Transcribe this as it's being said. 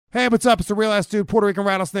Hey, what's up? It's the real ass dude, Puerto Rican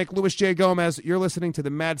rattlesnake, Luis J. Gomez. You're listening to the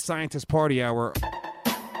Mad Scientist Party Hour.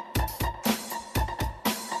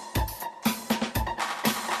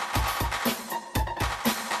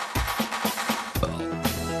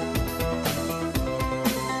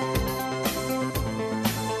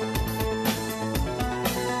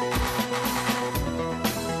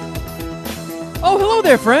 Oh, hello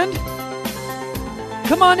there, friend.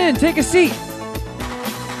 Come on in, take a seat.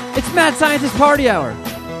 It's Mad Scientist Party Hour.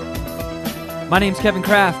 My name's Kevin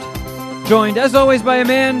Kraft, joined as always by a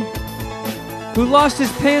man who lost his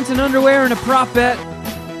pants and underwear in a prop bet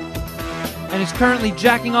and is currently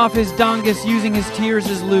jacking off his dongus using his tears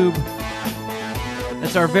as lube.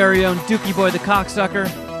 That's our very own Dookie Boy the cocksucker,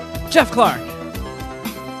 Jeff Clark.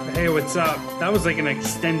 Hey, what's up? That was like an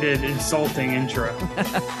extended, insulting intro.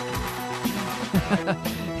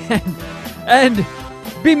 and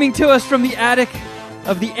beaming to us from the attic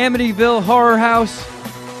of the Amityville Horror House,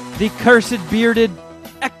 the cursed bearded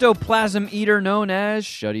ectoplasm eater known as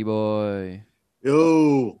Shuddy Boy.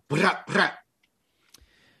 Yo, brah, brah.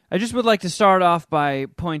 I just would like to start off by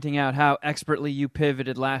pointing out how expertly you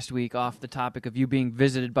pivoted last week off the topic of you being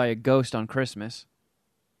visited by a ghost on Christmas.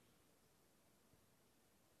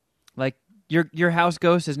 Like, your house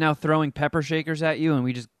ghost is now throwing pepper shakers at you, and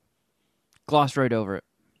we just glossed right over it.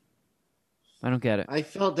 I don't get it. I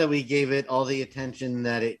felt that we gave it all the attention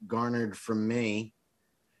that it garnered from me.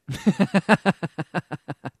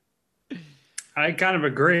 I kind of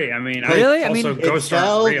agree. I mean, Really? I I mean, also It ghosts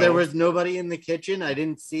fell. aren't real. There was nobody in the kitchen. I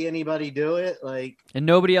didn't see anybody do it. And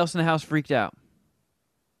nobody else in the house freaked out.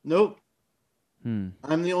 Nope. Hmm.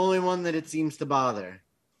 I'm the only one that it seems to bother.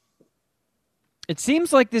 It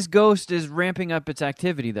seems like this ghost is ramping up its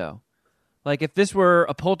activity, though. Like, if this were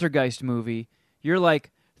a poltergeist movie, you're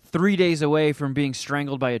like 3 days away from being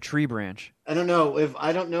strangled by a tree branch. I don't know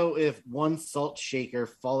if one salt shaker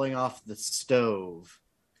falling off the stove.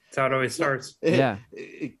 That's how it always starts. Yeah.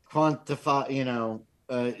 It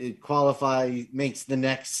makes the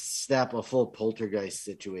next step a full poltergeist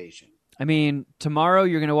situation. I mean, tomorrow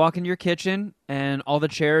you're going to walk into your kitchen, and all the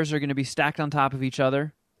chairs are going to be stacked on top of each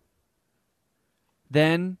other.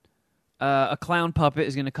 Then a clown puppet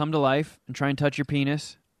is going to come to life and try and touch your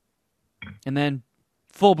penis. And then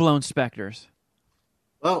full-blown specters.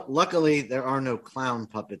 Well, luckily there are no clown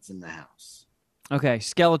puppets in the house. Okay,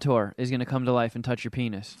 Skeletor is going to come to life and touch your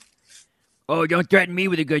penis. Oh, don't threaten me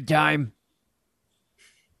with a good time.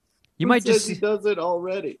 You might just he does it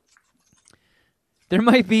already. There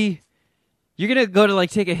might be. You're going to go to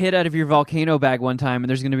take a hit out of your volcano bag one time, and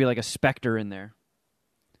there's going to be like a specter in there.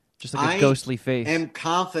 Just like a ghostly face. I am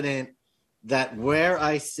confident that where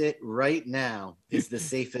I sit right now is the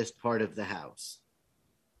safest part of the house.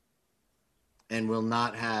 And will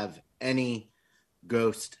not have any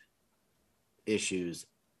ghost issues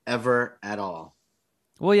ever at all.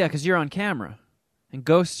 Well, yeah, because you're on camera. And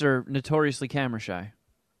ghosts are notoriously camera shy.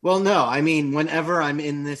 Well, no, I mean, whenever I'm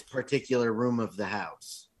in this particular room of the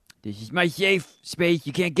house. This is my safe space.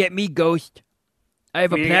 You can't get me, ghost. I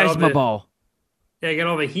have a You got all plasma the- ball. Yeah, you got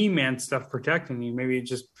all the He-Man stuff protecting you. Maybe it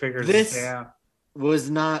just figures This it out.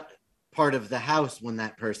 was not part of the house when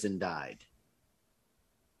that person died.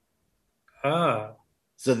 Oh.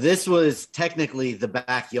 So this was technically the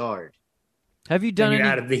backyard. Have you Then done you any...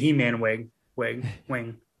 added the He-Man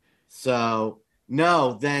wing. So,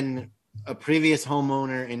 no, then a previous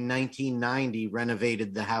homeowner in 1990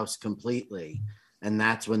 renovated the house completely. And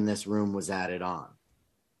that's when this room was added on.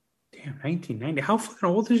 Damn, 1990. How fucking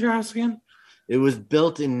old is your house again? It was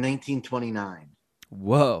built in 1929.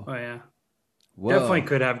 Whoa. Oh, yeah. Whoa. Definitely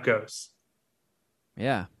could have ghosts.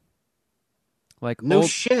 Yeah. Like No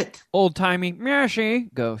shit. old-timey,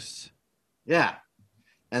 meshy ghosts. Yeah.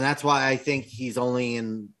 And that's why I think he's only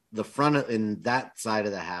in the in that side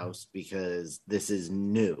of the house, because this is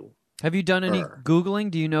new. Have you done any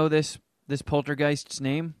Googling? Do you know this poltergeist's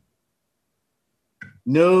name?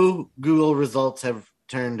 No Google results have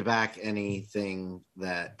turned back anything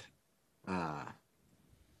that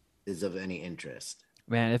is of any interest.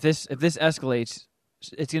 Man, if this escalates,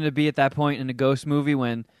 it's going to be at that point in a ghost movie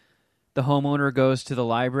when the homeowner goes to the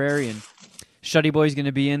library and Shuddy Boy's going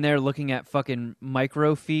to be in there looking at fucking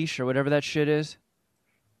microfiche or whatever that shit is.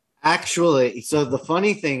 Actually, so the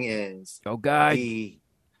funny thing is, Oh, God. the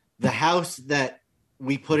house that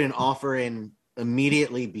we put an offer in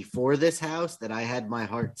immediately before this house that I had my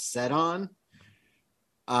heart set on,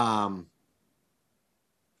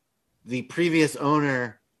 the previous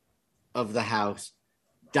owner of the house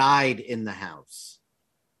died in the house.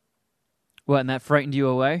 What, and that frightened you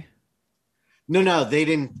away? No, they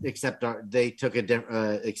didn't accept they took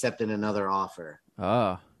accepted another offer.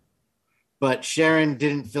 Oh. But Sharon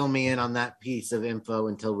didn't fill me in on that piece of info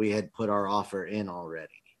until we had put our offer in already.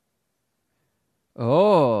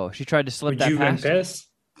 Oh, she tried to slip Would that you been past. pissed?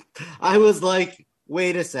 I was like,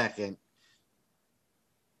 wait a second.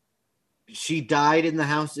 She died in the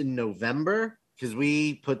house in November because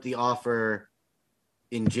we put the offer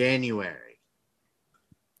in January.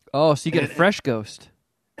 Oh, so you get a And- fresh ghost.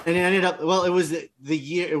 And it ended up, well, it was the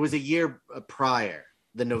year, it was a year prior,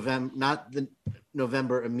 not the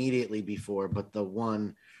November immediately before, but the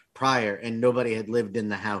one prior, and nobody had lived in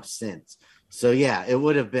the house since. So yeah, it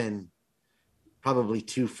would have been probably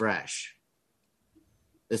too fresh,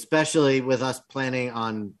 especially with us planning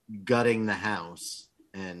on gutting the house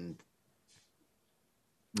and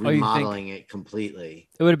Oh, you think- remodeling it completely.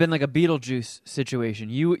 It would have been like a Beetlejuice situation.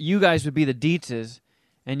 You guys would be the Dietzes,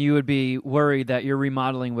 and you would be worried that your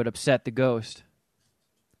remodeling would upset the ghost.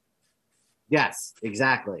 Yes,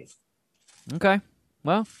 exactly. Okay.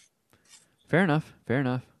 Well, fair enough. Fair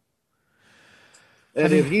enough.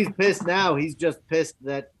 And if he's pissed now, he's just pissed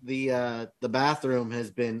that the bathroom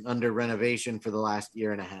has been under renovation for the last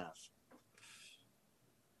year and a half.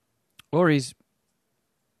 Or he's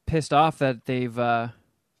pissed off that there's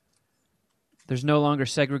no longer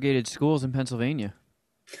segregated schools in Pennsylvania.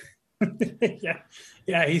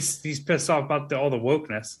 yeah. He's pissed off about all the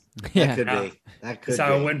wokeness. That Yeah. could be. That could That's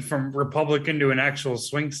how be. it went from Republican to an actual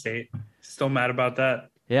swing state. Still mad about that.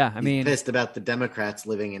 Yeah. I He's mean, pissed about the Democrats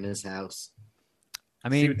living in his house.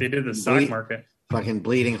 See what they did to the stock market. Fucking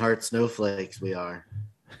bleeding heart snowflakes we are.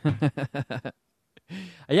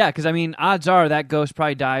 yeah, because I mean, odds are that ghost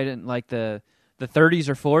probably died in like the 30s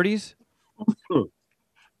or 40s.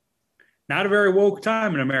 Not a very woke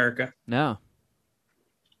time in America. No.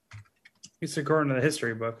 At least according to the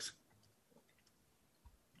history books.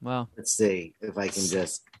 Well, Let's see if I can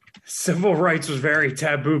just. Civil rights was very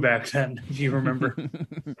taboo back then, if you remember.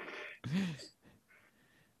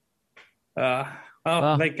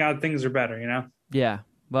 Well, thank God things are better, you know? yeah.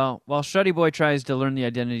 Well, while Shuddy Boy tries to learn the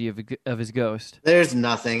identity of his ghost. There's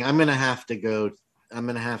nothing. I'm gonna have to go. I'm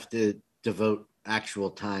gonna have to devote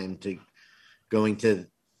actual time to going to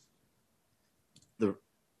the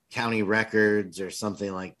county records or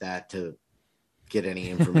something like that to get any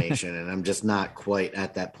information. And I'm just not quite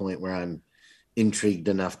at that point where I'm intrigued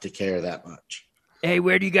enough to care that much. Hey,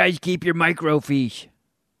 where do you guys keep your microfiche?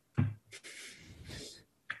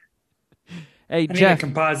 Hey, I need a Jeff.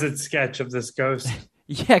 composite sketch of this ghost.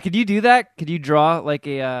 Yeah, could you do that? Could you draw like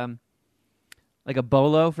a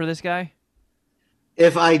bolo for this guy?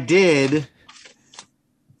 If I did,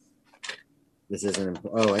 this isn't.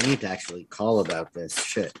 Oh, I need to actually call about this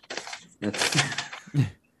shit. That's,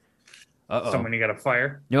 Someone you got to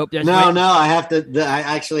fire. Nope. That's no, right. no, I have to. I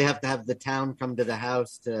actually have to have the town come to the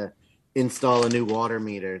house to install a new water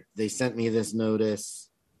meter. They sent me this notice.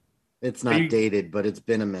 It's not dated, but it's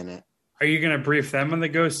been a minute. Are you going to brief them on the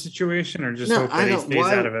ghost situation or just No, hope I that he don't- stays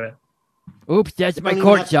why- out of it? Oops, that's They my don't even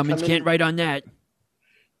court have to summons. come Can't in. write on that.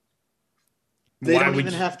 They Why don't would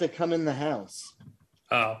even you- have to come in the house.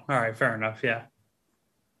 Oh, all right. Fair enough. Yeah.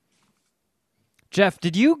 Jeff,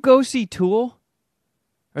 did you go see Tool?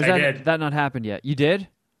 Or I has did. that not happened yet? You did?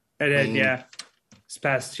 I did. Mm. Yeah. This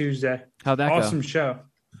past Tuesday. How'd that Awesome go? show.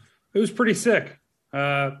 It was pretty sick.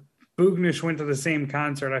 Boognish went to the same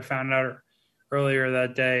concert. I found out earlier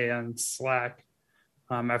that day on Slack.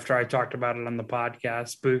 After I talked about it on the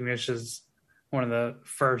podcast, Boognish is one of the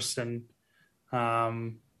first and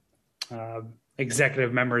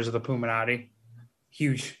executive members of the Puminati.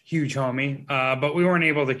 Huge homie. But we weren't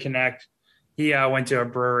able to connect. He went to a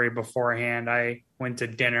brewery beforehand. I went to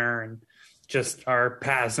dinner and just our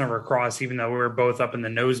paths never crossed, even though we were both up in the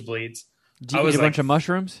nosebleeds. Did you I eat was a bunch of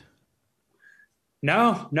mushrooms?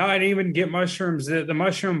 No, I didn't even get mushrooms. The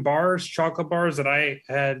mushroom bars, chocolate bars that I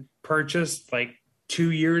had purchased like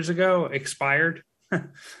 2 years ago expired. So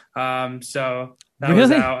that was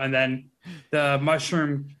Really? out. And then the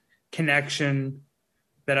mushroom connection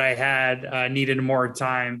that I had needed more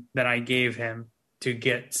time than I gave him to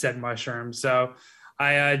get said mushrooms. So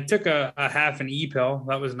I took a half an e-pill.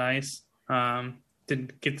 That was nice.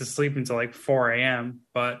 Didn't get to sleep until like 4 a.m.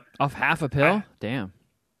 But Off half a pill? Damn.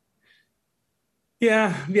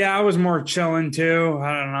 yeah, I was more chilling too.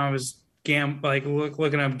 I don't know. I was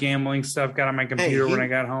looking up gambling stuff. Got on my computer when I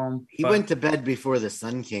got home. He went to bed before the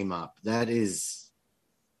sun came up. That is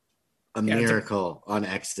a Yeah, it's a- miracle on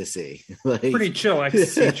ecstasy. Like, pretty chill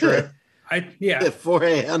ecstasy trip. at 4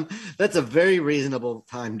 a.m. That's a very reasonable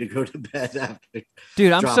time to go to bed after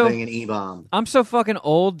Dude, dropping an E-bomb. I'm so fucking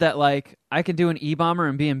old that like I can do an E-bomber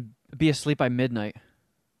and be asleep by midnight.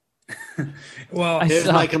 Well, Here's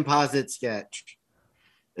suck. my composite sketch.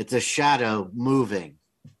 It's a shadow moving.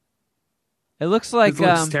 It looks like It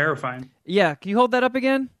looks terrifying. Yeah, can you hold that up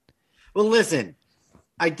again? Well, listen,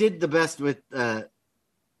 I did the best with. It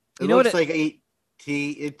You know what looks like AT.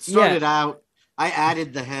 It started out. I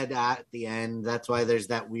added the head at the end. That's why there's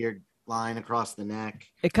that weird line across the neck.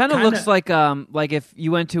 It kind of looks like if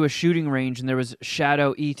you went to a shooting range and there was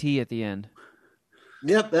Shadow ET at the end.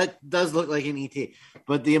 Yep, that does look like an ET.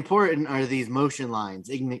 But the important are these motion lines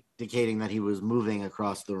indicating that he was moving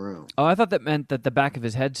across the room. Oh, I thought that meant that the back of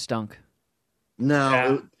his head stunk. No.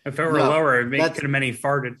 Yeah. If it were lower, it could have meant he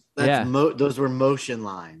farted. Those were motion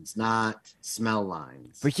lines, not smell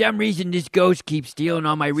lines. For some reason, this ghost keeps stealing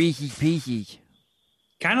all my Reese's Pieces.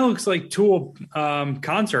 Kind of looks like Tool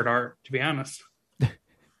concert art, to be honest.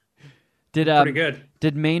 Pretty good.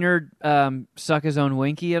 Did Maynard suck his own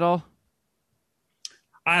winky at all?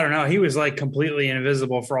 I don't know. He was like completely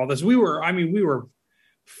invisible for all this. We were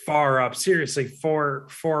far up, seriously, four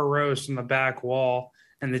rows from the back wall,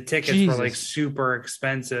 and the tickets were like super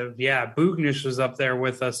expensive. Yeah, Boognish was up there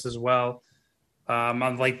with us as well,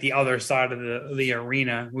 on like the other side of the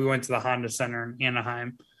arena. We went to the Honda Center in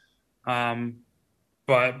Anaheim.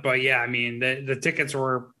 But yeah, I mean, the tickets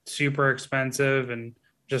were super expensive, and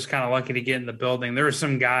just kind of lucky to get in the building. There was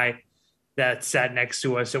some guy that sat next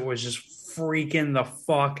to us that was just freaking the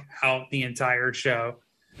fuck out the entire show,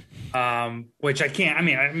 which I can't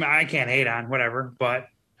hate on, whatever, but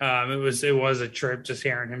it was a trip just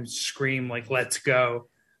hearing him scream like "let's go"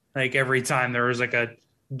 like every time there was like a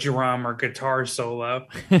drum or guitar solo.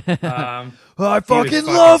 I fucking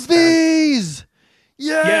love these.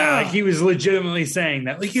 Yeah, like he was legitimately saying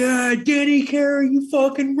that, like, yeah, Danny Carey, you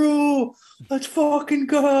fucking rule. Let's fucking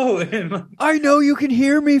go. And, I know you can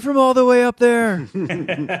hear me from all the way up there.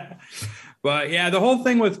 But yeah, the whole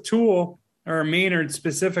thing with Tool or Maynard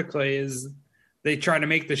specifically is they try to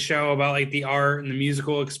make the show about like the art and the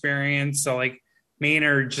musical experience. So like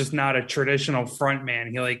Maynard's just not a traditional front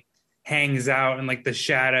man. He like hangs out in like the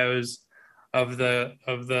shadows of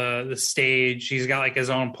the stage. He's got like his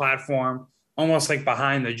own platform, almost like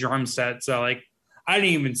behind the drum set. So like I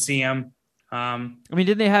didn't even see him. I mean,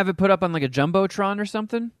 didn't they have it put up on like a Jumbotron or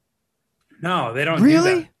something? No, they don't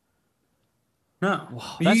really? do that. No.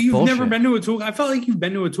 Wow, you've bullshit. never been to a Tool. I felt like you've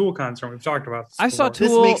been to a Tool concert. We've talked about this. I saw before.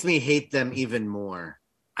 Tool. This makes me hate them even more.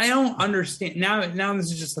 I don't understand. Now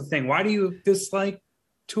this is just the thing. Why do you dislike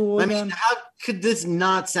Tool again? I mean, how could this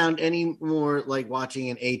not sound any more like watching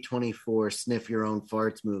an A24 sniff your own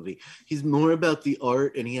farts movie? He's more about the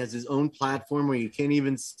art, and he has his own platform where you can't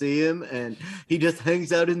even see him, and he just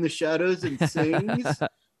hangs out in the shadows and sings.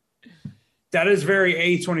 That is very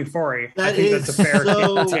A24-y. That I think is that's a fair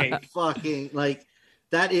so take. fucking like.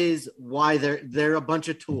 That is why they're a bunch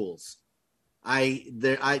of tools.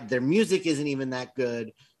 Their music isn't even that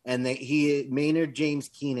good, and Maynard James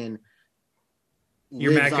Keenan.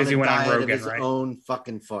 You're mad because he went on Rogan, his right? Own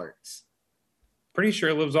fucking farts. Pretty sure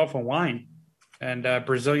it lives off of wine and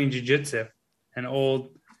Brazilian jiu-jitsu and old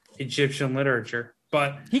Egyptian literature.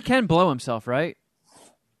 But he can blow himself, right?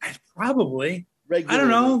 Probably. Regularly. I don't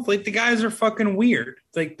know. Like the guys are fucking weird.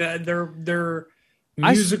 Like their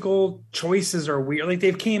musical choices are weird. Like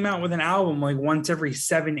they've came out with an album like once every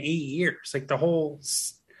 7-8 years. Like the whole,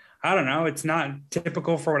 I don't know. It's not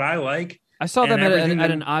typical for what I like. I saw them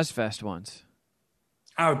at an Ozfest once.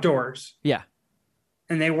 Outdoors. Yeah.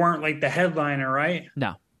 And they weren't like the headliner, right?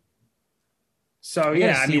 No. So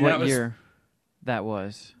yeah, I mean, what year that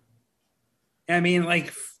was. I mean,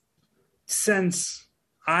 like since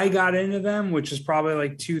I got into them, which is probably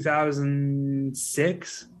like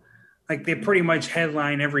 2006, like they pretty much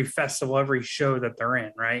headline every festival, every show that they're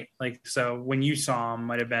in, right? Like, so when you saw them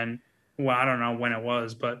might have been, well, I don't know when it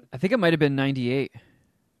was, but I think it might have been 98.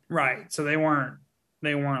 Right. So they weren't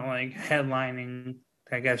like headlining,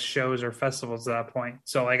 I guess, shows or festivals at that point.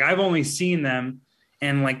 So like I've only seen them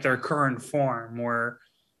in like their current form where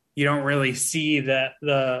you don't really see that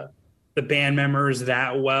the band members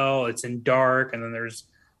that well. It's in dark, and then there's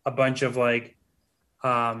a bunch of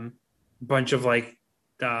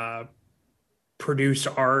produced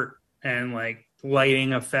art and like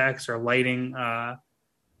lighting effects or lighting like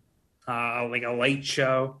a light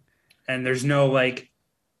show. And there's no like,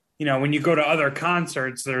 you know, when you go to other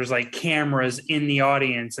concerts, there's like cameras in the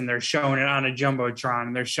audience and they're showing it on a Jumbotron,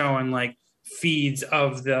 and they're showing like feeds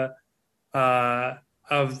of the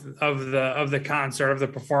concert, of the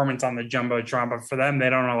performance on the Jumbotron. But for them, they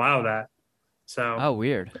don't allow that. So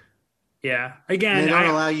weird. Yeah. Again, they don't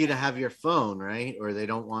allow you to have your phone, right? Or they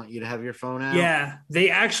don't want you to have your phone out. Yeah, they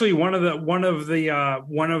actually one of the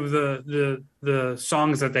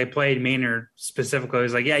songs that they played, Maynard specifically,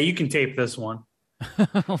 was like, yeah, you can tape this one.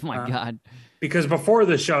 Oh my god! Because before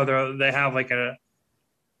the show, they have like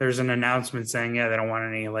there's an announcement saying, yeah, they don't want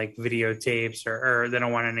any like videotapes or they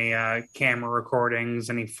don't want any camera recordings,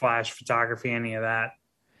 any flash photography, any of that.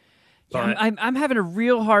 Yeah, I'm having a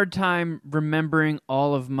real hard time remembering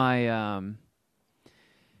all of my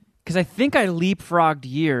because I think I leapfrogged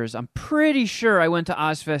years. I'm pretty sure I went to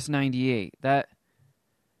Ozfest '98.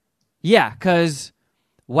 Because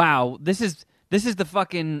wow, this is the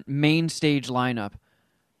fucking main stage lineup: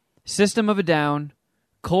 System of a Down,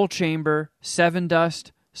 Coal Chamber, Seven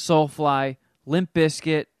Dust, Soulfly, Limp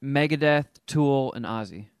Bizkit, Megadeth, Tool, and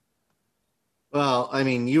Ozzy. Well, I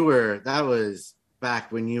mean, that was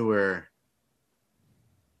back when you were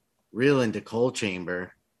real into Coal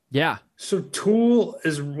Chamber. Yeah. So Tool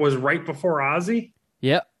was right before Ozzy?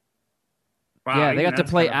 Yep. Wow, yeah, they got to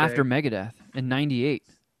play kinda after big. Megadeth in '98.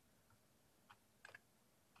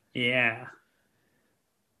 Yeah.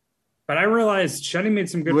 But I realized Shuddy made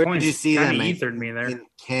some good Where points. did you see Kinda them? ethered me there. In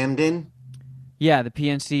Camden? Yeah, the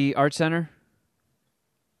PNC Art Center.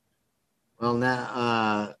 Well,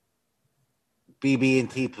 now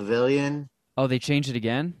BB&T Pavilion. Oh, they changed it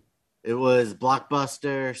again? It was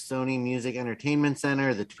Blockbuster, Sony Music Entertainment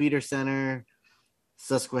Center, the Tweeter Center,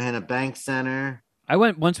 Susquehanna Bank Center. I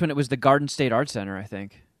went once when it was the Garden State Art Center, I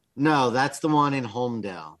think. No, that's the one in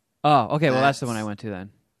Holmdel. Oh, okay. Well, that's the That's- one I went to then.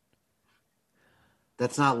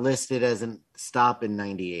 That's not listed as a stop in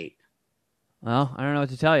 98. Well, I don't know what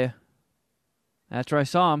to tell you. That's where I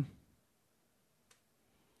saw him.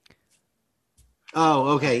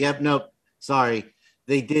 Oh, okay. Yep. Nope. Sorry.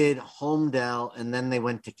 They did Holmdel and then they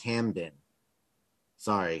went to Camden.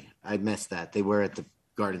 Sorry. I missed that. They were at the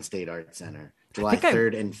Garden State Art Center, July think I-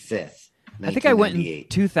 3rd and 5th. I think I went in 1998.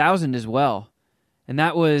 2000 as well. And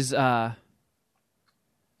that was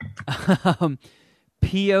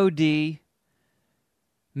POD,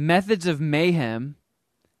 Methods of Mayhem,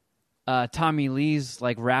 Tommy Lee's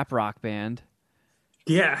like rap rock band,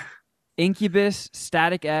 Yeah. Incubus,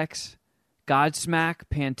 Static X, Godsmack,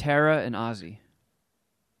 Pantera, and Ozzy.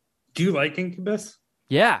 Do you like Incubus?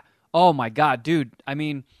 Yeah. Oh my god, dude. I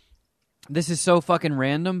mean, this is so fucking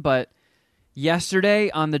random, but yesterday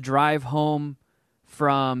on the drive home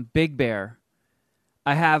from Big Bear,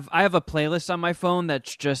 I have a playlist on my phone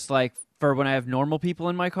that's just like for when I have normal people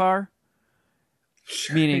in my car,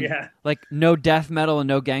 Sure. meaning Yeah. like no death metal and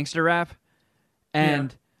no gangster rap.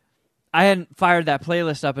 And I hadn't fired that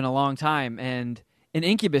playlist up in a long time, and an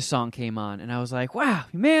Incubus song came on, and I was like, wow,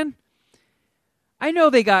 man, I know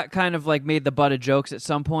they got kind of like made the butt of jokes at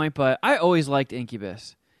some point, but I always liked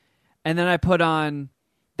Incubus. And then I put on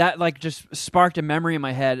that, like, just sparked a memory in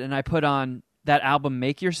my head, and I put on that album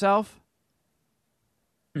Make Yourself.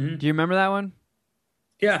 Mhm. Do you remember that one?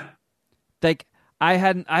 Yeah. Like, I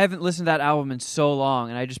haven't listened to that album in so long,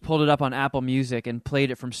 and I just pulled it up on Apple Music and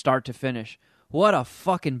played it from start to finish. What a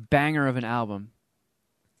fucking banger of an album.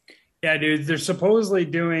 Yeah, dude. They're supposedly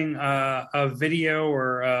doing a video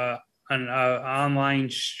or an online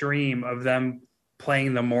stream of them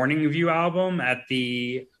playing the Morning View album at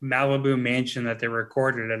the Malibu mansion that they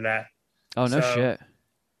recorded it at. Oh, no So, shit.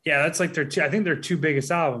 Yeah, that's like I think their two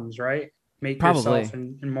biggest albums, right? Make Probably. Yourself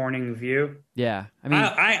and Morning View. Yeah. I mean,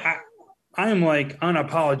 I'm like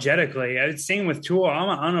unapologetically. It's same with Tool.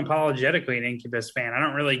 I'm unapologetically an Incubus fan. I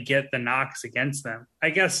don't really get the knocks against them. I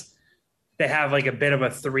guess they have like a bit of a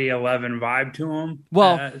 311 vibe to them.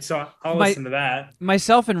 Well, so I'll listen to that.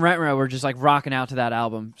 myself and Rentro were just like rocking out to that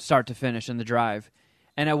album, start to finish, in the drive.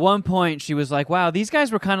 And at one point, she was like, wow, these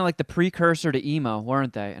guys were kind of like the precursor to emo,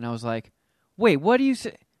 weren't they? And I was like, wait, what do you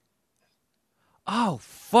say? Oh,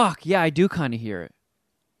 fuck. Yeah, I do kind of hear it.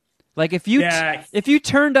 Like, if you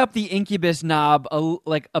turned up the Incubus knob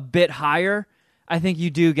a bit higher, I think you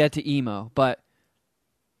do get to emo. But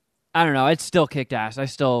I don't know. It still kicked ass. I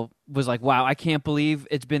still was like, wow, I can't believe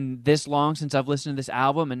it's been this long since I've listened to this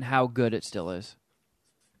album and how good it still is.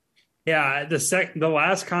 Yeah, the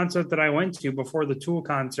last concert that I went to before the Tool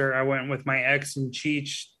concert, I went with my ex and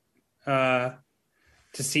Cheech to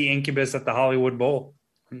see Incubus at the Hollywood Bowl.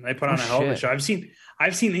 And they put on a hell of a shit. show.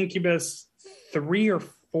 I've seen Incubus 3 or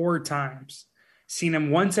 4 times. Seen them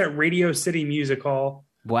once at Radio City Music Hall,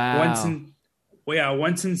 Wow.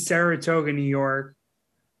 once in Saratoga, New York,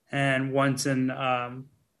 and once in the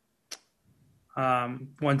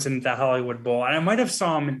Hollywood Bowl. And I might have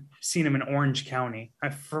seen him in Orange County.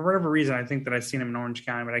 For whatever reason, I think that I've seen him in Orange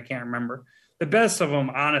County, but I can't remember. The best of them,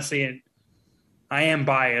 honestly, I am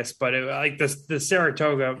biased, but the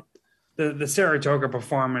Saratoga, the Saratoga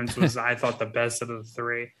performance was, I thought, the best of the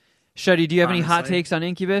 3. Shuddy, do you have any hot Honestly. takes on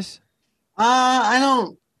Incubus? I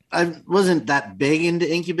wasn't that big into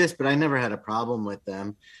Incubus, but I never had a problem with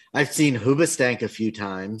them. I've seen Hoobastank a few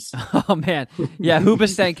times. Oh, man. Yeah,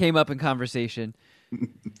 Hoobastank came up in conversation.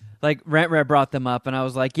 Like, Rent Rare brought them up, and I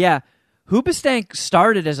was like, yeah, Hoobastank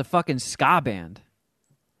started as a fucking ska band.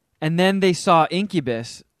 And then they saw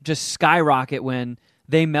Incubus just skyrocket when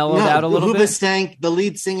they mellowed out a little bit. The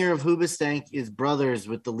lead singer of Hoobastank is brothers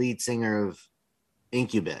with the lead singer of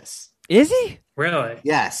Incubus. Is he? Really?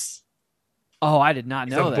 Yes. Oh, I did not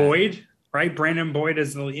know that. Boyd, right? Brandon Boyd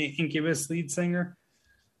is the Incubus lead singer.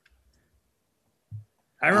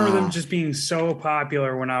 I remember them just being so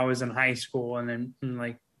popular when I was in high school, and then in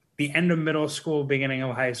like the end of middle school, beginning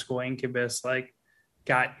of high school, Incubus like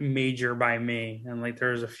got major by me, and like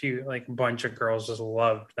there was a bunch of girls just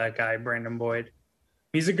loved that guy, Brandon Boyd.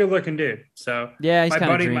 He's a good looking dude. So yeah, he's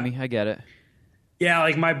kind of dreamy. I get it. Yeah,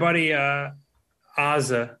 like my buddy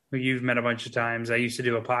Azza, who you've met a bunch of times, I used to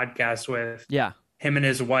do a podcast with. Yeah, him and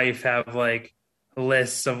his wife have like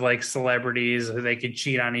lists of like celebrities who they could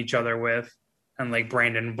cheat on each other with. And like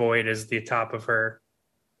Brandon Boyd is the top of her.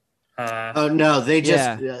 They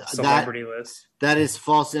just celebrity list. That is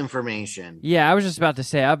false information. Yeah, I was just about to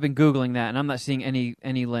say I've been googling that and I'm not seeing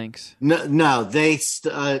any links. No, they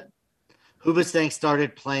Hoobastank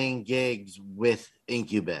started playing gigs with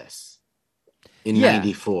Incubus in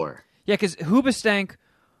 '94. Yeah, because Hoobastank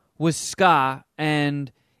was ska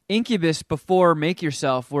and Incubus before Make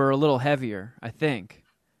Yourself were a little heavier. I think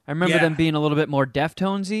I remember them being a little bit more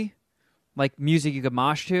Deftonesy. Like music you could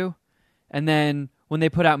mosh to. And then when they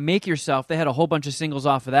put out Make Yourself, they had a whole bunch of singles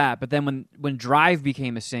off of that. But then when Drive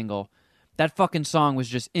became a single, that fucking song was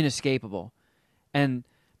just inescapable. And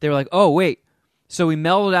they were like, oh, wait. So we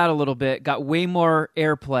mellowed out a little bit, got way more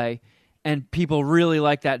airplay, and people really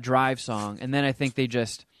liked that Drive song. And then I think they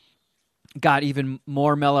just got even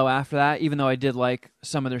more mellow after that, even though I did like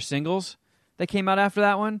some of their singles that came out after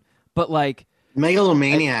that one. But like...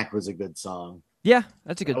 Megalomaniac was a good song. Yeah,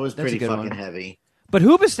 that's a good one. That was pretty fucking heavy. But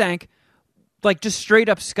Hoobastank, like just straight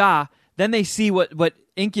up ska, then they see what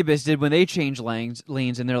Incubus did when they changed lanes,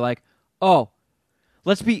 and they're like, oh,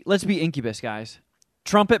 let's be Incubus, guys.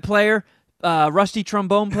 Trumpet player, rusty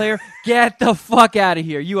trombone player, get the fuck out of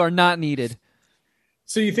here. You are not needed.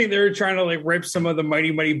 So you think they were trying to like rip some of the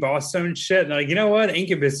Mighty Mighty Bosstones shit? And like, you know what?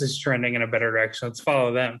 Incubus is trending in a better direction. Let's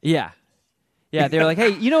follow them. Yeah. Yeah, they're like,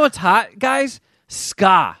 hey, you know what's hot, guys?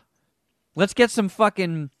 Ska. Let's get some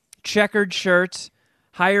fucking checkered shirts,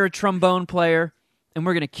 hire a trombone player, and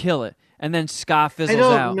we're going to kill it. And then ska fizzles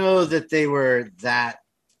out. I don't know that they were that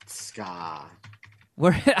ska.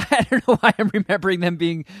 I don't know why I'm remembering them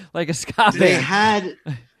being like a ska band.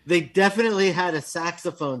 They definitely had a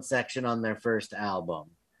saxophone section on their first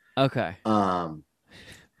album. Okay. I'm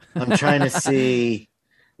trying to see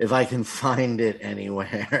if I can find it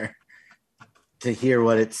anywhere to hear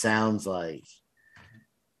what it sounds like.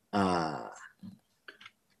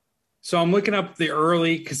 So I'm looking up the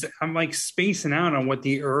early, because I'm like spacing out on what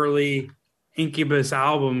the early Incubus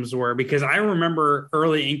albums were, because I remember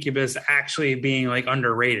early Incubus actually being like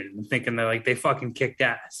underrated and thinking that like they fucking kicked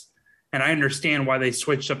ass. And I understand why they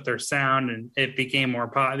switched up their sound and it became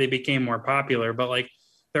they became more popular. But like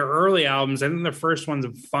their early albums, I think the first one's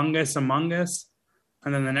Fungus Among Us,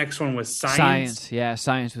 and then the next one was Science. Yeah,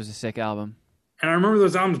 Science was a sick album. And I remember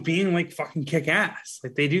those albums being like fucking kick ass.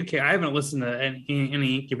 Like they do kick. I haven't listened to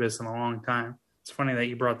any Incubus in a long time. It's funny that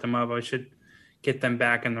you brought them up. I should get them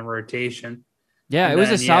back in the rotation. Yeah, and it was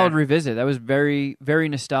a solid revisit. That was very, very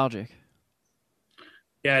nostalgic.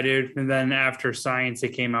 Yeah, dude. And then after Science, they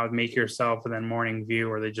came out with Make Yourself and then Morning View,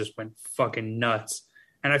 where they just went fucking nuts.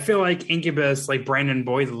 And I feel like Incubus, like Brandon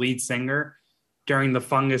Boyd, the lead singer, during the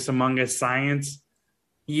Fungus Among Us Science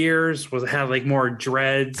years had like more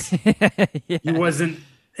dreads. Yeah. He wasn't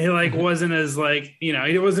as like, you know,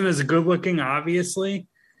 he wasn't as good looking, obviously.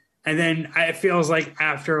 And then it feels like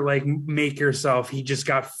after like Make Yourself, he just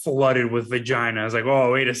got flooded with vagina. I was like,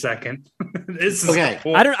 oh, wait a second. This is okay.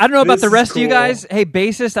 Cool. I don't know about the rest of you guys. Hey,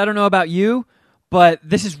 bassist, I don't know about you, but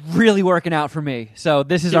this is really working out for me. So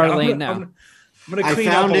this is our lane now. I'm going to clean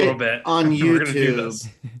up a little bit on YouTube.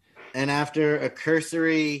 And after a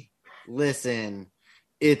cursory listen,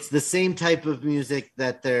 it's the same type of music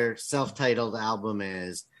that their self-titled album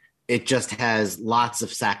is. It just has lots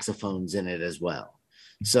of saxophones in it as well.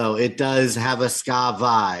 So it does have a ska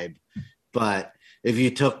vibe, but if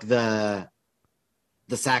you took the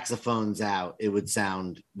saxophones out, it would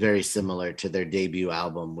sound very similar to their debut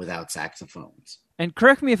album without saxophones. And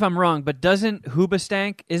correct me if I'm wrong, but isn't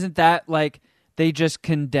that like they just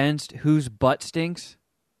condensed Whose Butt Stinks?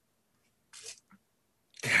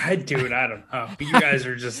 God, dude, I don't know. You guys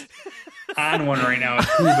are just on one right now.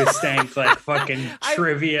 Hoobastank, like fucking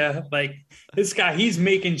trivia. Like this guy, he's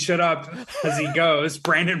making shit up as he goes.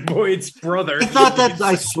 Brandon Boyd's brother. I thought that.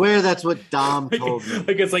 I swear that's what Dom told me.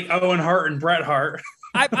 Like it's like Owen Hart and Bret Hart.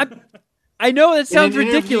 I know that sounds In an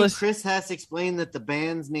interview, ridiculous. Chris Hess explained that the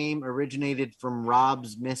band's name originated from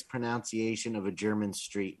Rob's mispronunciation of a German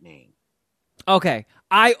street name. Okay,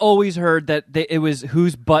 I always heard that it was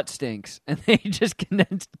whose butt stinks, and they just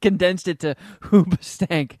condensed it to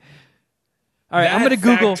Hoobastank. All right, I'm going to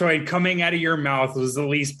Google. Factoid coming out of your mouth was the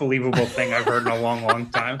least believable thing I've heard in a long, long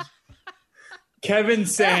time. Kevin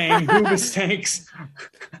saying Hoobastank's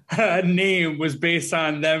name was based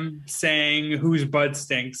on them saying whose butt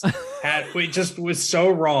stinks. It just was so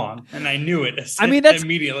wrong, and I knew it. I mean, that's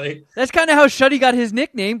immediately. That's kind of how Shuddy got his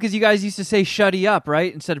nickname, because you guys used to say "Shuddy up,"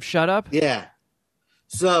 right, instead of "shut up." Yeah.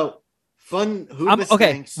 So fun. Hoobastank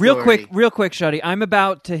Okay, story. real quick, Shuddy. I'm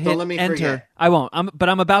about to hit Don't let me enter. forget. I won't. But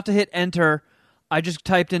I'm about to hit enter. I just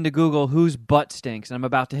typed into Google "whose butt stinks," and I'm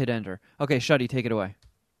about to hit enter. Okay, Shuddy, take it away.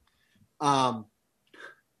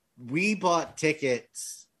 We bought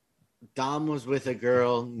tickets. Dom was with a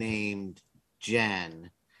girl named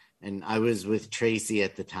Jen, and I was with Tracy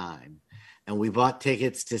at the time. And we bought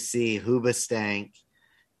tickets to see Hoobastank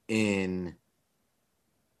in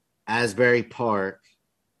Asbury Park,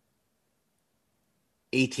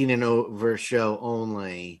 18 and over show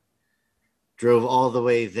only. Drove all the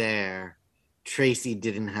way there. Tracy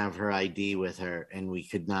didn't have her ID with her, and we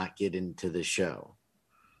could not get into the show.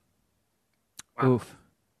 Wow. Oof.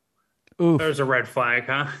 There's a red flag,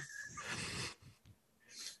 huh?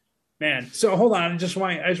 Man, so hold on. I just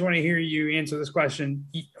want to hear you answer this question.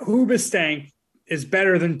 Hoobastank is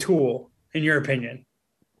better than Tool, in your opinion?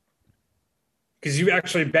 Because you've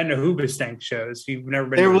actually been to Hoobastank shows. You've never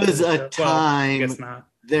been. There to was a show. time. Well, I guess not.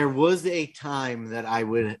 There was a time that I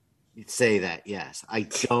would say that. Yes, I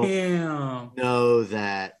don't know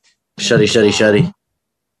that. Shuddy.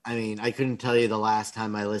 I mean, I couldn't tell you the last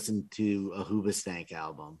time I listened to a Hoobastank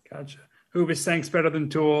album. Gotcha. Hoobastank's better than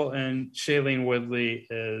Tool, and Shailene Woodley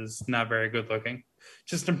is not very good looking.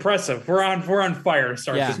 Just impressive. We're on fire to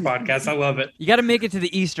start this podcast. I love it. You got to make it to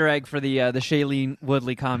the Easter egg for the Shailene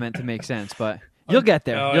Woodley comment to make sense, but you'll get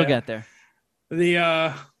there. You'll get there.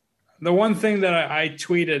 The one thing that I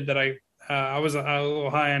tweeted that I was a little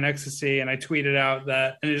high on ecstasy, and I tweeted out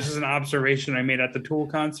that, and it's just an observation I made at the Tool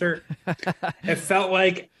concert. It felt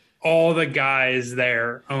like all the guys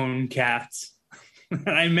there own cats. And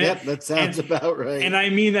I meant, yep, that sounds about right. And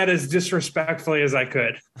I mean that as disrespectfully as I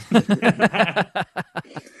could. The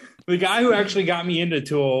guy who actually got me into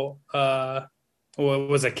Tool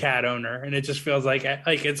was a cat owner, and it just feels like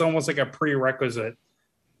it's almost like a prerequisite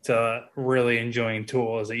to really enjoying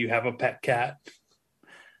Tool is that you have a pet cat.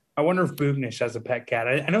 I wonder if Boognish has a pet cat.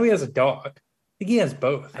 I know he has a dog. I think he has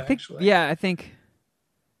both. I think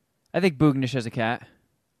Boognish has a cat.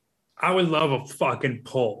 I would love a fucking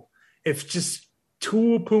poll if just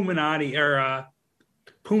Tool Puminati or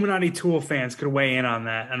Puminati Tool fans could weigh in on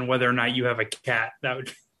that and whether or not you have a cat. That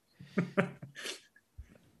would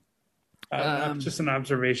just an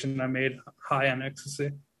observation I made high on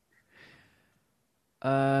ecstasy.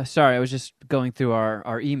 Sorry, I was just going through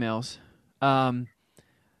our emails. For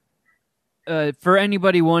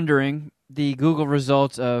anybody wondering, the Google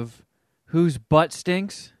results of whose butt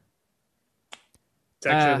stinks. It's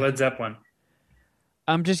actually Led Zeppelin.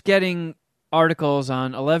 I'm just getting articles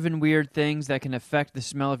on 11 weird things that can affect the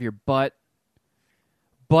smell of your butt.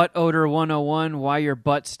 Butt odor 101, why your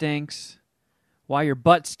butt stinks. Why your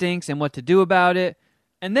butt stinks and what to do about it.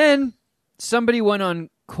 And then somebody went on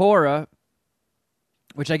Quora,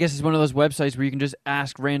 which I guess is one of those websites where you can just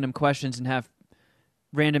ask random questions and have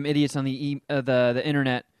random idiots on the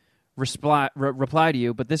internet reply to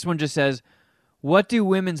you. But this one just says, what do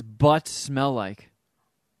women's butts smell like?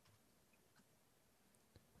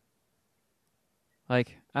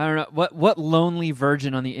 Like, I don't know, what lonely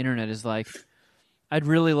virgin on the internet is like, I'd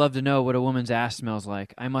really love to know what a woman's ass smells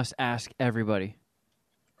like. I must ask everybody.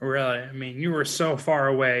 Really? I mean, you were so far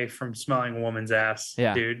away from smelling a woman's ass,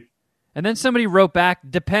 dude. And then somebody wrote back,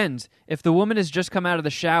 depends. If the woman has just come out of the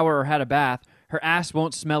shower or had a bath, her ass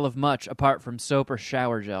won't smell of much apart from soap or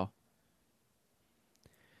shower gel.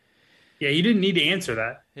 Yeah, you didn't need to answer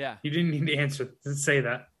that. Yeah. You didn't need to say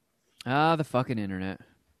that. The fucking internet.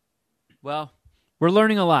 Well, we're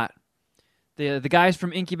learning a lot. The guys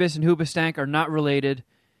from Incubus and Hoobastank are not related,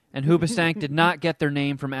 and Hoobastank did not get their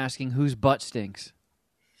name from asking whose butt stinks.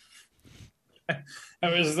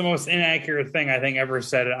 That was the most inaccurate thing I think ever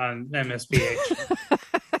said on MSPH.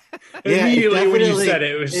 Immediately when you said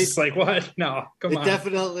it, it was just like, what? No, come on. It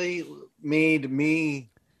definitely made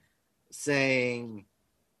me saying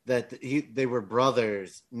that they were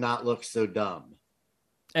brothers, not look so dumb.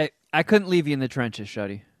 I couldn't leave you in the trenches,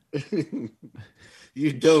 Shuddy.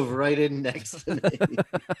 You dove right in next to me.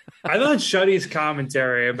 I thought Shuddy's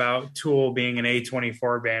commentary about Tool being an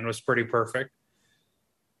A24 band was pretty perfect.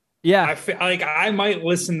 Yeah. I might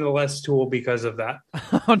listen to less Tool because of that.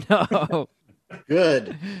 Oh no.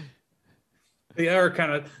 Good. They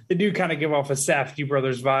do kind of give off a Safdie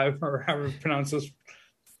Brothers vibe, or however you pronounce those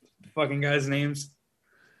fucking guys' names.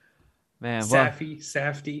 Man, well,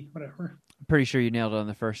 Safdie, whatever. I'm pretty sure you nailed it on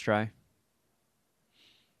the first try.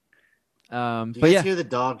 Do you But guys yeah, hear the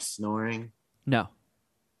dog snoring? no.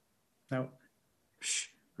 No, Shh,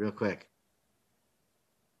 real quick.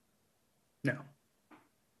 no.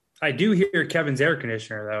 I do hear Kevin's air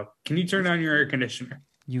conditioner, though. Can you turn on your air conditioner?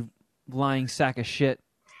 You lying sack of shit.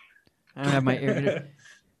 I don't have my air conditioner.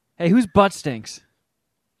 Hey, whose butt stinks?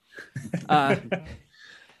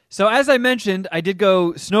 So as I mentioned, I did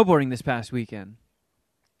go snowboarding this past weekend.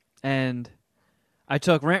 And I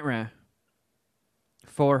took Rent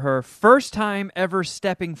for her first time ever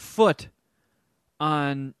stepping foot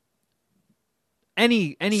on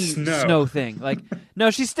any snow thing. Like,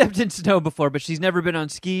 no, she stepped in snow before, but she's never been on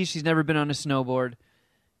skis. She's never been on a snowboard.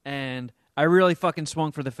 And I really fucking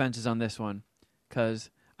swung for the fences on this one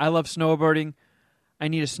because I love snowboarding. I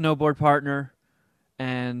need a snowboard partner.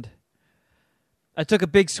 And I took a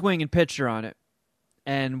big swing and pitched her on it.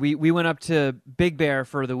 And we went up to Big Bear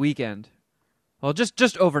for the weekend. Well,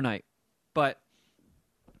 just overnight. But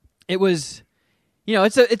it was,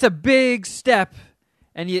 it's a big step.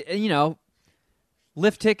 And, you know,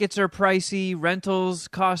 lift tickets are pricey. Rentals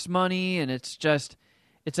cost money. And it's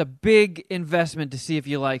a big investment to see if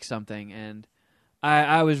you like something. And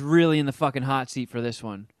I was really in the fucking hot seat for this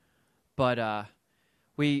one. But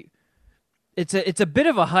it's a bit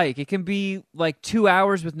of a hike. It can be like 2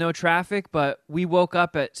 hours with no traffic, but we woke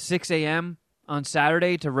up at 6 a.m. on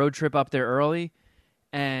Saturday to road trip up there early,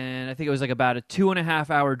 and I think it was like about a 2.5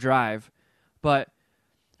 hour drive. But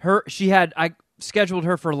I scheduled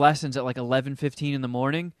her for lessons at like 11:15 in the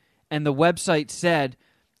morning, and the website said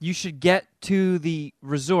you should get to the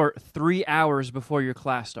resort 3 hours before your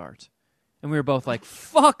class starts. And we were both like,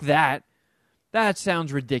 fuck that. That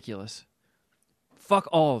sounds ridiculous. Fuck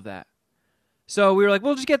all of that. So we were like,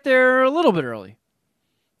 we'll just get there a little bit early.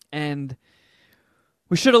 And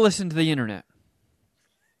we should have listened to the internet.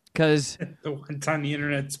 Because the one time the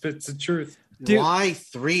internet spits the truth. Dude, why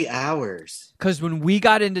 3 hours? Because when we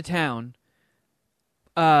got into town,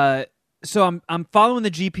 so I'm following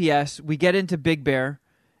the GPS. We get into Big Bear,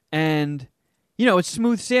 and, it's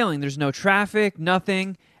smooth sailing. There's no traffic,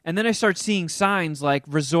 nothing. And then I start seeing signs like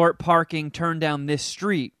resort parking, turn down this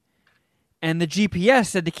street. And the GPS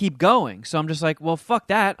said to keep going. So I'm just like, well, fuck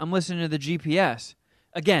that. I'm listening to the GPS.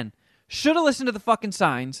 Again, should have listened to the fucking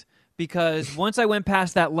signs because once I went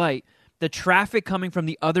past that light, the traffic coming from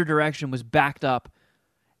the other direction was backed up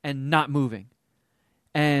and not moving.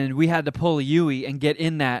 And we had to pull a U-ey and get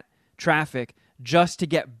in that traffic just to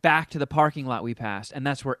get back to the parking lot we passed. And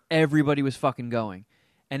that's where everybody was fucking going.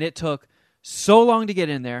 And it took so long to get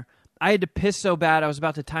in there. I had to piss so bad I was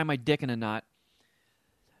about to tie my dick in a knot.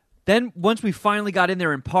 Then once we finally got in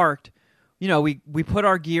there and parked, we put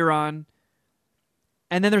our gear on,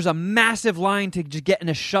 and then there's a massive line to just get in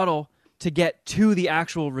a shuttle to get to the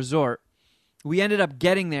actual resort. We ended up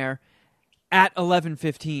getting there at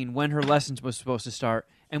 11:15 when her lessons was supposed to start,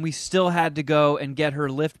 and we still had to go and get her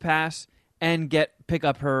lift pass and pick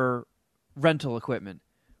up her rental equipment,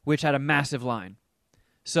 which had a massive line.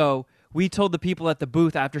 So we told the people at the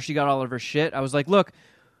booth after she got all of her shit, I was like, look,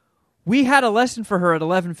 we had a lesson for her at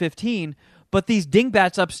 11:15, but these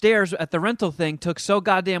dingbats upstairs at the rental thing took so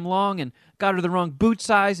goddamn long and got her the wrong boot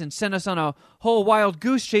size and sent us on a whole wild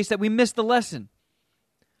goose chase that we missed the lesson.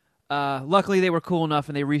 Luckily, they were cool enough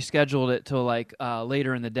and they rescheduled it till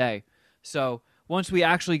later in the day. So once we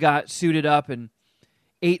actually got suited up and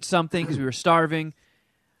ate something because we were starving,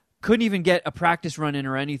 couldn't even get a practice run in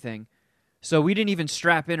or anything. So we didn't even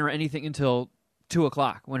strap in or anything until 2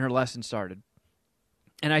 o'clock when her lesson started.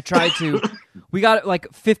 And I tried to, we got it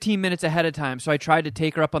like 15 minutes ahead of time, so I tried to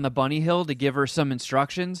take her up on the bunny hill to give her some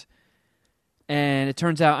instructions. And it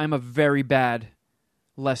turns out I'm a very bad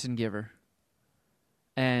lesson giver.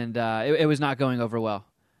 And it was not going over well.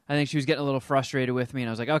 I think she was getting a little frustrated with me, and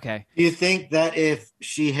I was like, okay. Do you think that if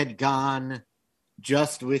she had gone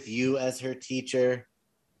just with you as her teacher,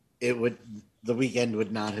 the weekend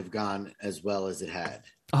would not have gone as well as it had?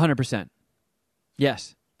 100%.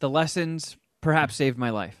 Yes. The lessons perhaps saved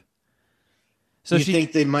my life. So you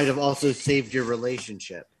think they might have also saved your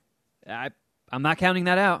relationship? I'm not counting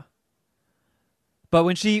that out. But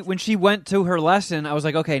when she went to her lesson, I was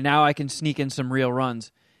like, okay, now I can sneak in some real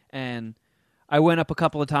runs. And I went up a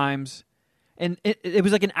couple of times, and it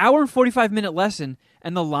was like an hour and 45-minute lesson,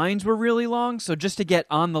 and the lines were really long. So just to get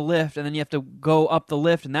on the lift, and then you have to go up the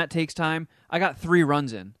lift, and that takes time. I got 3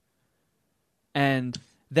 runs in, and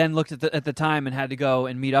then looked at the time and had to go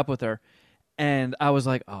and meet up with her. And I was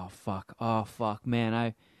like, oh fuck,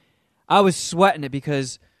 man. I was sweating it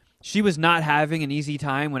because she was not having an easy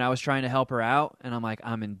time when I was trying to help her out, and I'm like,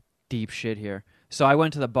 I'm in deep shit here. So I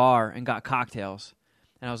went to the bar and got cocktails,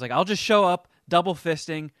 and I was like, I'll just show up double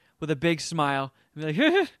fisting with a big smile and be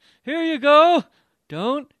like, here you go,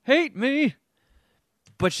 don't hate me.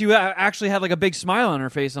 But she actually had like a big smile on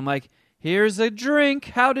her face. I'm like, here's a drink,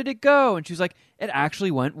 how did it go? And she was like, it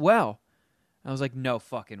actually went well. I was like, no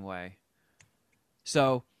fucking way.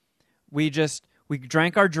 So we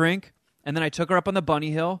drank our drink, and then I took her up on the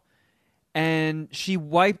bunny hill, and she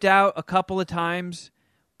wiped out a couple of times,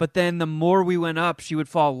 but then the more we went up, she would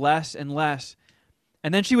fall less and less.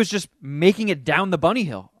 And then she was just making it down the bunny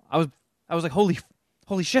hill. I was like,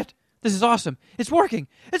 holy shit, this is awesome. It's working.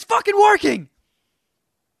 It's fucking working.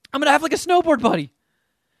 I'm going to have like a snowboard buddy.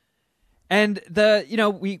 And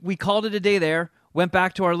we called it a day there, went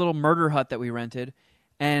back to our little murder hut that we rented,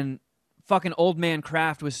 and fucking old man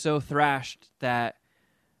Kraft was so thrashed that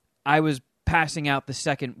I was passing out the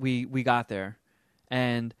second we got there.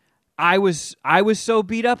 And I was so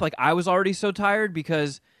beat up, like I was already so tired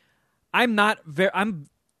because I'm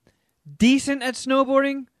decent at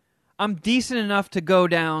snowboarding. I'm decent enough to go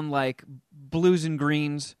down like blues and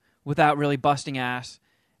greens without really busting ass,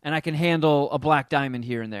 and I can handle a black diamond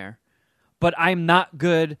here and there. But I'm not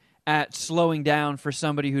good at slowing down for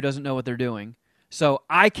somebody who doesn't know what they're doing. So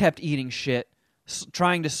I kept eating shit,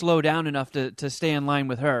 trying to slow down enough to stay in line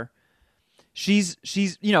with her. She's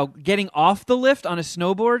getting off the lift on a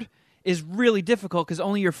snowboard is really difficult because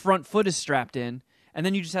only your front foot is strapped in, and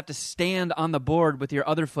then you just have to stand on the board with your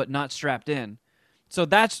other foot not strapped in. So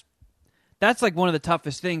that's like one of the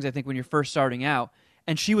toughest things, I think, when you're first starting out.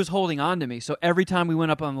 And she was holding on to me. So every time we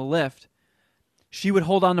went up on the lift, she would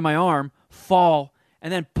hold on to my arm, fall,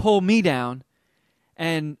 and then pull me down.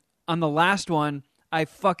 And on the last one, I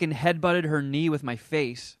fucking headbutted her knee with my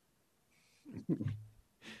face.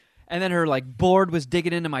 And then her like board was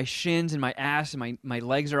digging into my shins and my ass, and my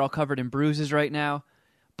legs are all covered in bruises right now.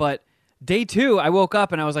 But day 2, I woke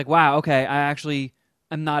up and I was like, wow, okay, I actually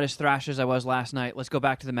am not as thrashed as I was last night. Let's go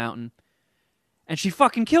back to the mountain. And she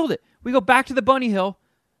fucking killed it. We go back to the bunny hill,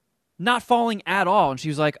 not falling at all. And she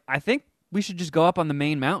was like, I think we should just go up on the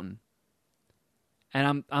main mountain.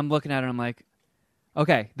 And I'm looking at her and I'm like,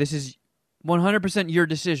 okay, this is 100% your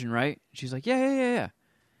decision, right? She's like, yeah.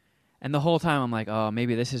 And the whole time I'm like, oh,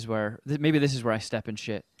 maybe this is where I step in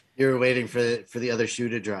shit. You were waiting for the other shoe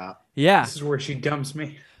to drop. Yeah. This is where she dumps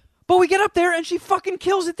me. But we get up there and she fucking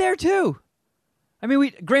kills it there too. I mean,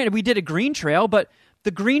 we did a green trail, but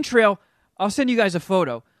the green trail, I'll send you guys a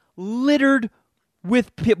photo, littered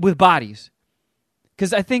with bodies.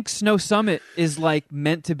 Because I think Snow Summit is like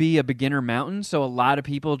meant to be a beginner mountain, so a lot of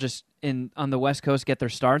people just on the West Coast get their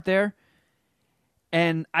start there.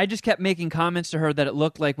 And I just kept making comments to her that it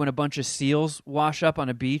looked like when a bunch of seals wash up on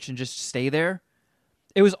a beach and just stay there.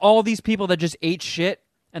 It was all these people that just ate shit,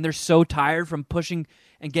 and they're so tired from pushing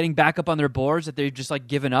and getting back up on their boards that they've just like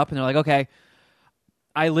given up, and they're like, okay,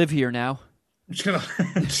 I live here now. I'm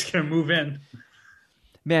just gonna move in.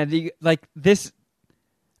 Man, this,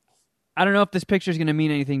 I don't know if this picture is going to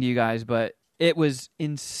mean anything to you guys, but it was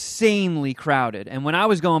insanely crowded. And when I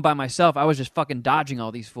was going by myself, I was just fucking dodging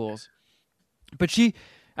all these fools. But she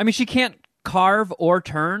can't carve or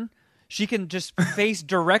turn. She can just face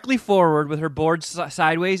directly forward with her board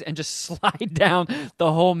sideways and just slide down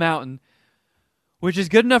the whole mountain, which is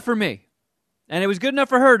good enough for me. And it was good enough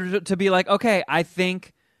for her to be like, okay, I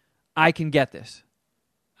think I can get this.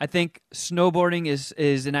 I think snowboarding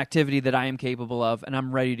is an activity that I am capable of, and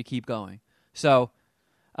I'm ready to keep going. So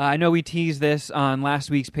I know we teased this on last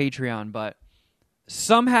week's Patreon, but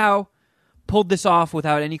somehow pulled this off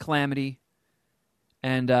without any calamity.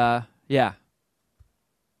 And, yeah,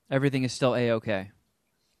 everything is still A-okay.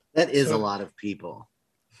 That is a lot of people.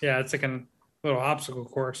 Yeah, it's like a little obstacle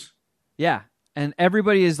course. Yeah, and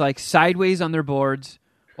everybody is like sideways on their boards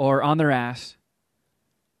or on their ass.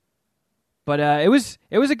 But it was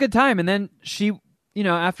a good time. And then she,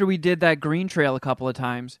 after we did that green trail a couple of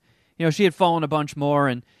times, she had fallen a bunch more.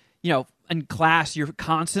 And, in class, you're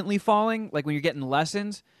constantly falling, like when you're getting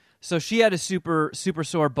lessons. So she had a super, super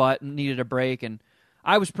sore butt and needed a break. And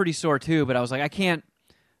I was pretty sore too, but I was like, I can't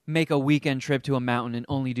make a weekend trip to a mountain and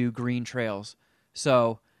only do green trails.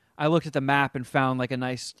 So I looked at the map and found like a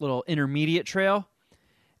nice little intermediate trail.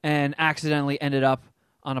 and accidentally ended up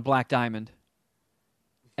on a black diamond.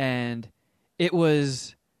 And it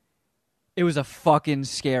was a fucking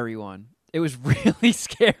scary one. It was really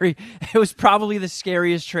scary. It was probably the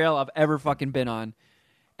scariest trail I've ever fucking been on.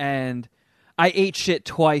 And I ate shit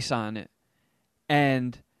twice on it.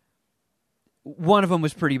 And one of them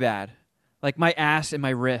was pretty bad. Like, my ass and my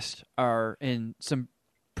wrist are in some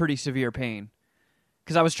pretty severe pain.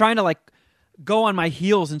 Because I was trying to, like, go on my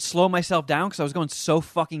heels and slow myself down because I was going so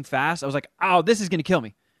fucking fast. I was like, oh, this is going to kill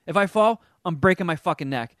me. If I fall, I'm breaking my fucking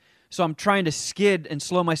neck. So I'm trying to skid and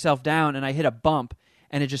slow myself down, and I hit a bump,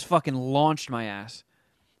 and it just fucking launched my ass.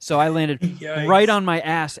 So I landed right on my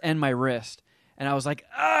ass and my wrist. And I was like,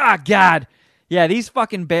 God. Yeah, these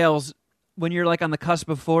fucking bails, when you're like on the cusp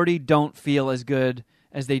of 40, don't feel as good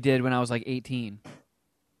as they did when I was like 18.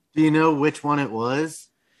 Do you know which one it was?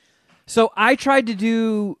 So I tried to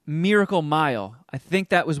do Miracle Mile. I think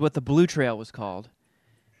that was what the Blue Trail was called.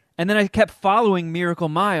 And then I kept following Miracle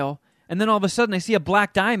Mile, and then all of a sudden I see a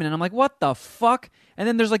black diamond, and I'm like, what the fuck? And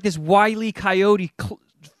then there's like this Wile E. Coyote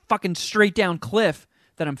fucking straight down cliff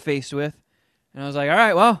that I'm faced with. And I was like, all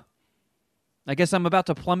right, well, I guess I'm about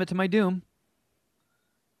to plummet to my doom.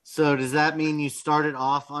 So does that mean you started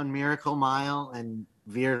off on Miracle Mile and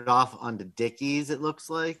veered off onto Dickies, it looks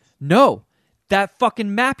like? No. That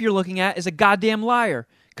fucking map you're looking at is a goddamn liar.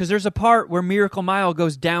 Because there's a part where Miracle Mile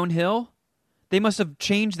goes downhill. They must have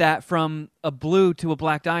changed that from a blue to a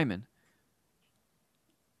black diamond.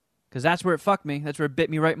 Because that's where it fucked me. That's where it bit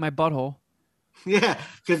me right in my butthole. Yeah,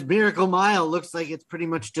 because Miracle Mile looks like it's pretty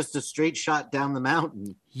much just a straight shot down the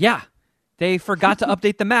mountain. Yeah. They forgot to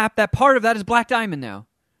update the map. That part of that is black diamond now.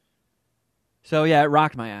 So, yeah, it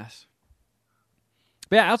rocked my ass.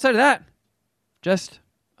 But, yeah, outside of that, just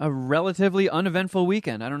a relatively uneventful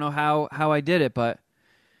weekend. I don't know how I did it, but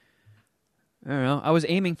I don't know. I was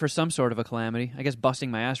aiming for some sort of a calamity. I guess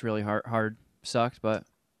busting my ass really hard sucked, but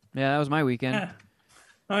yeah, that was my weekend. Yeah.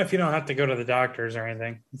 Well, if you don't have to go to the doctors or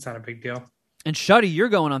anything, it's not a big deal. And Shuddy, you're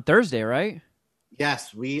going on Thursday, right?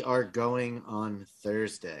 Yes, we are going on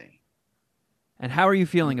Thursday. And how are you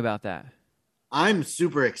feeling about that? I'm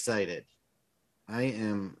super excited. I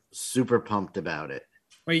am super pumped about it.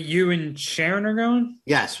 Wait, you and Sharon are going?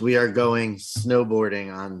 Yes, we are going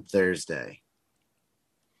snowboarding on Thursday.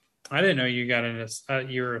 I didn't know you got into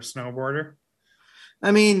you were a snowboarder.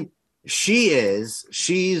 I mean, she is.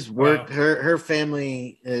 She's worked. Wow. Her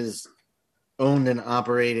family has owned and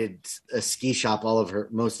operated a ski shop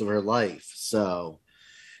most of her life. So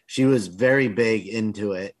she was very big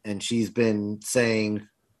into it, and she's been saying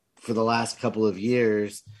for the last couple of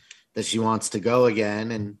years that she wants to go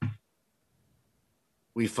again, and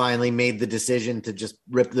we finally made the decision to just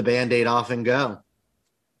rip the Band-Aid off and go.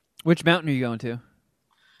 Which mountain are you going to?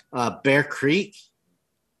 Bear Creek.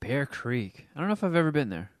 Bear Creek. I don't know if I've ever been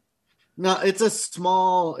there. No, it's a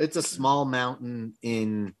small mountain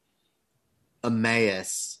in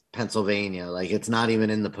Emmaus, Pennsylvania. Like, it's not even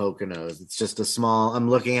in the Poconos. It's just a small, I'm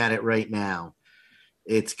looking at it right now.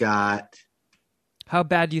 It's got... How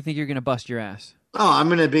bad do you think you're going to bust your ass? Oh, I'm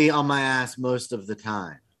going to be on my ass most of the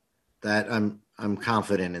time. That I'm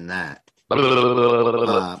confident in that.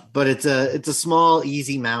 But it's a small,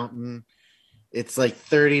 easy mountain. It's like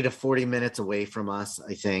 30 to 40 minutes away from us,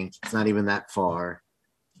 I think. It's not even that far.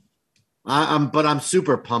 But I'm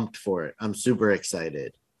super pumped for it. I'm super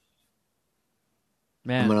excited.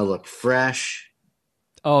 Man. I'm going to look fresh.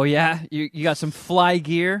 Oh, yeah? You got some fly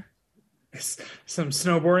gear? Some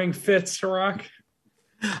snowboarding fits to rock?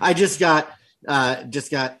 I just got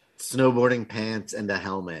snowboarding pants and a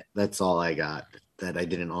helmet. That's all I got that I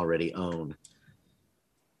didn't already own.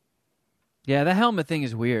 Yeah, the helmet thing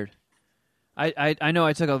is weird. I know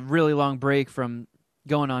I took a really long break from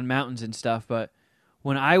going on mountains and stuff, but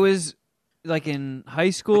when I was like in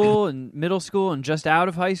high school and middle school and just out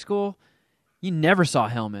of high school, you never saw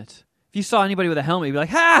helmets. If you saw anybody with a helmet, you'd be like,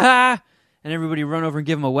 ha ha, and everybody run over and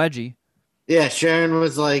give them a wedgie. Yeah, Sharon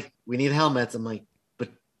was like, we need helmets. I'm like,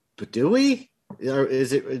 but do we? Or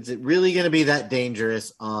is it really going to be that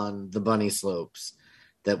dangerous on the bunny slopes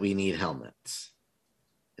that we need helmets?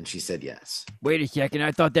 And she said yes. Wait a second,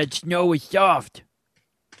 I thought that snow was soft.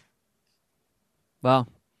 Well,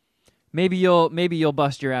 maybe you'll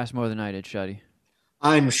bust your ass more than I did, Shuddy.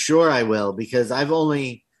 I'm sure I will, because I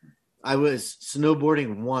was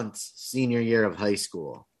snowboarding once senior year of high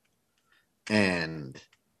school. And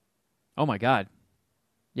oh my God.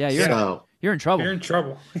 Yeah, you're in trouble. You're in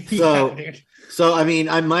trouble. So, Yeah, dude. so I mean,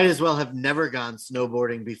 I might as well have never gone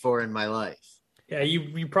snowboarding before in my life. Yeah,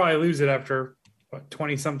 you probably lose it after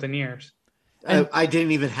 20-something years. I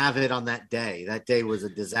didn't even have it on that day. That day was a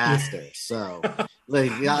disaster. So,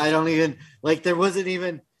 like, I don't even, like, there wasn't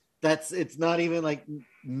even, it's not even like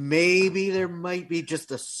maybe there might be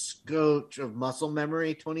just a scotch of muscle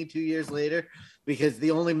memory 22 years later, because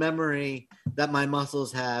the only memory that my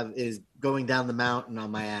muscles have is going down the mountain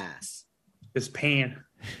on my ass. It's pain.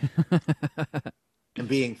 And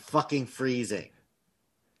being fucking freezing.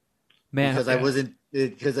 Man,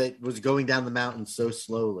 because I was going down the mountain so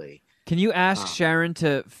slowly. can you ask Sharon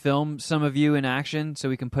to film some of you in action so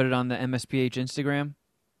we can put it on the MSPH Instagram?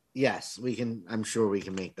 Yes, we can. I'm sure we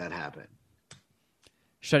can make that happen.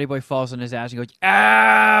 Shuddy Boy falls on his ass and goes,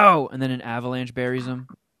 "Ow!" And then an avalanche buries him.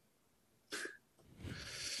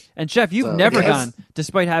 And Chef, you've never gone,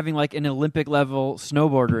 despite having like an Olympic level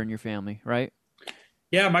snowboarder in your family, right?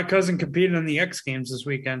 Yeah, my cousin competed in the X Games this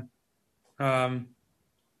weekend.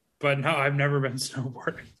 But no, I've never been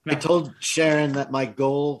snowboarding. No. I told Sharon that my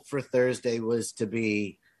goal for Thursday was to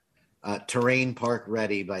be terrain park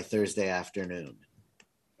ready by Thursday afternoon.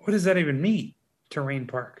 What does that even mean? Terrain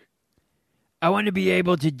park. I want to be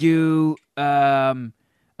able to do a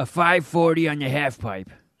 540 on your half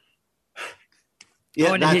pipe.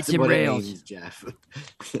 Yeah, hit that's some what rails. it means, Jeff.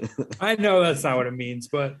 I know that's not what it means,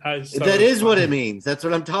 but that is what it means. That's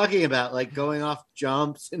what I'm talking about. Like going off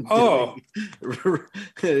jumps and doing, board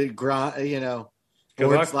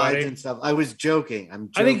slides buddy. and stuff. I was joking.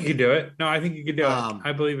 I think you could do it. No, I think you could do it.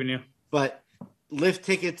 I believe in you. But lift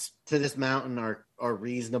tickets to this mountain are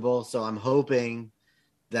reasonable, so I'm hoping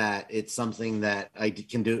that it's something that I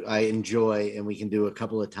can do. I enjoy, and we can do a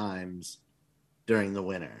couple of times during the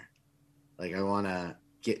winter. Like I want to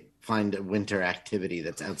find a winter activity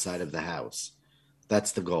that's outside of the house.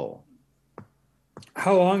 That's the goal.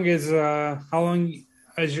 How long is your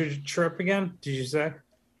trip again? Did you say?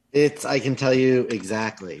 I can tell you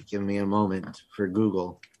exactly. Give me a moment for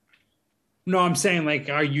Google. No, I'm saying like,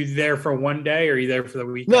 are you there for one day or are you there for the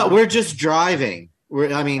weekend? No, we're just driving. We're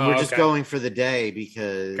just okay. going for the day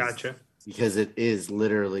because Gotcha. Because it is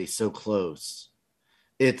literally so close.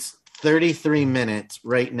 It's 33 minutes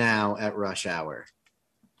right now at rush hour.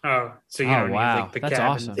 Oh, so you don't need wow. like the That's cabin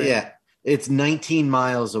awesome. thing. Yeah, it's 19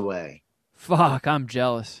 miles away. Fuck, I'm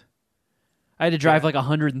jealous. I had to drive like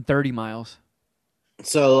 130 miles.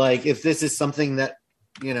 So, like, if this is something that,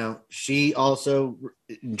 she also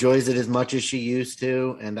enjoys it as much as she used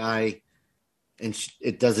to,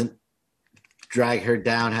 it doesn't drag her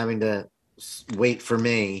down having to wait for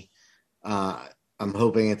me, I'm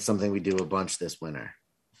hoping it's something we do a bunch this winter.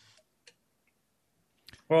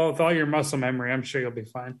 Well, with all your muscle memory, I'm sure you'll be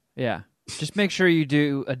fine. Yeah. Just make sure you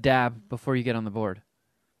do a dab before you get on the board.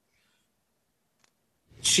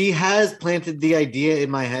 She has planted the idea in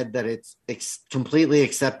my head that it's completely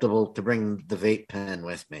acceptable to bring the vape pen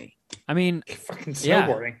with me. I mean, Fucking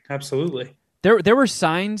snowboarding. Yeah. Absolutely. There were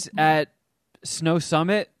signs at Snow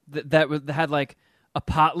Summit that had like a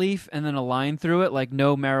pot leaf and then a line through it, like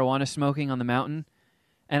no marijuana smoking on the mountain.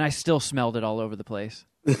 And I still smelled it all over the place.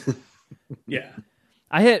 Yeah.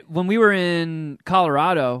 When we were in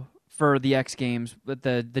Colorado for the X Games with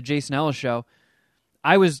the Jason Ellis show,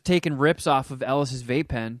 I was taking rips off of Ellis's vape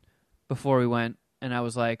pen before we went, and I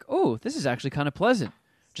was like, oh, this is actually kind of pleasant.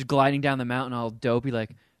 Just gliding down the mountain all dopey, like,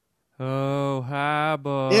 oh, hi,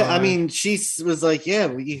 boy. Yeah, I mean, she was like, yeah,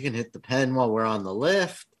 well, you can hit the pen while we're on the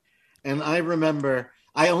lift. And I remember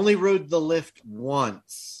I only rode the lift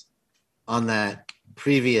once on that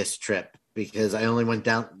previous trip because I only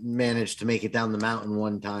managed to make it down the mountain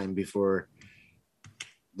one time before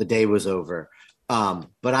the day was over.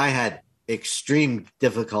 But I had extreme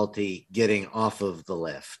difficulty getting off of the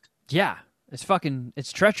lift. Yeah, it's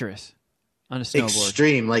treacherous on a snowboard.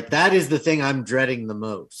 Extreme. Like, that is the thing I'm dreading the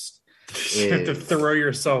most. You have to throw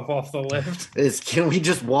yourself off the lift. Can we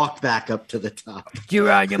just walk back up to the top?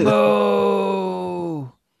 Geronimo!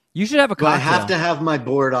 You should have a cocktail. I have to have my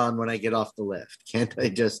board on when I get off the lift. Can't I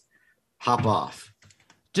just hop off?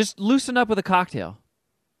 Just loosen up with a cocktail.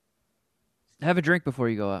 Have a drink before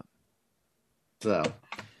you go up. So,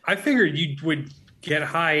 I figured you would get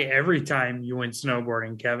high every time you went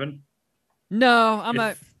snowboarding, Kevin. No,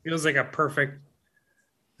 It feels like a perfect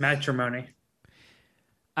matrimony.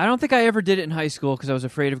 I don't think I ever did it in high school because I was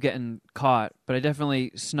afraid of getting caught, but I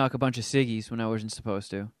definitely snuck a bunch of ciggies when I wasn't supposed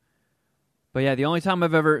to. But yeah, the only time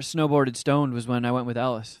I've ever snowboarded stoned was when I went with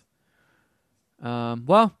Ellis.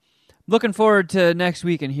 Well, looking forward to next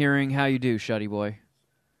week and hearing how you do, Shuddy Boy.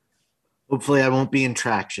 hopefully I won't be in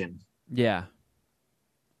traction. Yeah.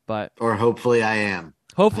 But or hopefully I am.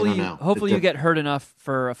 Hopefully you get hurt enough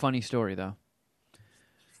for a funny story, though.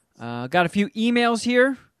 Got a few emails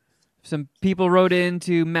here. Some people wrote in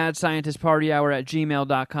to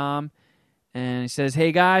madscientistpartyhour@gmail.com, and he says,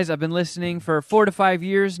 "Hey guys, I've been listening for 4 to 5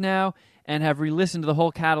 years now and have re-listened to the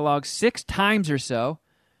whole catalog 6 times or so.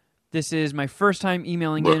 This is my first time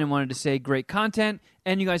emailing in and wanted to say great content,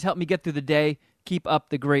 and you guys helped me get through the day. Keep up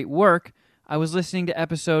the great work. I was listening to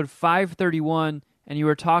episode 531, and you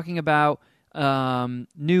were talking about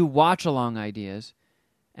new watch-along ideas.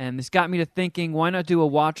 And this got me to thinking, why not do a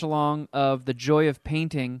watch-along of The Joy of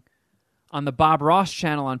Painting on the Bob Ross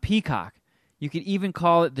channel on Peacock? You could even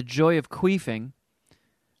call it The Joy of Queefing.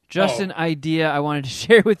 Just an idea I wanted to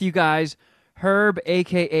share with you guys. Herb,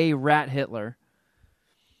 a.k.a. Rat Hitler.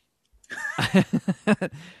 I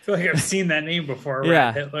feel like I've seen that name before,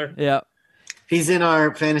 Rat Hitler. Yeah. He's in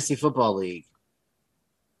our fantasy football league.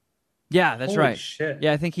 Yeah, that's Holy right. shit.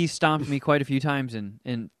 Yeah, I think he stomped me quite a few times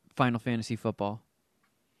in Final Fantasy football.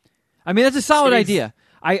 I mean, that's a solid idea.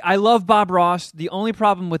 I love Bob Ross. The only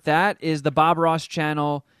problem with that is the Bob Ross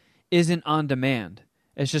channel isn't on demand.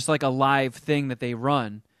 It's just like a live thing that they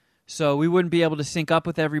run. So we wouldn't be able to sync up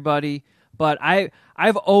with everybody. But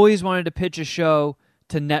I've always wanted to pitch a show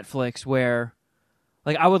to Netflix where,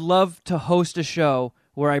 like, I would love to host a show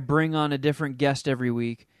where I bring on a different guest every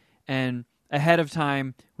week, and ahead of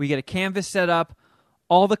time we get a canvas set up,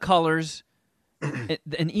 all the colors,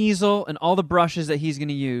 an easel, and all the brushes that he's going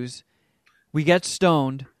to use. We get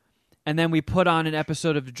stoned, and then we put on an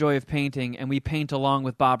episode of The Joy of Painting, and we paint along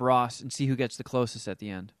with Bob Ross and see who gets the closest at the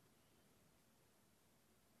end.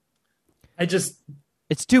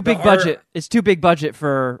 It's too big budget. It's too big budget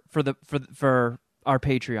for our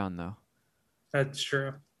Patreon, though. That's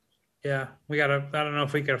true. Yeah, I don't know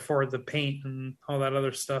if we could afford the paint and all that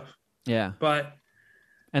other stuff. Yeah,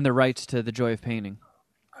 and the rights to The Joy of Painting.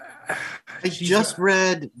 I just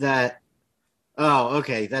read that. Oh,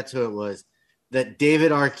 okay, that's who it was. That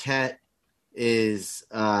David Arquette is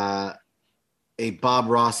a Bob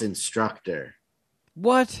Ross instructor.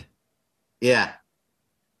 What? Yeah.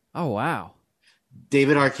 Oh, wow.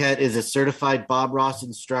 David Arquette is a certified Bob Ross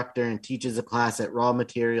instructor and teaches a class at Raw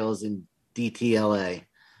Materials in DTLA.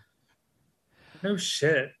 No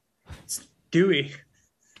shit. It's Dewey.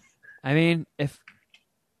 I mean,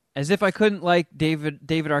 as if I couldn't like David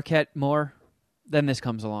Arquette more, then this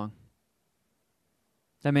comes along.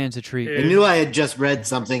 That man's a treat. I knew I had just read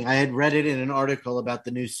something. I had read it in an article about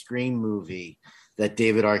the new Scream movie that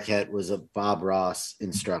David Arquette was a Bob Ross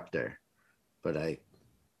instructor. But I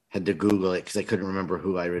had to Google it because I couldn't remember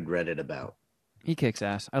who I had read it about. He kicks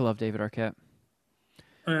ass. I love David Arquette.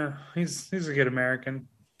 Yeah, he's a good American.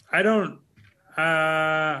 I don't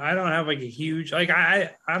have like a huge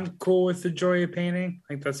I'm cool with The Joy of Painting.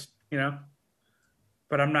 Like that's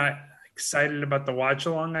but I'm not excited about the watch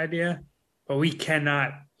along idea. But we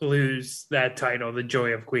cannot lose that title, The Joy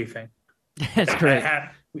of Queefing. That's great.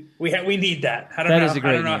 We need that. I don't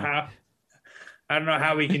know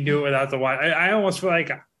how we can do it without the watch. I almost feel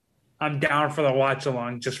like I'm down for the watch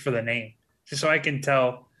along just for the name, just so I can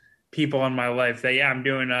tell people in my life that I'm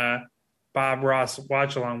doing a Bob Ross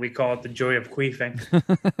watch along. We call it The Joy of Queefing.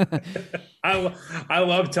 I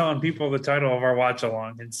love telling people the title of our watch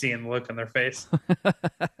along and seeing the look on their face.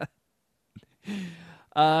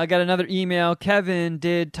 I got another email. Kevin,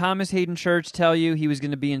 did Thomas Hayden Church tell you he was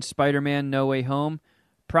going to be in Spider-Man No Way Home?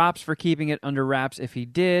 Props for keeping it under wraps if he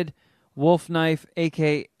did. Wolf Knife,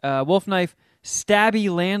 Wolf Knife,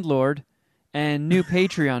 Stabby Landlord, and new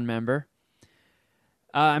Patreon member.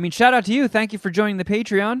 Shout out to you. Thank you for joining the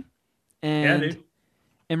Patreon. And dude.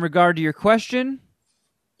 In regard to your question,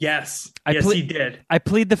 yes, he did. I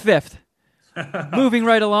plead the fifth. Moving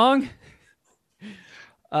right along.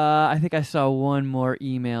 I think I saw one more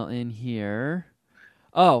email in here.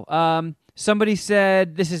 Somebody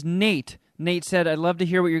said, this is Nate. Nate said, I'd love to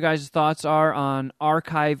hear what your guys' thoughts are on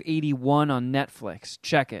Archive 81 on Netflix.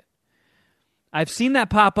 Check it. I've seen that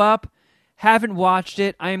pop up. Haven't watched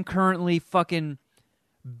it. I am currently fucking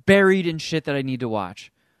buried in shit that I need to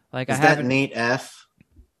watch. Like, is that Nate F?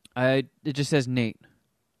 It just says Nate.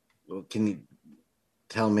 Well, can you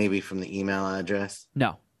tell maybe from the email address?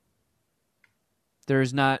 No. There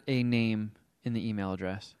is not a name in the email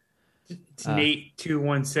address. It's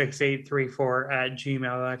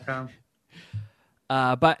Nate216834@gmail.com.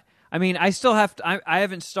 But I mean, I still have to, I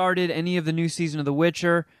haven't started any of the new season of The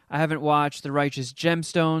Witcher. I haven't watched The Righteous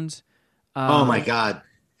Gemstones. Oh my God.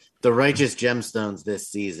 The Righteous Gemstones this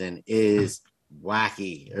season is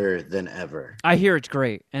wackier than ever. I hear it's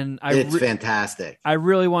great. And it's fantastic. I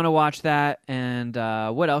really want to watch that. And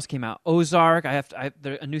what else came out? Ozark. A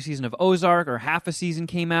new season of Ozark, or half a season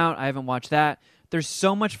came out. I haven't watched that. There's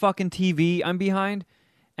so much fucking TV I'm behind.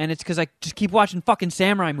 And it's because I just keep watching fucking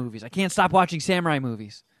samurai movies. I can't stop watching samurai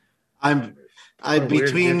movies. I'm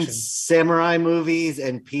between samurai movies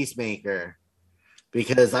and Peacemaker,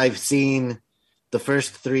 because I've seen the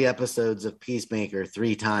first 3 episodes of Peacemaker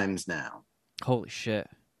 3 times now. Holy shit.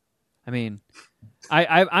 I mean,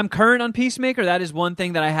 I'm current on Peacemaker. That is one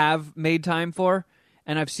thing that I have made time for,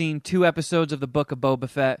 and I've seen 2 episodes of the Book of Boba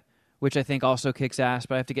Fett, which I think also kicks ass,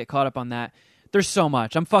 but I have to get caught up on that. There's so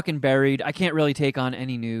much. I'm fucking buried. I can't really take on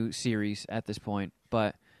any new series at this point,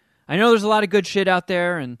 but I know there's a lot of good shit out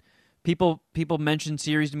there, and people mention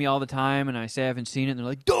series to me all the time, and I say I haven't seen it, and they're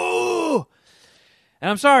like, duh! And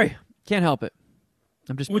I'm sorry. Can't help it.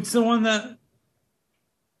 I'm just... What's the one that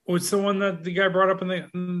the guy brought up in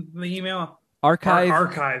the email? Archive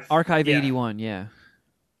Yeah. 81, yeah.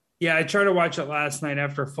 Yeah, I tried to watch it last night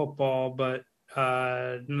after football, but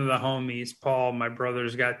none of the homies, Paul, my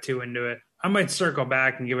brothers, got too into it. I might circle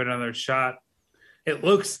back and give it another shot. It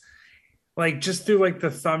looks like, just through like the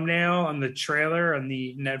thumbnail and the trailer on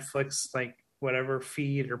the Netflix, like whatever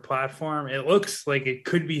feed or platform, it looks like it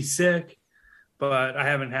could be sick, but I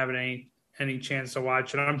haven't had any chance to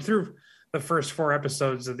watch it. I'm through the first 4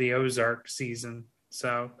 episodes of the Ozark season,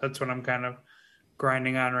 so that's what I'm kind of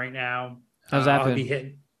grinding on right now. How's that I'll been? be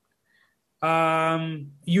hitting.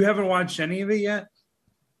 You haven't watched any of it yet?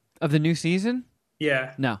 Of the new season?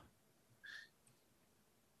 Yeah. No.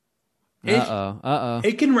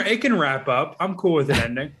 It can wrap up. I'm cool with it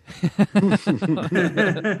ending.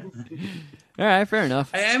 All right, fair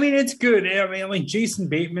enough. I mean, it's good. I mean, like Jason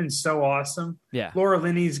Bateman's so awesome. Yeah. Laura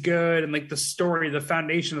Linney's good, and like the story, the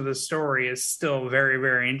foundation of the story is still very,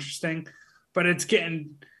 very interesting, but it's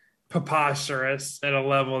getting preposterous at a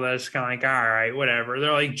level that's kind of like, all right, whatever.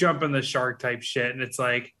 They're like jumping the shark type shit, and it's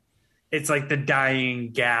like the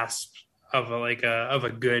dying gasp of a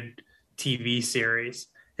good TV series.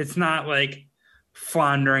 It's not like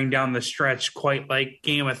floundering down the stretch quite like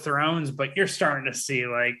Game of Thrones, but you're starting to see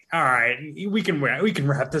like, all right, we can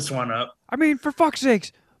wrap this one up. I mean, for fuck's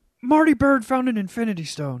sakes, Marty Bird found an Infinity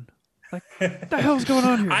Stone. Like, what the hell's going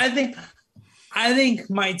on here? I think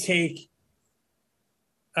my take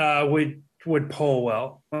would pull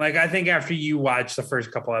well. Like, I think after you watch the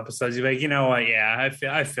first couple episodes, you're like, you know what? Yeah, I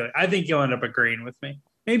feel it. I think you'll end up agreeing with me.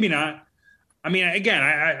 Maybe not. I mean, again,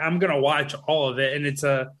 I'm gonna watch all of it, and it's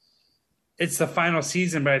the final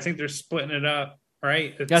season, but I think they're splitting it up,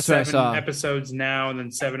 right? It's That's what I saw. 7 episodes now, and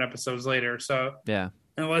then 7 episodes later. So Yeah.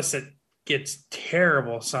 unless it gets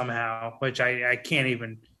terrible somehow, which I can't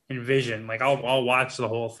even envision, like I'll watch the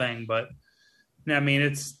whole thing, but I mean,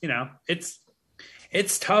 it's, you know, it's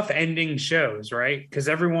tough ending shows, right? Because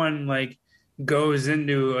everyone like goes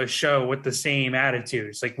into a show with the same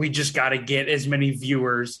attitudes. Like, we just got to get as many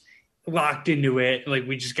viewers locked into it. Like,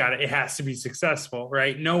 it has to be successful,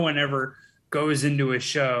 right? No one ever goes into a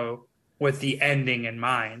show with the ending in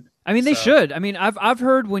mind. I mean, they should. I mean, I've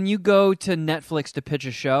heard when you go to Netflix to pitch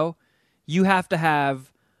a show, you have to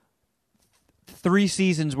have 3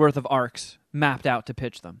 seasons worth of arcs mapped out to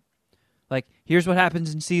pitch them. Like, here's what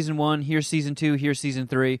happens in season 1, here's season 2, here's season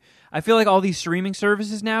 3. I feel like all these streaming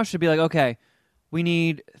services now should be like, okay, we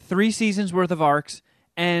need 3 seasons worth of arcs,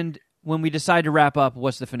 and when we decide to wrap up,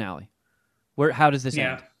 what's the finale? How does this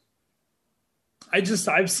end?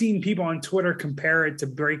 I've seen people on Twitter compare it to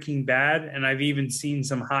Breaking Bad, and I've even seen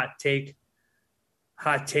some hot takes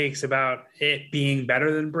about it being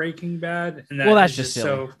better than Breaking Bad. And that's just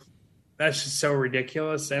silly. That's just so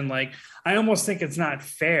ridiculous. And like, I almost think it's not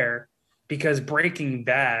fair, because Breaking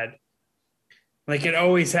Bad, like, it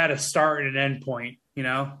always had a start and an end point, you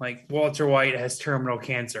know? Like, Walter White has terminal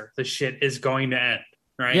cancer. The shit is going to end,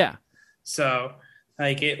 right? Yeah. So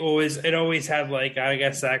like, it always had, like, I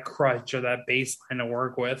guess, that crutch or that baseline to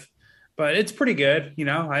work with. But it's pretty good, you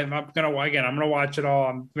know. I'm gonna watch it all.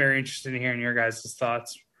 I'm very interested in hearing your guys'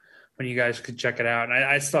 thoughts when you guys could check it out. And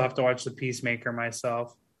I still have to watch The Peacemaker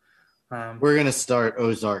myself. We're gonna start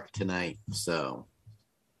Ozark tonight, so.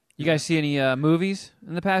 You guys see any movies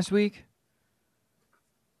in the past week?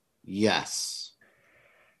 Yes.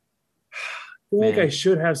 I feel like I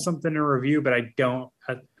should have something to review, but I don't.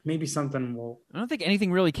 Maybe something will. I don't think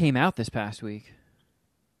anything really came out this past week.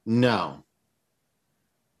 No.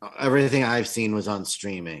 Everything I've seen was on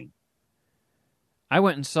streaming. I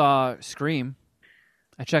went and saw Scream.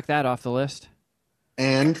 I checked that off the list.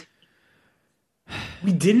 And?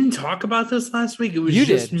 We didn't talk about this last week. It was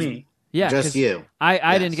just me. Yeah. Just you.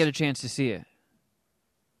 I didn't get a chance to see it.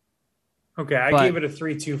 Okay, I gave it a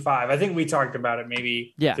 3.25. I think we talked about it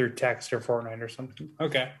maybe through text or Fortnite or something.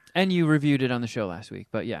 Okay. And you reviewed it on the show last week,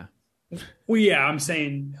 but yeah. Well, yeah, I'm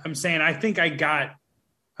saying I think I got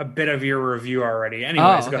a bit of your review already.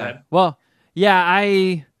 Anyways, go ahead. Well,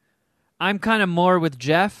 yeah, I'm kind of more with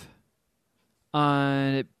Jeff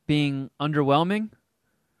on it being underwhelming.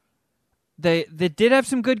 They did have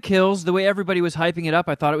some good kills. The way everybody was hyping it up,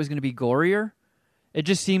 I thought it was going to be gorier. It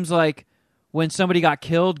just seems like when somebody got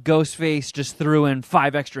killed, Ghostface just threw in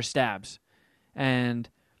 5 extra stabs. And,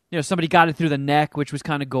 somebody got it through the neck, which was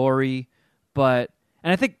kind of gory. And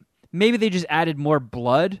I think maybe they just added more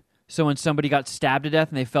blood. So when somebody got stabbed to death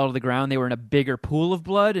and they fell to the ground, they were in a bigger pool of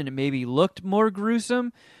blood and it maybe looked more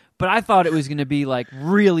gruesome. But I thought it was going to be like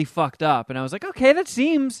really fucked up. And I was like, okay, that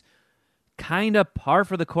seems kind of par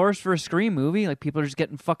for the course for a Scream movie. Like people are just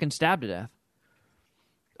getting fucking stabbed to death.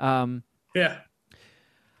 Yeah.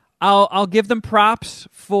 I'll give them props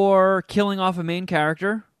for killing off a main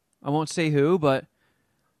character. I won't say who, but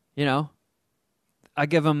I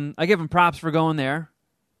give them props for going there.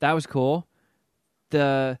 That was cool.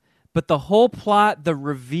 But the whole plot, the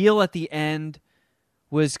reveal at the end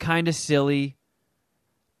was kind of silly.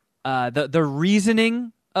 The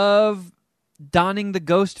reasoning of donning the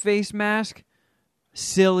ghost face mask,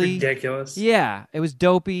 silly, ridiculous. Yeah, it was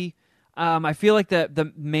dopey. I feel like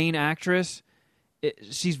the main actress,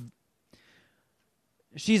 she's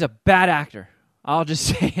a bad actor. I'll just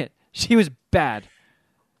say it. She was bad.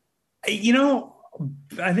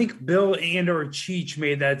 I think Bill and/or Cheech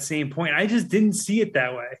made that same point. I just didn't see it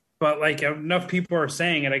that way. But like enough people are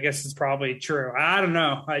saying it, I guess it's probably true. I don't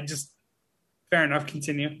know. Fair enough.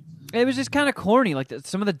 Continue. It was just kind of corny. Like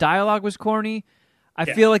some of the dialogue was corny. I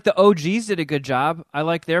feel like the OGs did a good job. I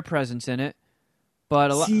like their presence in it.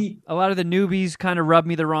 But a lot of the newbies kind of rubbed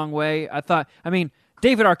me the wrong way.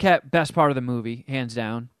 David Arquette, best part of the movie, hands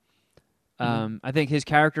down. I think his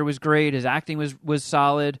character was great. His acting was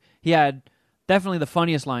solid. He had definitely the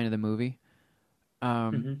funniest line of the movie.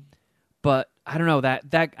 But I don't know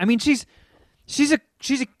she's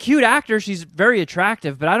a cute actor. She's very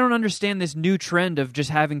attractive, but I don't understand this new trend of just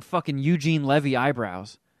having fucking Eugene Levy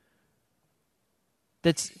eyebrows.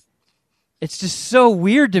 It's just so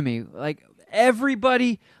weird to me. Like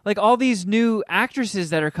everybody, like all these new actresses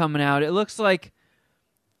that are coming out, it looks like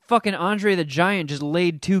fucking Andre the Giant just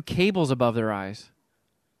laid 2 cables above their eyes.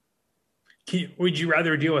 Would you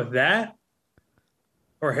rather deal with that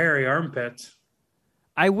or hairy armpits?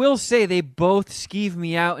 I will say they both skeeve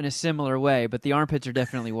me out in a similar way, but the armpits are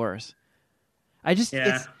definitely worse.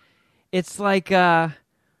 It's like,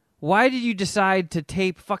 why did you decide to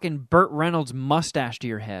tape fucking Burt Reynolds' mustache to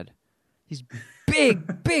your head? These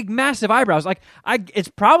big, massive eyebrows. Like, it's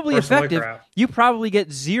probably effective. You probably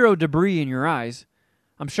get 0 debris in your eyes.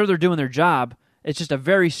 I'm sure they're doing their job. It's just a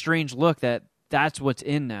very strange look that's what's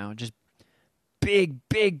in now. Just big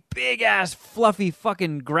ass fluffy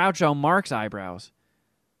fucking Groucho Marx eyebrows.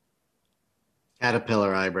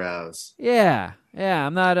 Caterpillar eyebrows. Yeah.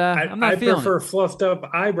 I'm not feeling it. I prefer fluffed up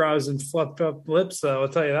eyebrows and fluffed up lips, though. I'll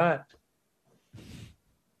tell you that.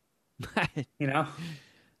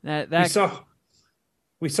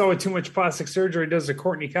 We saw what too much plastic surgery does to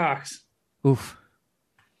Courtney Cox. Oof.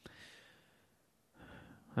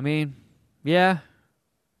 Yeah.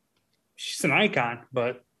 She's an icon,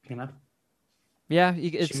 but Yeah, she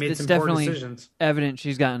made it's some definitely poor decisions. Evident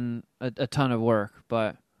she's gotten a ton of work,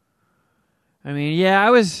 but I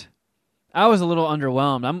was a little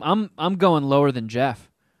underwhelmed. I'm going lower than Jeff.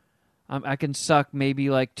 I can suck maybe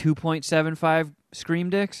like 2.75 Scream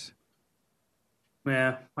dicks.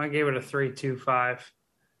 Yeah, I gave it a 3.25. I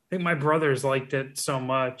think my brothers liked it so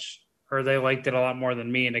much, or they liked it a lot more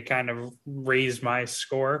than me, and it kind of raised my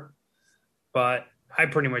score. But I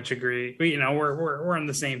pretty much agree. We're on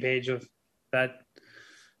the same page of that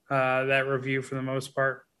review for the most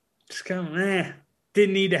part. Just kind of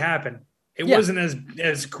didn't need to happen. It wasn't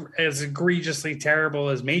as egregiously terrible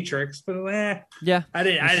as Matrix, but I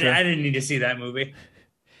didn't need to see that movie.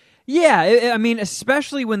 Yeah,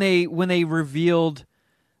 especially when they revealed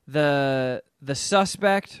the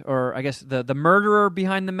suspect, or I guess the murderer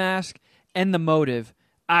behind the mask and the motive.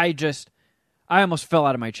 I almost fell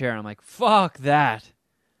out of my chair. I'm like, fuck that.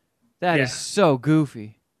 That is so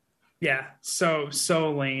goofy. Yeah, so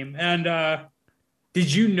lame. And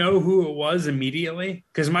did you know who it was immediately?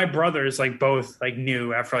 Because my brothers both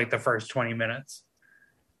knew after the first 20 minutes.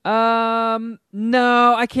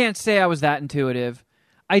 No, I can't say I was that intuitive.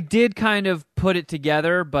 I did kind of put it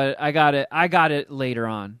together, but I got it later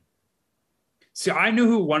on. So I knew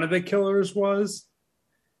who one of the killers was,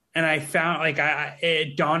 and I found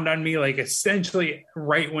it dawned on me essentially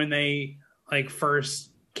right when they first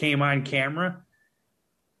came on camera.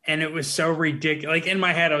 And it was so ridiculous. In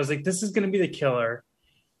my head, I was like, this is going to be the killer.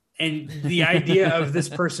 And the idea of this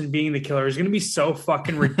person being the killer is going to be so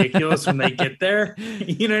fucking ridiculous when they get there.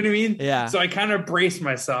 You know what I mean? Yeah. So I kind of braced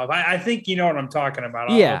myself. I think you know what I'm talking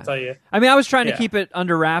about. I'll tell you. I was trying to keep it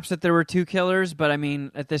under wraps that there were 2 killers, but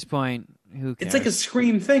at this point, who cares? It's like a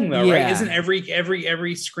Scream thing, though, right? Isn't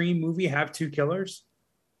every Scream movie have 2 killers?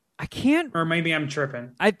 I can't. Or maybe I'm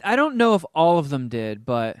tripping. I don't know if all of them did,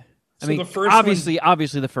 but I So mean, the first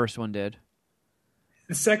obviously the first one did.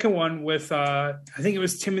 The second one with I think it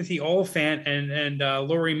was Timothy Olyphant and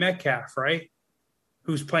Laurie Metcalf, right?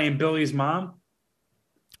 Who's playing Billy's mom?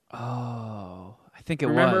 Oh, I think it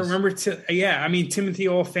Remember? was. I mean, Timothy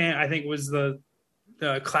Oliphant, I think, was the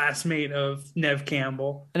classmate of Nev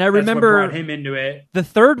Campbell, and I That's what remember brought him into it. the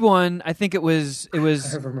third one. I think it was. I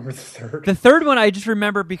remember the third. The third one I just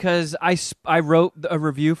remember because I wrote a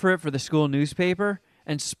review for it for the school newspaper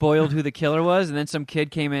and spoiled who the killer was, and then some kid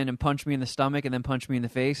came in and punched me in the stomach and then punched me in the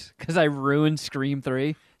face because I ruined Scream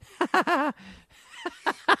 3.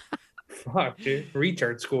 Fuck, dude.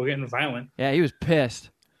 Retard school getting violent. Yeah, he was pissed.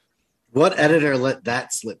 What editor let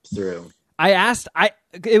that slip through?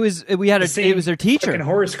 It was their teacher. Fucking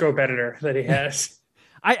horoscope editor that he has.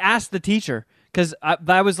 I asked the teacher because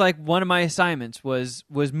that was like one of my assignments was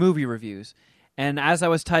movie reviews, and as I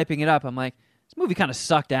was typing it up, I'm like, this movie kind of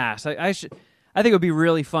sucked ass. I think it would be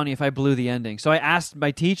really funny if I blew the ending. So I asked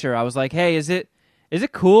my teacher. I was like, hey, is it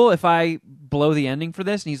cool if I blow the ending for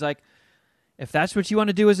this? And he's like, if that's what you want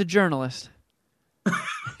to do as a journalist,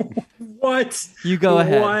 What? you go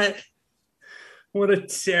ahead. What a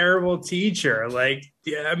terrible teacher! Like,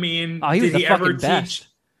 I mean, Oh, he was did the he ever fucking best. teach?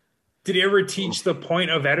 Did he ever teach the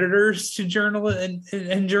point of editors to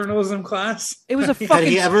in journalism class? It was a Had fucking.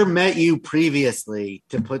 he ever met you previously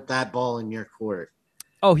to put that ball in your court?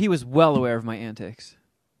 Oh, he was well aware of my antics.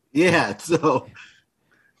 Yeah, so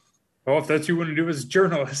Well, if that's what you want to do as a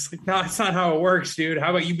journalist, like, no, that's not how it works, dude. How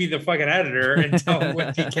about you be the fucking editor and tell him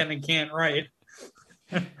what he can and can't write?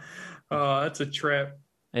 Oh, that's a trip.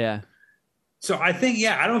 Yeah. So I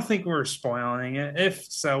don't think we're spoiling it. If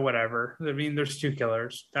so, whatever. I mean, there's two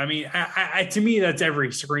killers. I mean, I to me, that's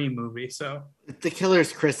every Scream movie. So the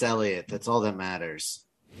killer's Chris Elliott. That's all that matters.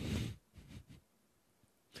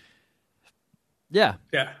 Yeah.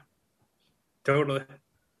 yeah, totally.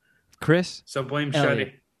 Chris. So blame Elliott.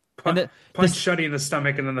 Shuddy. And Punch Shuddy in the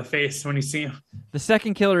stomach and in the face when you see him. The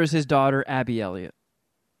second killer is his daughter, Abby Elliott.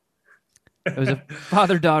 It was a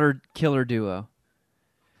father-daughter killer duo.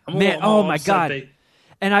 Man, oh my God.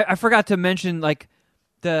 And I forgot to mention, like,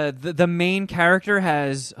 the main character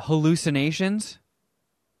has hallucinations.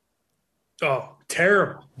 Oh,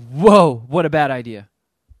 terrible. Whoa, what a bad idea.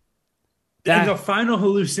 And the final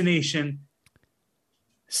hallucination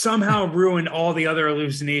somehow ruined all the other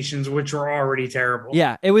hallucinations, which were already terrible.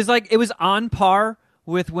 Yeah, it was on par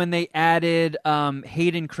with when they added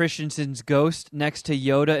Hayden Christensen's ghost next to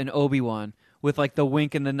Yoda and Obi-Wan with, like, the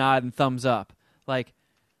wink and the nod and thumbs up. Like,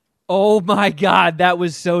 oh my God, that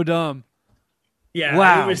was so dumb. Yeah,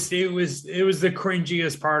 wow. It was the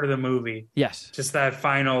cringiest part of the movie. Yes. Just that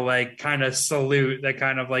final, like, kind of salute, that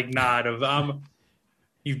kind of, like, nod of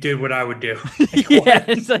you did what I would do. Like, yeah,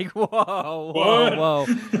 it's like whoa.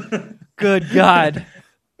 Good God.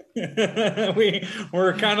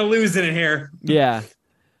 We're kind of losing it here. Yeah.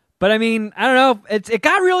 But I mean, I don't know. It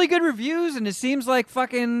got really good reviews, and it seems like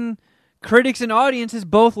fucking critics and audiences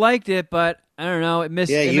both liked it, but I don't know. It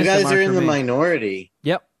missed. Yeah, it you missed guys mark are in for the me. minority.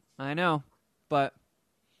 Yep, I know. But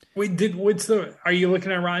Wait, are you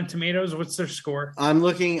looking at Rotten Tomatoes? What's their score? I'm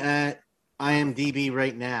looking at IMDb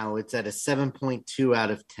right now. It's at a 7.2 out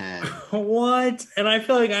of 10. What? And I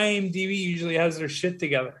feel like IMDb usually has their shit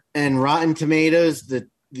together. And Rotten Tomatoes,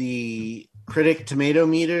 the critic tomato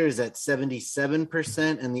meter is at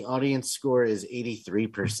 77%, and the audience score is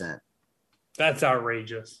 83%. That's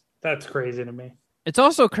outrageous. That's crazy to me. it's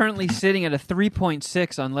also currently sitting at a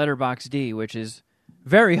 3.6 on Letterboxd, which is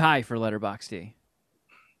very high for Letterboxd.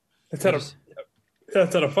 That's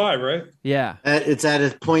out of 5, right? Yeah. It's at a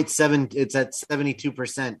 0.7. It's at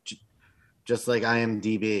 72%, just like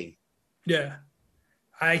IMDb. Yeah.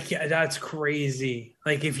 That's crazy.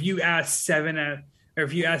 Like, if you ask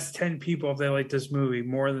 10 people if they like this movie,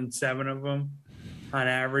 more than 7 of them on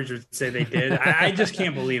average would say they did. I just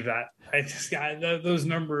can't believe that. Those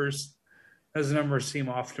numbers seem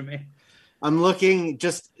off to me. I'm looking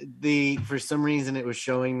for some reason it was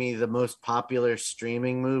showing me the most popular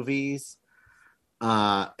streaming movies,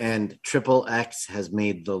 and Triple X has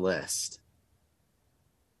made the list,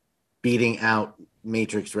 beating out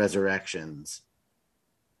Matrix Resurrections.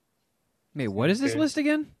 Wait, what is this list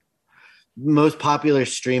again? Most popular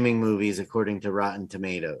streaming movies according to Rotten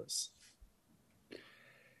Tomatoes.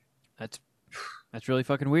 That's really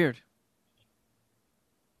fucking weird.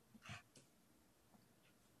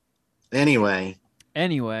 Anyway,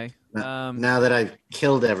 now that I've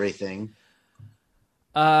killed everything,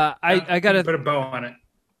 I gotta put a bow on it.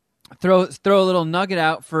 Throw a little nugget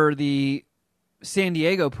out for the San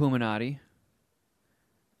Diego Puminati.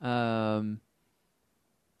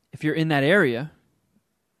 if you're in that area,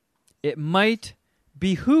 it might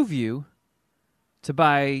behoove you to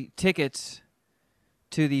buy tickets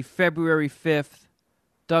to the February 5th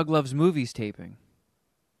Doug Loves Movies taping.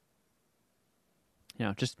 You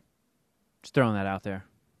know, just throwing that out there.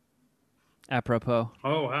 Apropos.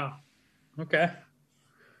 Oh, wow. Okay.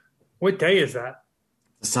 What day is that?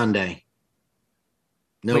 Sunday.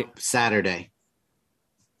 Nope, Wait. Saturday.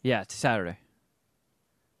 Yeah, it's Saturday.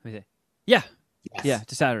 Let me see. Yeah. Yes. Yeah,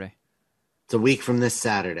 it's a Saturday. It's a week from this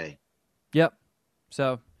Saturday. Yep.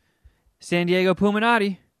 So, San Diego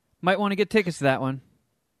Puminati might want to get tickets to that one.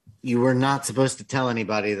 You were not supposed to tell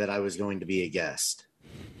anybody that I was going to be a guest.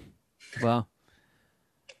 Well,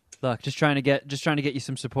 look, just trying to get you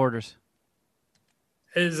some supporters.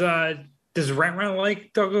 Does Rent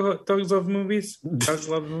like Doug's Love Movies? Doug's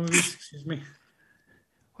Love Movies, excuse me.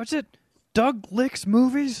 What's it? Doug Licks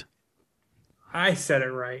Movies? I said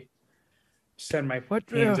it right. Just had my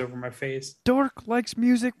hands over my face. Dork Likes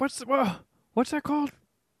Music. What's that called?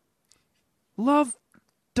 Love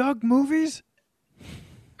Doug Movies?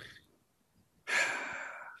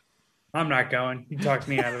 I'm not going. You talked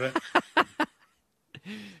me out of it.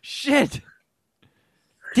 Shit.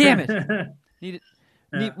 Damn it.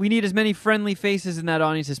 We need as many friendly faces in that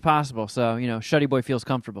audience as possible, so, you know, Shuddy Boy feels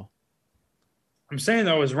comfortable. I'm saying,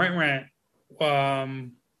 though, is Rent,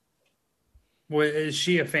 is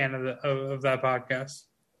she a fan of that podcast?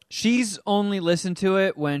 She's only listened to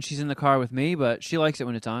it when she's in the car with me, but she likes it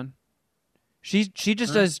when it's on. She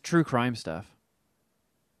just does true crime stuff,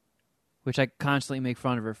 which I constantly make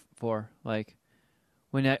fun of her for. Like,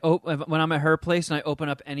 when I'm at her place and I open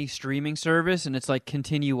up any streaming service and it's like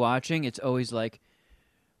continue watching, it's always like,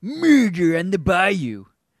 Murder on the Bayou,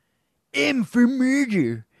 M for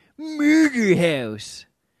Murder, Murder House,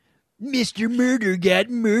 Mr. Murder got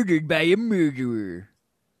murdered by a murderer.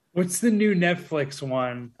 What's the new Netflix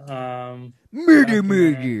one?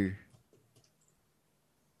 Murder.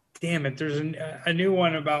 Damn it! There's a new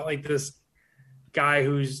one about like this guy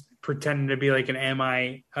who's pretending to be like an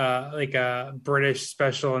MI, like a British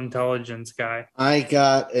special intelligence guy. I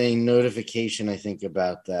got a notification, I think,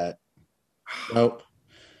 about that. Nope.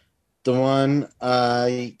 The one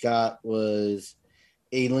I got was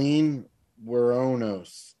Aileen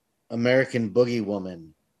Wuornos, American Boogie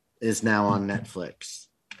Woman, is now on Netflix.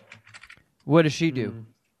 What does she do?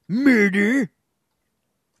 Murder.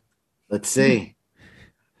 Let's see.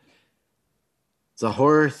 It's a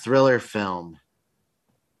horror thriller film.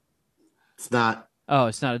 It's not. Oh,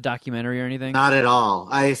 it's not a documentary or anything? Not at all.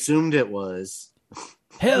 I assumed it was.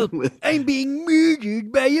 Help! I'm being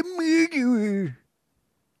murdered by a murderer.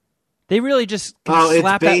 They really just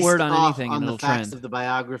slap that word on anything and it'll trend. On the facts of the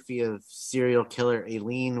biography of serial killer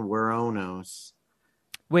Aileen Wuornos.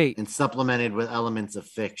 Wait. And supplemented with elements of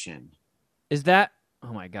fiction. Is that...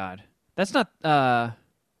 Oh, my God. That's not...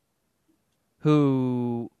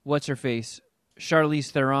 What's her face?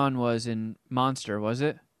 Charlize Theron was in Monster, was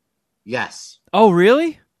it? Yes. Oh,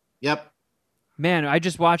 really? Yep. Man, I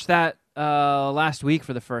just watched that last week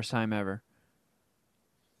for the first time ever.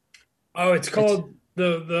 Oh, it's called...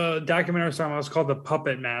 The documentary song was called The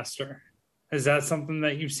Puppet Master. Is that something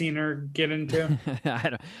that you've seen her get into?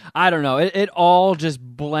 I don't know. It all just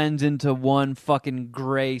blends into one fucking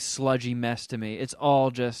gray, sludgy mess to me. It's all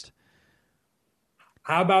just...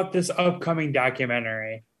 How about this upcoming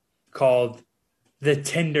documentary called The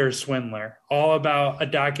Tinder Swindler? All about a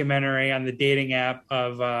documentary on the dating app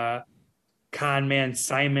of con man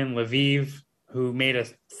Simon Leviev, who made a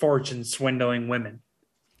fortune swindling women.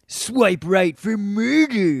 Swipe right for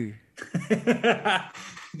murder.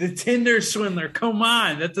 The Tinder Swindler. Come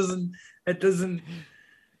on, that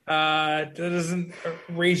doesn't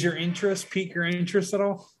raise your interest, pique your interest at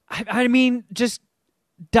all. I mean, just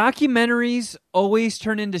documentaries always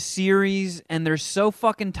turn into series, and they're so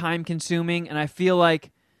fucking time consuming. And I feel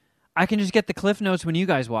like I can just get the Cliff Notes when you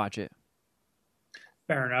guys watch it.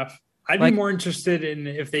 Fair enough. I'd be more interested in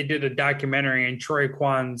if they did a documentary in Troy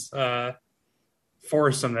Kwan's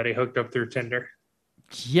foursome that he hooked up through Tinder.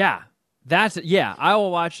 Yeah, I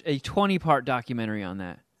will watch a 20-part documentary on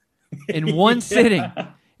that in one sitting,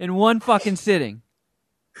 in one fucking sitting.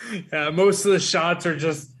 Most of the shots are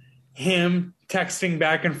just him texting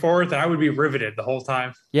back and forth, and I would be riveted the whole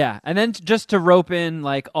time. Yeah, and then just to rope in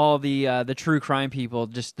like all the true crime people,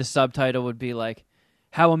 just the subtitle would be like,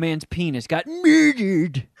 "How a man's penis got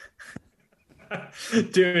murdered."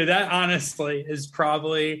 Dude, that honestly is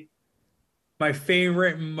probably my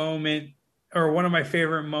favorite moment, or one of my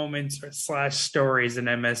favorite moments / stories in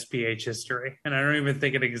MSPH history. And I don't even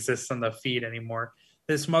think it exists on the feed anymore.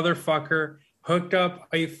 This motherfucker hooked up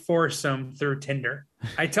a foursome through Tinder.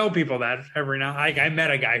 I tell people that every now. I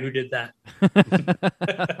met a guy who did that.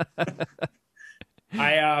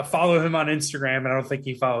 I follow him on Instagram, and I don't think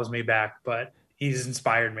he follows me back, but he's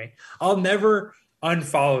inspired me. I'll never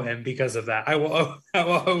unfollow him because of that. I will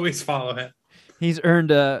always follow him. He's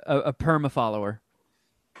earned a perma follower.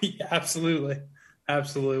 Yeah, absolutely.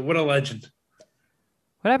 What a legend.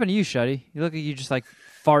 What happened to you, Shuddy? You look like you just like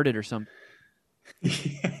farted or something.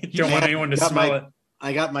 You don't want anyone to smell it.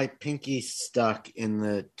 I got my pinky stuck in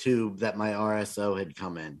the tube that my RSO had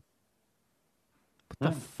come in.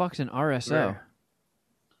 What the fuck's an RSO?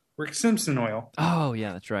 Rick Simpson oil. Oh,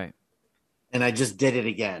 yeah, that's right. And I just did it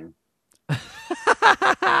again.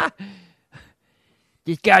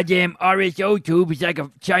 This goddamn RSO tube is like a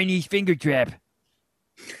Chinese finger trap.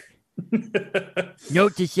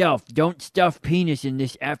 Note to self, don't stuff penis in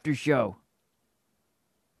this after show.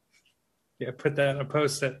 Yeah, put that in a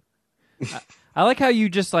post-it. I like how you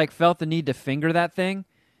just like felt the need to finger that thing,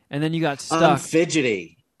 and then you got stuck. I'm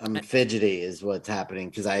fidgety is what's happening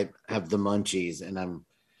because I have the munchies and I'm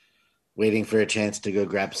waiting for a chance to go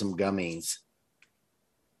grab some gummy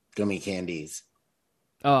candies.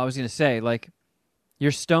 Oh, I was going to say, like,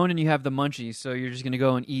 you're stoned and you have the munchies, so you're just going to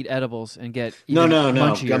go and eat edibles and get No,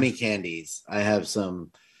 munchier. gummy candies. I have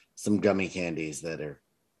some gummy candies that are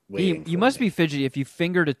waiting. You must be fidgety if you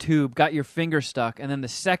fingered a tube, got your finger stuck, and then the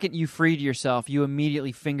second you freed yourself, you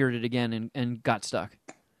immediately fingered it again and got stuck.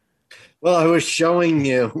 Well, I was showing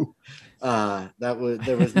you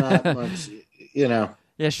there was not much, you know.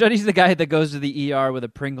 Yeah, Shuddy's the guy that goes to the ER with a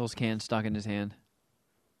Pringles can stuck in his hand.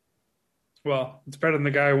 Well, it's better than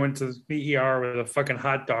the guy who went to the ER with a fucking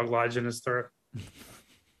hot dog lodged in his throat.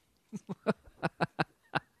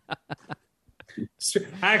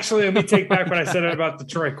 Actually, let me take back what I said about the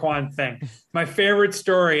Troy Kwan thing. My favorite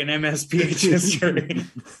story in MSPH history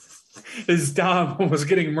is Dom was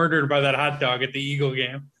getting murdered by that hot dog at the Eagle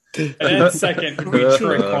game. And then second would be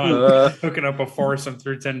Troy Kwan hooking up a foursome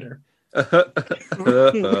through Tinder. I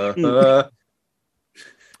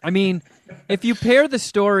mean, if you pair the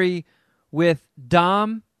story with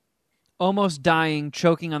Dom almost dying,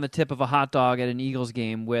 choking on the tip of a hot dog at an Eagles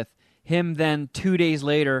game, with him then 2 days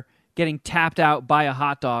later getting tapped out by a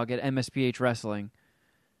hot dog at MSPH Wrestling,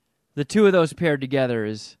 the two of those paired together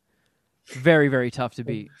is very, very tough to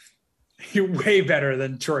beat. You're way better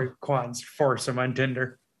than Troy Kwan's foursome on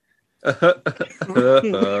Tinder.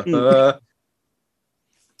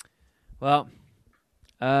 Well,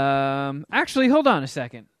 actually, hold on a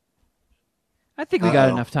second. I think we got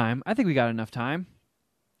enough time.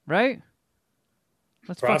 Right?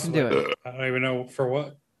 Let's fucking do it. I don't even know for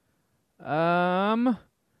what.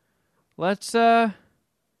 Let's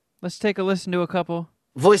take a listen to a couple.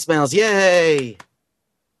 Voicemails, yay!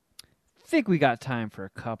 Think we got time for a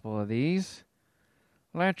couple of these.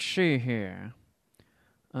 Let's see here.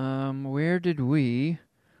 Where did we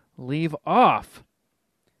leave off?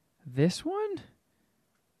 This one?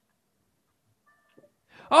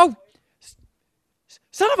 Oh!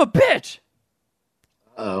 Son of a bitch!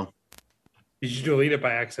 Uh-oh. Did you delete it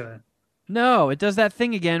by accident? No, it does that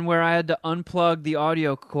thing again where I had to unplug the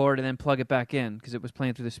audio cord and then plug it back in because it was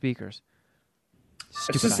playing through the speakers.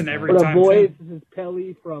 It's just an every What up, time boys? thing. This is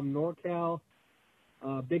Pelly from NorCal.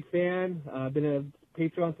 Big fan. Been a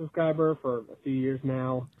Patreon subscriber for a few years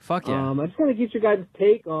now. Fuck yeah. I just want to get your guys'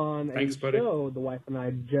 take on Thanks, a buddy. show the wife and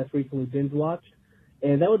I just recently binge watched,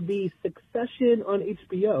 and that would be Succession on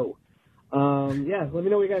HBO. Yeah, let me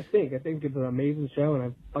know what you guys think. I think it's an amazing show, and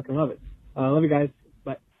I fucking love it. Love you guys.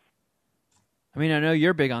 Bye. I mean, I know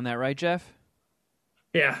you're big on that, right, Jeff?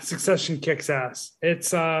 Yeah, Succession kicks ass.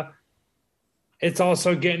 It's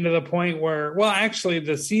also getting to the point where, well, actually,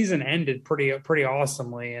 the season ended pretty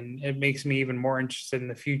awesomely, and it makes me even more interested in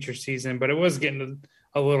the future season. But it was getting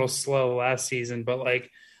a little slow last season. But like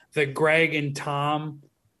the Greg and Tom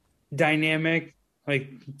dynamic,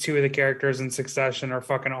 like two of the characters in Succession, are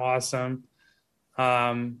fucking awesome.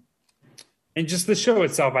 And just the show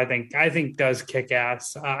itself, I think does kick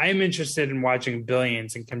ass. I'm interested in watching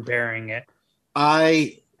Billions and comparing it.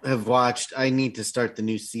 I need to start the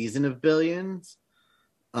new season of Billions.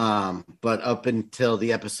 But up until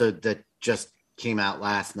the episode that just came out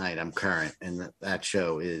last night, I'm current, and that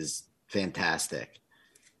show is fantastic.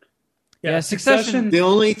 Yeah, Succession. The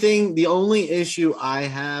only issue I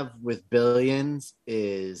have with Billions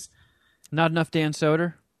is Not enough Dan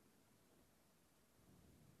Soder?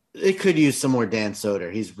 it could use some more Dan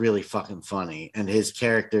Soder. He's really fucking funny, and his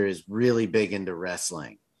character is really big into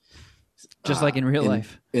wrestling. Just like in real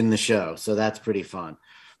life. In the show, so that's pretty fun.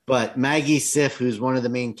 But Maggie Siff, who's one of the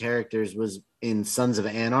main characters, was in Sons of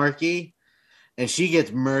Anarchy, and she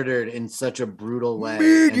gets murdered in such a brutal way.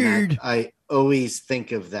 Murdered. And I always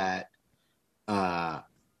think of that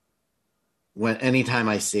anytime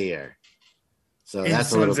I see her. So In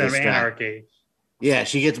that's a little Sons of distracting. Anarchy. Yeah,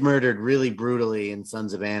 she gets murdered really brutally in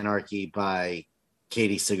Sons of Anarchy by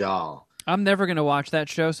Katie Seagal. I'm never going to watch that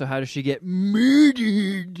show, so how does she get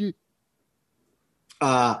murdered?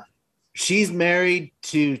 She's married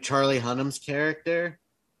to Charlie Hunnam's character,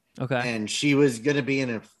 Okay. and she was going to be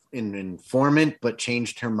an informant, but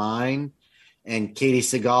changed her mind. And Katie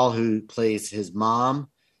Seagal, who plays his mom,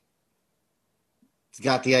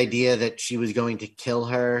 got the idea that she was going to kill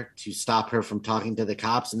her to stop her from talking to the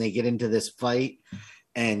cops, and they get into this fight,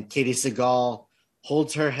 and Katie Seagal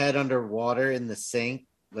holds her head underwater in the sink,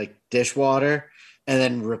 like dishwater, and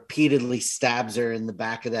then repeatedly stabs her in the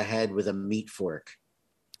back of the head with a meat fork.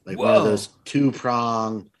 Like one of Whoa. those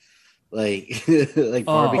 2-prong, like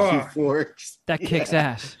barbecue forks. That kicks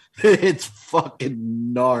ass. It's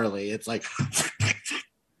fucking gnarly. It's like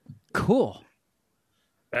Cool.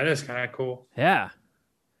 That is kind of cool. Yeah.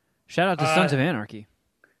 Shout out to Sons of Anarchy.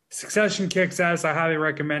 Succession kicks ass. I highly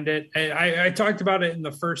recommend it. I talked about it in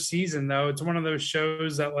the first season, though. It's one of those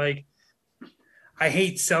shows that, like, I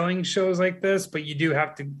hate selling shows like this, but you do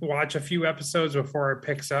have to watch a few episodes before it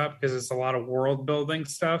picks up because it's a lot of world building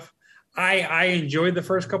stuff. I enjoyed the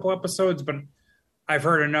first couple episodes, but I've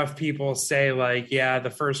heard enough people say, like, yeah, the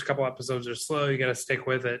first couple episodes are slow. You got to stick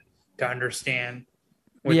with it to understand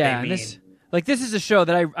what Yeah, they and mean. this is a show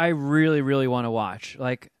that I really, really want to watch.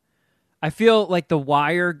 Like, I feel like The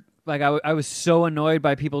Wire, like I was so annoyed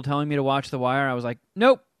by people telling me to watch The Wire. I was like,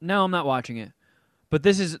 nope, no, I'm not watching it. But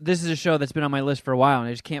this is a show that's been on my list for a while, and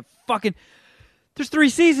I just can't fucking. There's 3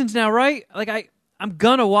 seasons now, right? Like I'm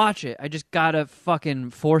gonna watch it. I just gotta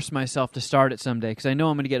fucking force myself to start it someday because I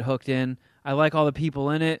know I'm gonna get hooked in. I like all the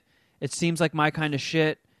people in it. It seems like my kind of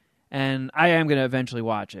shit, and I am gonna eventually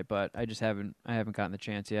watch it, but I just haven't gotten the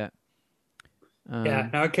chance yet. Yeah,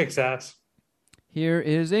 no, it kicks ass. Here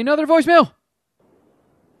is another voicemail.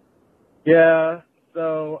 Yeah,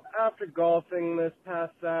 so after golfing this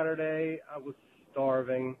past Saturday, I was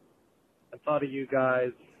starving. I thought of you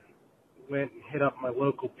guys, went and hit up my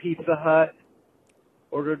local Pizza Hut,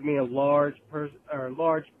 ordered me a large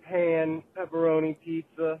pan pepperoni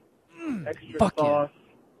pizza, extra fuck yeah. sauce.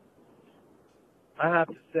 I have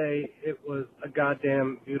to say, it was a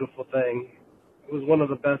goddamn beautiful thing. It was one of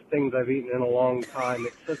the best things I've eaten in a long time.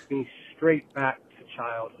 It took me straight back to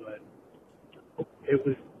childhood. It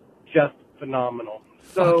was just phenomenal.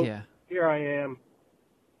 So Fuck yeah. here I am,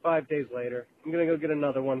 5 days later. I'm going to go get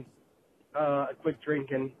another one. I quit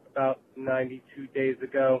drinking about 92 days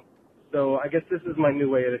ago. So I guess this is my new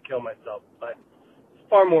way to kill myself. But it's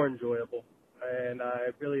far more enjoyable. And I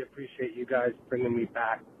really appreciate you guys bringing me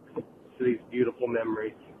back to these beautiful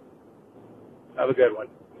memories. Have a good one.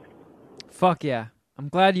 Fuck yeah. I'm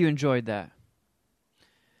glad you enjoyed that.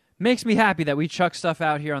 Makes me happy that we chuck stuff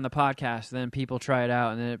out here on the podcast and then people try it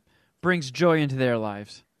out and then it brings joy into their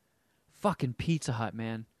lives. Fucking Pizza Hut,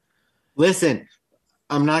 man. Listen,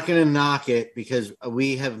 I'm not going to knock it because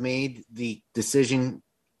we have made the decision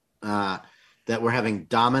that we're having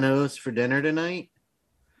Domino's for dinner tonight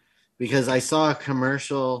because I saw a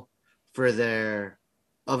commercial for their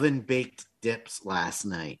oven-baked dips last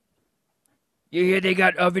night. You hear they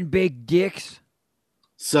got oven-baked dicks?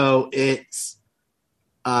 So it's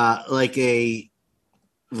like a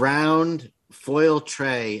round foil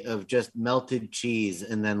tray of just melted cheese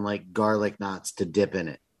and then like garlic knots to dip in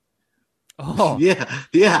it. Oh.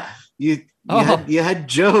 Yeah. You had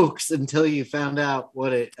jokes until you found out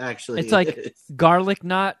what it actually It's like is. garlic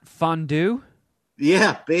knot fondue?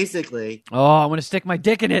 Yeah, basically. Oh, I want to stick my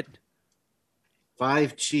dick in it.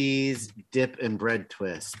 5 cheese, dip, and bread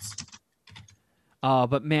twists. Oh,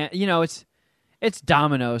 but man, you know, it's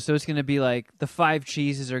Domino's, so it's going to be like the 5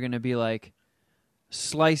 cheeses are going to be like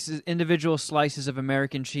individual slices of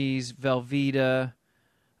American cheese, Velveeta,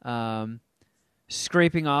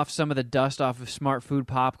 scraping off some of the dust off of Smart Food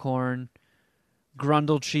popcorn,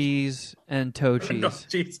 Grundle cheese, and toe cheese. No,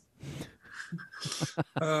 cheese.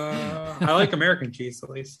 I like American cheese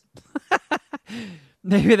at least.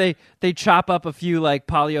 Maybe they chop up a few like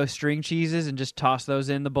Polly-O string cheeses and just toss those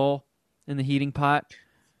in the bowl in the heating pot.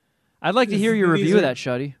 I'd like to hear your review of that,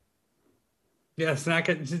 Shuddy. Yeah, snack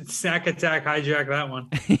attack hijack that one.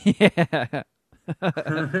 Yeah.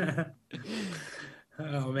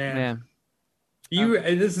 Oh man. Man.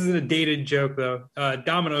 This is a dated joke though.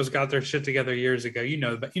 Domino's got their shit together years ago. You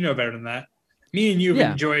know better than that. Me and you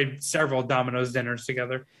have enjoyed several Domino's dinners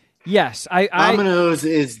together. Yes, Domino's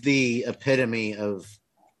is the epitome of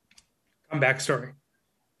Comeback story.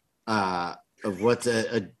 what's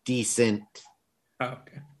a decent Oh,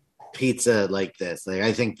 okay. pizza like this. Like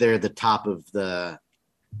I think they're the top of the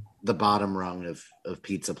bottom rung of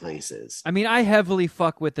pizza places. I mean, I heavily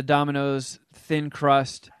fuck with the Domino's thin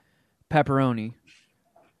crust pepperoni.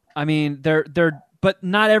 I mean, but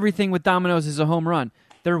not everything with Domino's is a home run.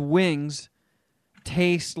 Their wings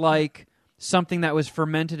taste like something that was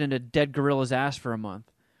fermented in a dead gorilla's ass for a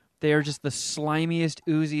month. They are just the slimiest,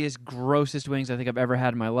 ooziest, grossest wings I think I've ever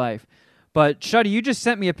had in my life. But Shuddy, you just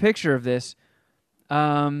sent me a picture of this.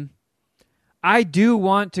 I do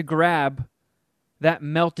want to grab that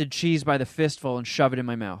melted cheese by the fistful and shove it in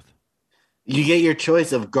my mouth. You get your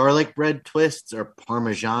choice of garlic bread twists or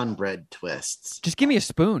Parmesan bread twists. Just give me a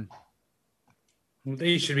spoon.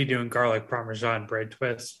 They should be doing garlic Parmesan bread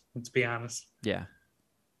twists. Let's be honest. Yeah.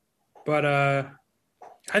 But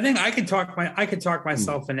I think I could talk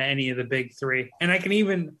myself into any of the big three, and I can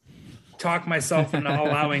even talk myself into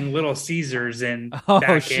allowing Little Caesars in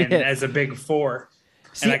as a big four.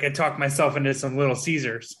 See, and I could talk myself into some Little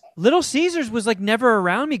Caesars. Little Caesars was like never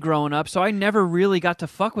around me growing up, so I never really got to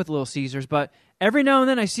fuck with Little Caesars. But every now and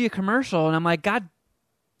then I see a commercial, and I'm like, God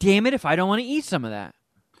damn it, if I don't want to eat some of that.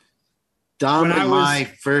 Dom and my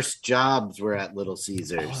first jobs were at Little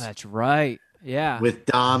Caesars. Oh, that's right. Yeah. With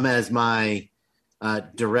Dom as my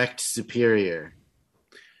direct superior.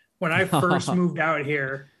 When I first moved out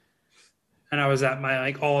here, and I was at my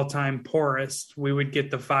like all-time poorest, we would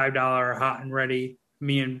get the $5 hot and ready.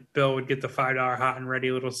 Me and Bill would get the $5 hot and ready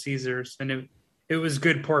Little Caesars, and it was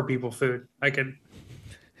good poor people food. I can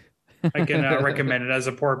recommend it as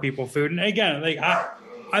a poor people food. And again, like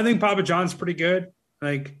I think Papa John's pretty good.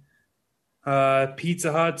 Like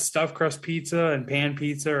Pizza Hut stuffed crust pizza and pan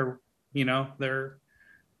pizza are, they're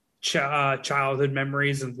childhood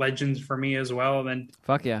memories and legends for me as well. And then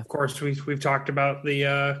fuck yeah, of course we've talked about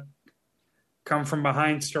the come from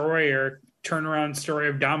behind story or turnaround story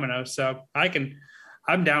of Domino's. So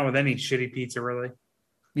I'm down with any shitty pizza, really.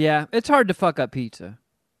 Yeah, it's hard to fuck up pizza.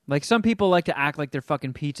 Like, some people like to act like they're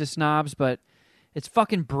fucking pizza snobs, but it's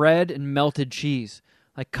fucking bread and melted cheese.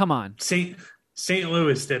 Like, come on. St.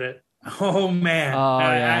 Louis did it. Oh, man. Oh,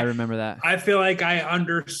 yeah, I remember that. I feel like I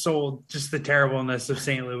undersold just the terribleness of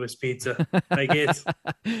St. Louis pizza. Like, it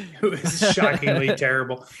was shockingly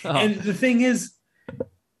terrible. Oh. And the thing is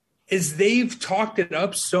they've talked it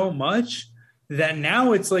up so much that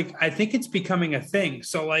now it's like, I think it's becoming a thing.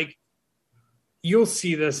 So like, you'll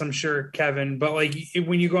see this, I'm sure, Kevin, but like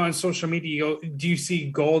when you go on social media, do you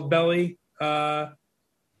see Goldbelly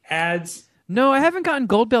ads? No, I haven't gotten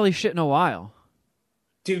Goldbelly shit in a while.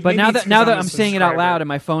 Dude, but now that I'm saying it out loud and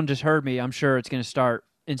my phone just heard me, I'm sure it's going to start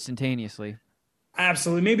instantaneously.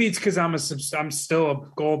 Absolutely. Maybe it's because I'm still a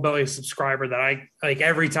Goldbelly subscriber that I like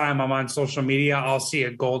every time I'm on social media, I'll see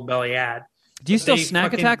a Goldbelly ad. Do you still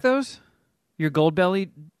snack attack those? Your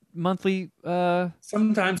Goldbelly monthly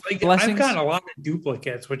sometimes like blessings? I've gotten a lot of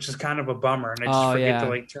duplicates, which is kind of a bummer, and I just forget to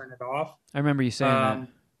like turn it off. I remember you saying that.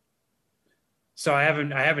 So I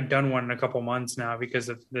haven't done one in a couple months now because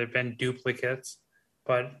there've been duplicates.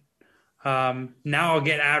 But now I'll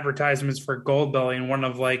get advertisements for Goldbelly, and one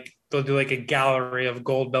of like they'll do like a gallery of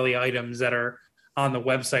Goldbelly items that are on the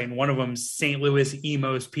website, and one of them is St. Louis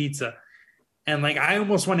Emo's Pizza. And like I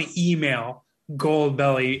almost want to email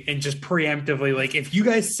Goldbelly and just preemptively, like, if you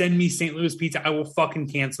guys send me St. Louis pizza, I will fucking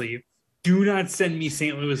cancel you. Do not send me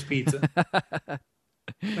St. Louis pizza.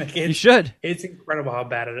 Like, you should. It's incredible how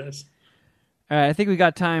bad it is. All right, I think we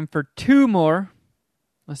got time for two more.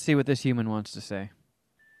 Let's see what this human wants to say.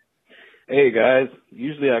 Hey guys,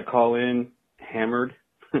 usually I call in hammered,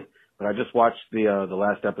 but I just watched the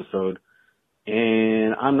last episode,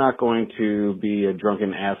 and I'm not going to be a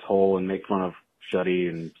drunken asshole and make fun of Shuddy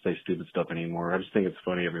and say stupid stuff anymore. I just think it's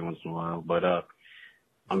funny every once in a while. But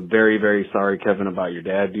I'm very, very sorry, Kevin, about your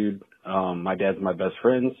dad, dude. My dad's my best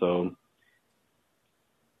friend, so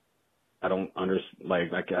I don't I don't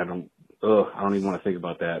even want to think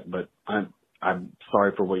about that. But I'm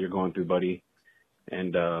sorry for what you're going through, buddy,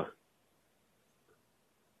 and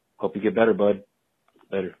hope you get better, bud.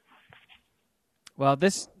 Better. Well,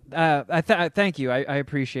 this thank you. I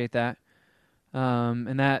appreciate that.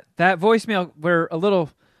 And that voicemail, we're a little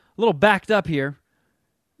backed up here.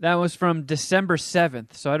 That was from December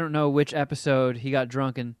 7th, so I don't know which episode he got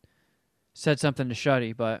drunk and said something to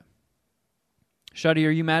Shuddy, but Shuddy,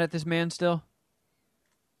 are you mad at this man still?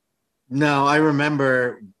 No, I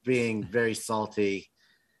remember being very salty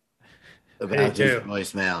about his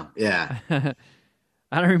voicemail. Yeah.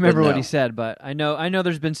 I don't remember what he said, but I know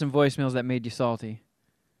there's been some voicemails that made you salty.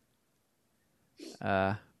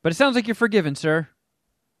 But it sounds like you're forgiven, sir.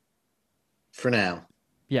 For now.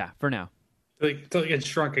 Yeah, for now. Until he gets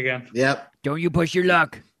drunk again. Yep. Don't you push your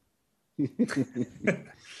luck. All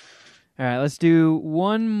right, let's do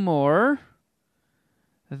one more.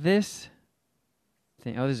 This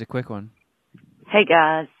thing. Oh, this is a quick one. Hey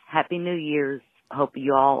guys, Happy New Year's. Hope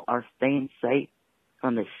you all are staying safe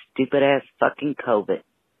from this stupid ass fucking COVID.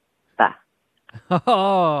 Bye.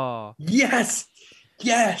 Oh, Yes.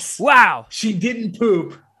 Yes. wow. She didn't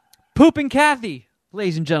poop. Pooping Kathy,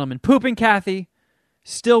 ladies and gentlemen. Pooping Kathy,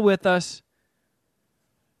 still with us.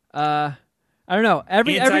 I don't know.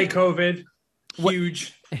 Every Anti-COVID.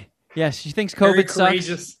 Huge. yes, she thinks Very COVID sucks.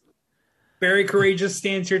 courageous. Very courageous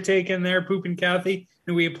stance you're taking there, Pooping Kathy,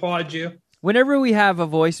 and we applaud you. Whenever we have a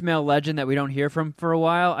voicemail legend that we don't hear from for a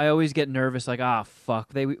while, I always get nervous. Like,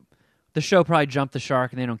 fuck, the show probably jumped the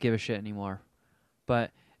shark and they don't give a shit anymore. But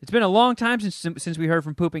it's been a long time since we heard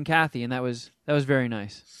from Pooping Kathy, and that was very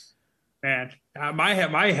nice. Man,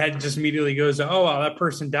 my head just immediately goes, "Oh, wow, that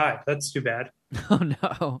person died. That's too bad." Oh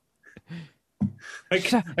no!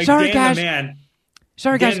 Sorry, guys.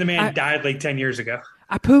 Sorry, guys. Dan the man died like 10 years ago.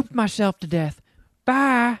 I pooped myself to death.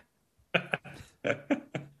 Bye.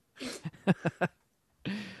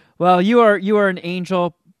 Well, you are an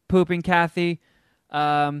angel, Pooping Kathy.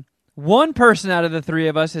 One person out of the three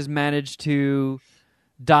of us has managed to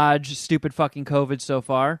dodge stupid fucking COVID so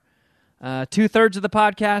far. 2/3 of the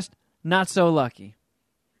podcast, not so lucky.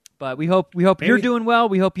 But we hope you're doing well.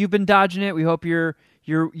 We hope you've been dodging it. We hope your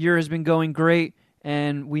year has been going great,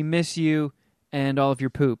 and we miss you and all of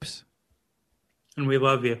your poops. And we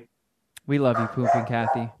love you. We love you, Pooping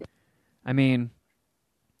Kathy. I mean,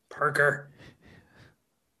 Parker.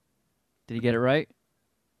 did he get it right?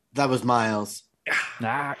 That was Miles.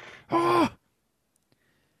 Nah. I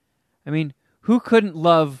mean, who couldn't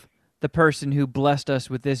love the person who blessed us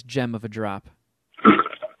with this gem of a drop?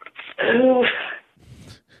 Ooh.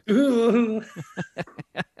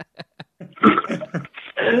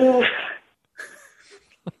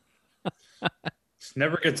 It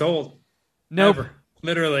never gets old. Nope. Never.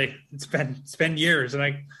 Literally, it's been years, and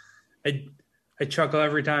I chuckle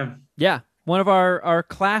every time. Yeah, one of our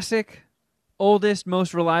classic, oldest,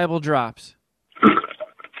 most reliable drops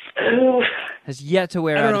has yet to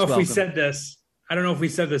wear out I don't know its if welcome. we said this. I don't know if we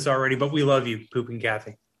said this already, but we love you, Pooping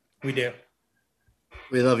Kathy. We do.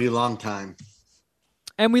 We love you long time.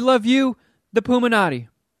 And we love you, the Puminati.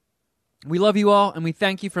 We love you all, and we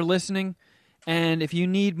thank you for listening. And if you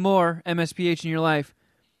need more MSPH in your life,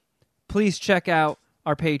 please check out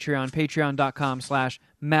our Patreon,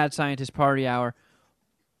 patreon.com/Mad Scientist Party Hour.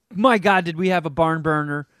 My God, did we have a barn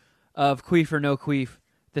burner of Queef or No Queef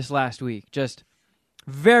this last week. Just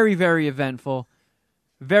very, very eventful,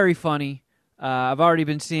 very funny. I've already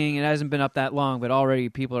been seeing, it hasn't been up that long, but already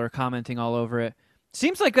people are commenting all over it.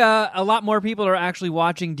 Seems like a lot more people are actually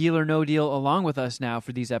watching Deal or No Deal along with us now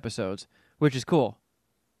for these episodes, which is cool.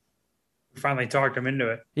 We finally talked them into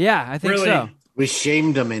it. Yeah, I think Really? so. We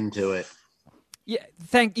shamed them into it. Yeah,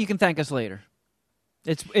 you can thank us later.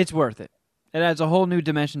 It's worth it. It adds a whole new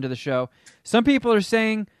dimension to the show. Some people are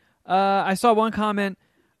saying, I saw one comment,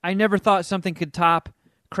 I never thought something could top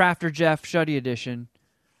Crafter Jeff Shuddy Edition,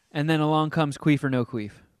 and then along comes Queef or No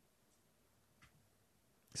Queef.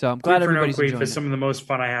 So I'm glad Queef or No everybody's Queef enjoying is some of the most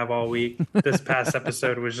fun I have all week. This past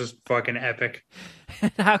episode was just fucking epic.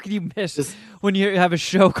 it. How could you miss when you have a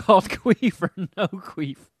show called Queef or No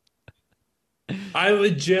Queef? I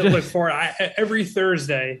legit look forward. Every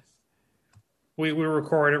Thursday, we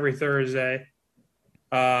record every Thursday,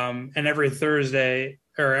 and every Thursday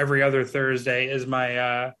or every other Thursday is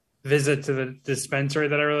my visit to the dispensary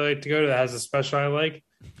that I really like to go to that has a special I like.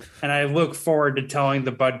 And I look forward to telling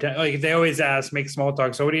the bud tender, like they always ask, make small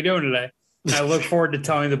talk. So what are you doing today? And I look forward to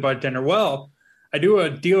telling the bud tender, well, I do a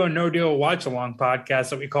Deal or No Deal watch along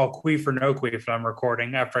podcast that we call Queef or No Queef that I'm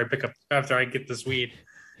recording after I get this weed.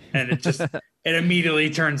 And it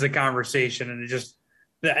immediately turns the conversation, and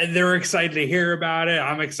they're excited to hear about it.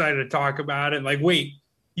 I'm excited to talk about it. Like, wait,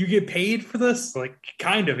 you get paid for this? Like,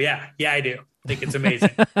 kind of. Yeah, I do. I think it's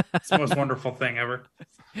amazing. It's the most wonderful thing ever.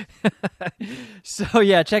 So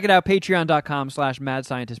yeah, check it out, patreon.com/Mad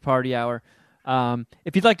Scientist Party Hour.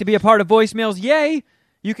 If you'd like to be a part of voicemails, yay,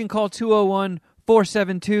 you can call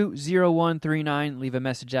 201-472-0139, leave a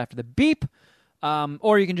message after the beep,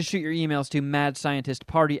 or you can just shoot your emails to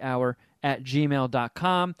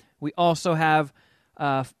madscientistpartyhour@gmail.com. We also have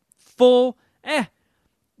full,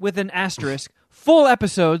 with an asterisk, full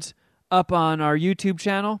episodes up on our YouTube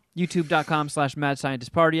channel, youtube.com/Mad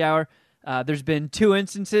Scientist Party Hour. There's been 2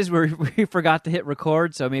 instances where we forgot to hit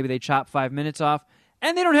record, so maybe they chopped 5 minutes off.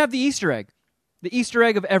 And they don't have the Easter egg. The Easter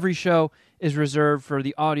egg of every show is reserved for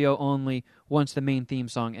the audio only once the main theme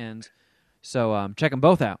song ends. So check them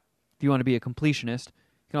both out. If you want to be a completionist,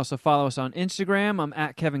 can also follow us on Instagram. I'm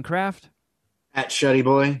at Kevin Kraft. At Shuddy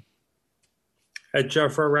Boy. At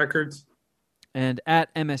Jeffro Records. And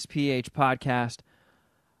at MSPH Podcast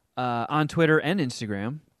on Twitter and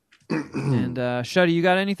Instagram. And Shuddy, you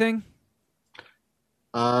got anything?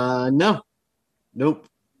 No. Nope.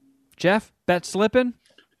 Jeff, bet slipping?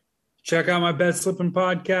 Check out my Bet Slipping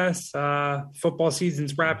podcast. Football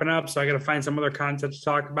season's wrapping up, so I got to find some other content to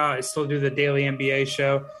talk about. I still do the daily NBA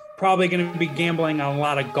show. Probably going to be gambling on a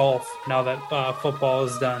lot of golf now that football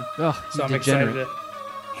is done. Oh, so I'm excited to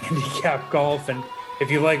handicap golf. And if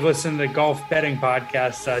you like listening to golf betting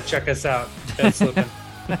podcasts, check us out. Bet Slipping.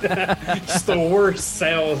 Just the worst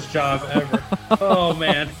sales job ever. Oh,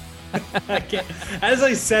 man. I can't. As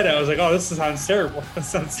I said it, I was like, oh, this sounds terrible. That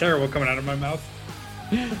sounds terrible coming out of my mouth.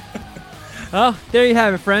 Well, there you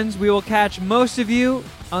have it, friends. We will catch most of you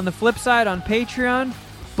on the flip side on Patreon.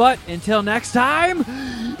 But until next time,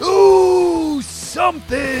 ooh,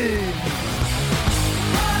 something!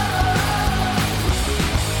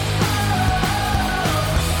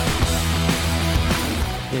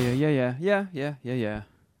 Yeah.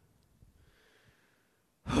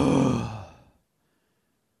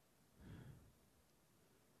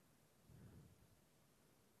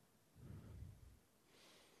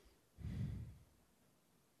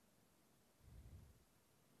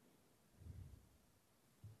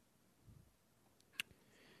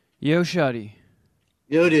 Yo, Shuddy.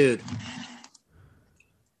 Yo, dude.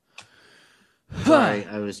 Sorry,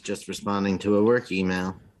 I was just responding to a work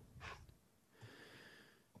email.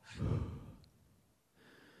 I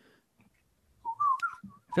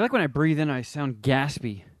feel like when I breathe in, I sound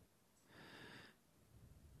gaspy.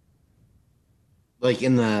 Like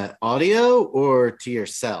in the audio or to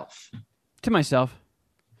yourself? To myself.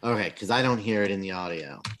 Okay, because I don't hear it in the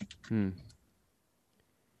audio.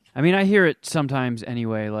 I mean, I hear it sometimes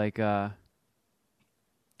anyway, like when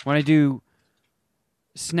I do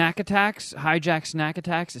snack attacks, hijack snack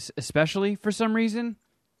attacks, especially for some reason.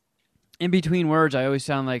 In between words, I always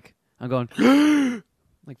sound like I'm going,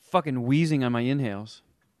 like fucking wheezing on my inhales.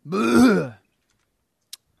 But,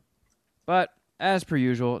 as per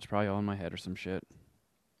usual, it's probably all in my head or some shit.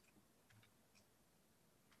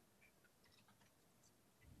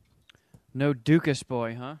 No Dukas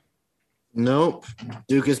boy, huh? Nope.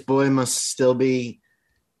 Dukas boy must still be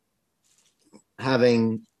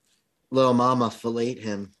having little mama fillet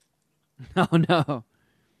him. Oh, no.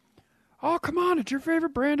 Oh, come on. It's your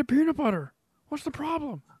favorite brand of peanut butter. What's the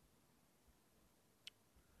problem?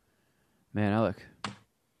 Man, I look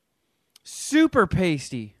super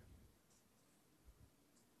pasty.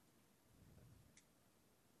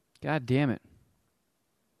 God damn it.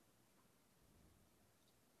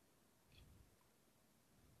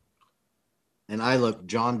 And I look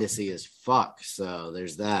jaundicey as fuck, so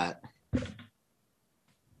there's that.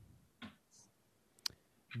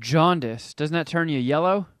 Jaundice. Doesn't that turn you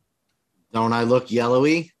yellow? Don't I look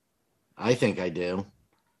yellowy? I think I do.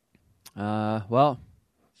 Well,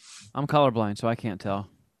 I'm colorblind, so I can't tell.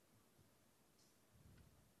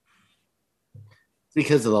 It's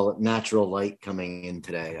because of the natural light coming in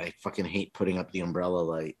today. I fucking hate putting up the umbrella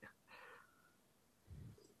light.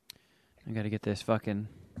 I gotta get this fucking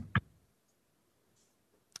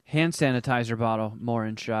hand sanitizer bottle more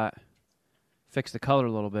in shot. Fix the color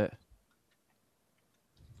a little bit.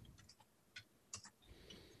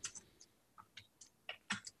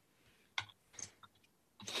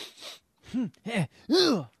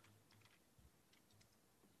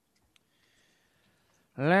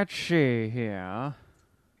 Let's see here.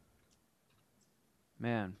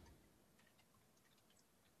 Man.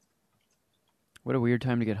 What a weird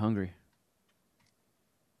time to get hungry.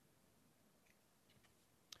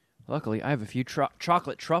 Luckily, I have a few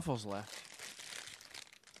chocolate truffles left.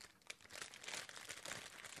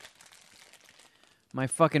 My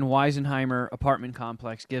fucking Weisenheimer apartment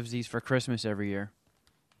complex gives these for Christmas every year.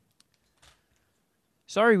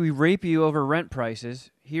 Sorry we rape you over rent prices.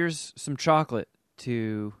 Here's some chocolate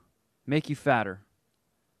to make you fatter.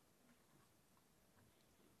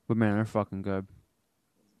 But man, they're fucking good.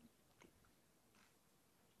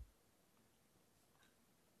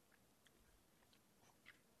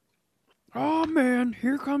 Oh, man.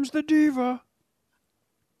 Here comes the diva.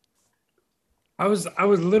 I was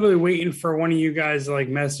literally waiting for one of you guys to like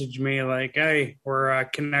message me like, "Hey, we're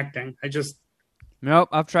connecting." Nope,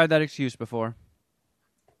 I've tried that excuse before.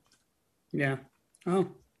 Yeah. Oh,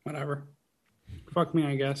 whatever. Fuck me,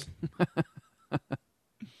 I guess.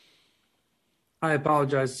 I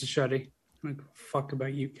apologize to Shuddy. I don't give a fuck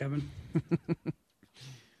about you, Kevin.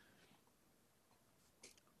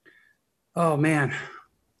 Oh man.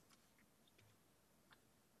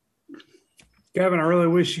 Kevin, I really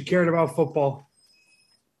wish you cared about football.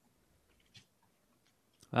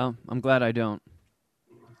 Well, I'm glad I don't.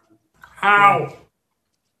 How?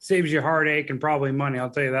 Saves you heartache and probably money, I'll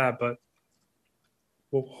tell you that. But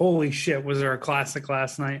well, holy shit, was there a classic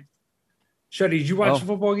last night? Shuddy, did you watch the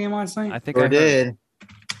football game last night? I think Or I heard. did.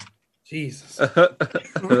 Jesus.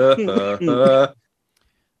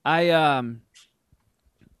 I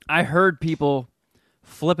heard people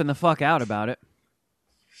flipping the fuck out about it.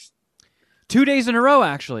 2 days in a row,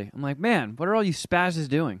 actually. I'm like, man, what are all you spazzes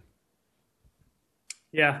doing?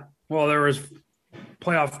 Yeah. Well, there was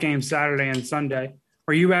playoff games Saturday and Sunday.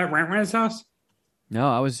 Were you at Rent's house?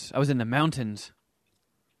 No, I was in the mountains.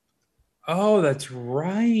 Oh, that's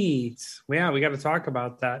right. Yeah, we got to talk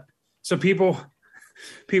about that. So people,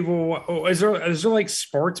 is there like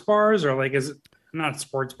sports bars or like, is it not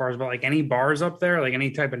sports bars, but like any bars up there, like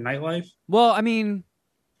any type of nightlife? Well, I mean,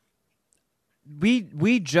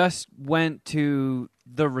 we just went to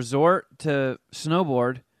the resort to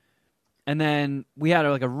snowboard, and then we had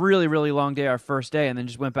like a really, really long day our first day, and then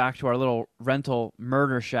just went back to our little rental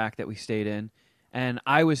murder shack that we stayed in. And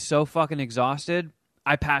I was so fucking exhausted,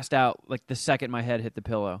 I passed out like the second my head hit the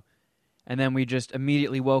pillow. And then we just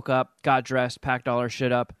immediately woke up, got dressed, packed all our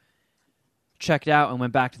shit up, checked out, and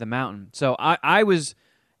went back to the mountain. So I was,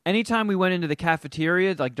 anytime we went into the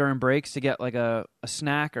cafeteria, like during breaks to get like a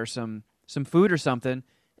snack or some food or something,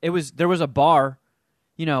 there was a bar,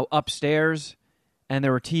 upstairs, and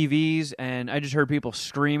there were TVs, and I just heard people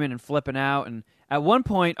screaming and flipping out. And at one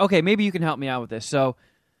point, okay, maybe you can help me out with this. So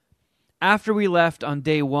after we left on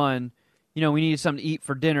day one, we needed something to eat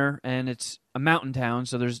for dinner, and it's a mountain town,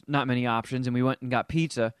 so there's not many options, and we went and got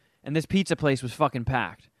pizza, and this pizza place was fucking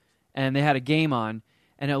packed, and they had a game on,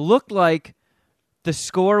 and it looked like the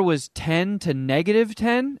score was 10 to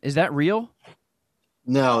 -10. Is that real?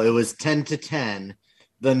 No, it was 10-10.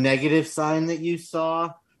 The negative sign that you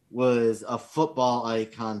saw was a football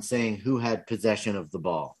icon saying who had possession of the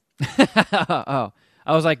ball. Oh,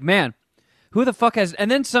 I was like, man, who the fuck has...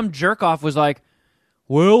 And then some jerk-off was like,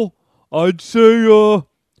 well, I'd say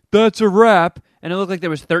that's a wrap. And it looked like there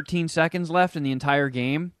was 13 seconds left in the entire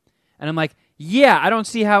game. And I'm like, yeah, I don't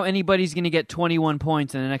see how anybody's going to get 21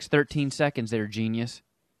 points in the next 13 seconds there, genius.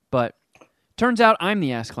 But turns out I'm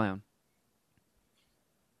the ass clown.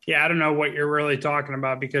 Yeah, I don't know what you're really talking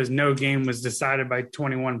about because no game was decided by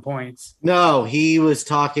 21 points. No, he was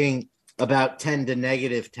talking about 10 to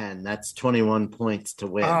 -10. That's 21 points to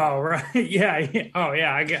win. Oh, right. Yeah. Oh,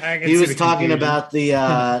 yeah. I can He see was the talking confusion. about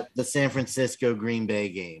the San Francisco Green Bay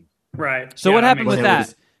game. Right. So Yeah, what that happened makes with sense.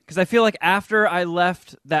 that? Because I feel like after I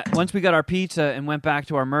left that, once we got our pizza and went back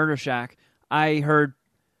to our murder shack, I heard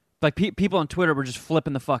like people on Twitter were just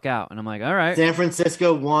flipping the fuck out. And I'm like, all right. San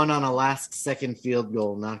Francisco won on a last-second field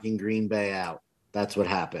goal, knocking Green Bay out. That's what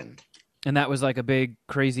happened. And that was like a big,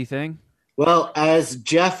 crazy thing. Well, as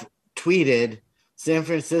Jeff tweeted, San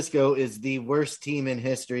Francisco is the worst team in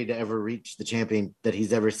history to ever reach the champion that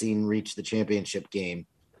he's ever seen reach the championship game.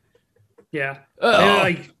 Yeah.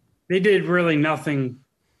 Oh. They did really nothing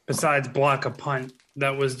besides block a punt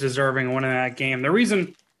that was deserving of winning that game. The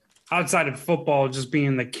reason, outside of football just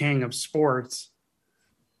being the king of sports,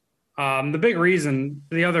 the other big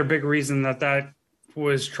reason that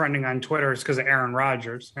was trending on Twitter is because of Aaron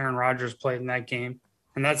Rodgers. Aaron Rodgers played in that game.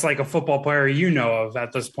 And that's like a football player you know of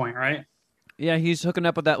at this point, right? Yeah, he's hooking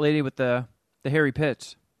up with that lady with the hairy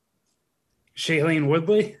pits. Shailene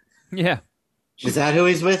Woodley. Yeah. Is that who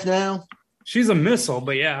he's with now? She's a missile,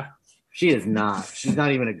 but yeah. She is not. She's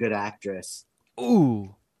not even a good actress.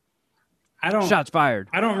 Ooh. Shots fired.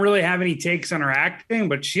 I don't really have any takes on her acting,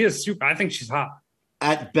 but she is super. I think she's hot.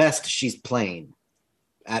 At best, she's plain.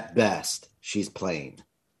 At best, she's plain.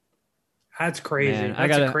 That's crazy.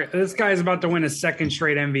 Man, This guy's about to win his second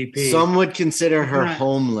straight MVP. Some would consider her Right.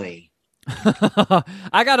 homely.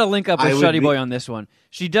 I got to link up with I would Shuddy be- Boy on this one.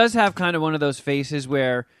 She does have kind of one of those faces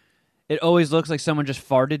where it always looks like someone just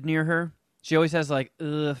farted near her. She always has like,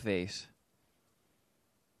 ugh, face.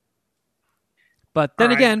 But then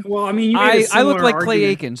All right. again, well, I mean, you made a I look similar like Clay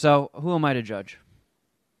argument. Aiken, so who am I to judge?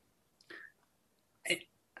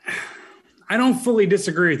 I don't fully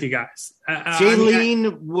disagree with you guys.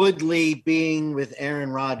 Shailene Woodley being with Aaron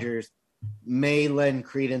Rodgers may lend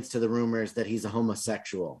credence to the rumors that he's a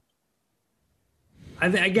homosexual. I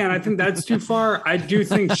think that's too far. I do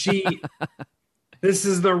think this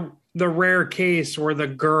is the rare case where the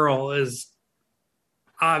girl is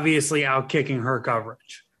obviously out kicking her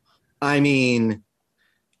coverage. I mean,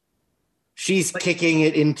 she's kicking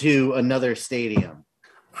it into another stadium.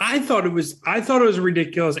 I thought it was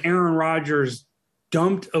ridiculous. Aaron Rodgers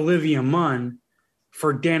dumped Olivia Munn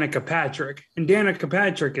for Danica Patrick, and Danica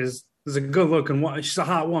Patrick is is a good looking woman. She's a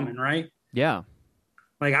hot woman, right? Yeah.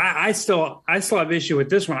 Like I still have issue with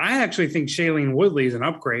this one. I actually think Shailene Woodley is an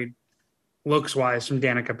upgrade looks wise from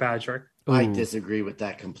Danica Patrick. I Ooh. disagree with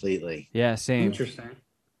that completely. Yeah, same. Interesting.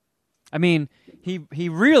 I mean, he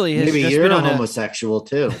really has Maybe just you're been a on homosexual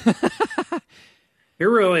too.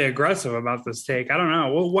 You're really aggressive about this take. I don't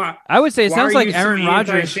know. Well, why? I would say it why sounds are like you Aaron so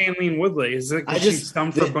Rodgers. Shailene Woodley. Is it I because she's just-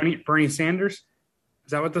 stumped for Bernie Sanders?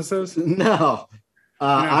 Is that what this is? No,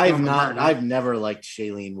 I've I've never liked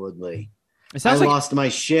Shailene Woodley. It I sounds like lost my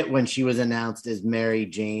shit when she was announced as Mary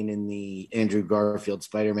Jane in the Andrew Garfield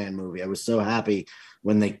Spider-Man movie. I was so happy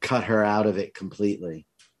when they cut her out of it completely.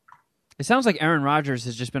 it sounds like Aaron Rodgers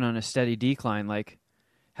has just been on a steady decline. Like,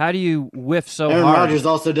 how do you whiff so Aaron hard? Rodgers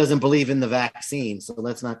also doesn't believe in the vaccine, so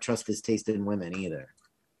let's not trust his taste in women either.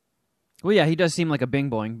 Well, yeah, he does seem like a bing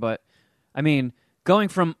boing, but I mean, going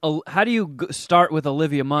from how do you start with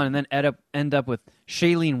Olivia Munn and then end up with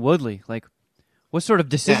Shailene Woodley? Like, what sort of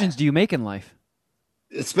decisions do you make in life?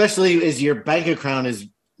 Especially as your bank account is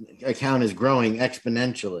growing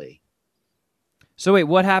exponentially. So wait,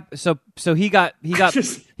 what happened? So he got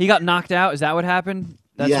Just- he got knocked out. Is that what happened?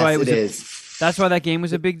 That's Yes, why it was. it is. That's why that game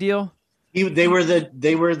was a big deal. They were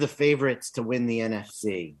the favorites to win the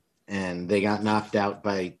NFC, and they got knocked out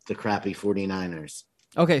by the crappy 49ers.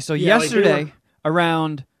 Okay, so Yeah, like, yesterday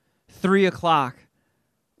around 3:00,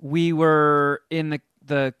 we were in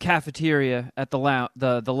the cafeteria at the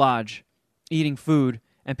lodge eating food,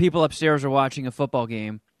 and people upstairs were watching a football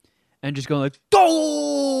game and just going like,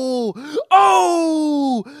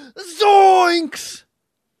 oh, zoinks!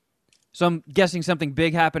 So I'm guessing something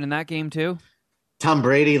big happened in that game too. Tom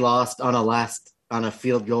Brady lost on a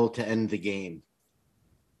field goal to end the game.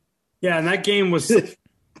 Yeah, and that game was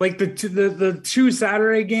like the two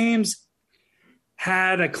Saturday games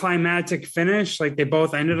had a climactic finish. Like they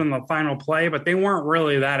both ended on the final play, but they weren't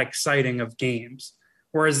really that exciting of games.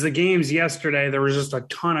 Whereas the games yesterday, there was just a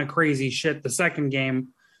ton of crazy shit. The second game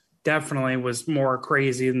definitely was more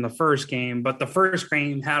crazy than the first game, but the first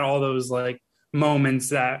game had all those like moments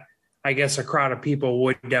that I guess a crowd of people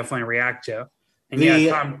would definitely react to. And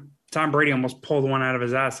Tom Brady almost pulled one out of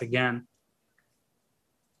his ass again.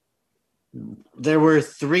 There were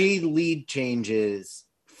 4 lead changes,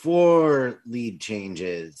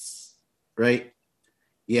 right?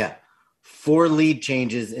 Yeah. 4 lead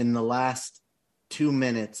changes in the last 2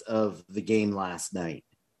 minutes of the game last night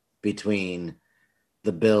between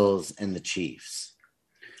the Bills and the Chiefs.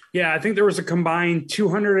 Yeah, I think there was a combined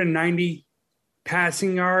 290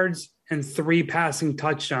 passing yards and 3 passing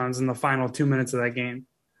touchdowns in the final 2 minutes of that game.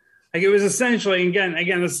 Like it was essentially, again,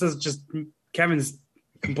 this is just Kevin's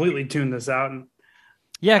completely tuned this out. And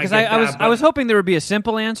Yeah, because I was hoping there would be a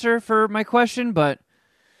simple answer for my question, but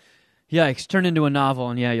yikes, turned into a novel,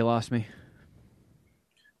 and yeah, you lost me.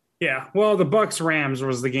 yeah, well, the Bucks Rams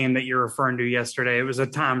was the game that you're referring to yesterday. It was a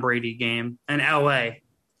Tom Brady game in the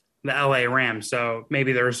LA Rams. So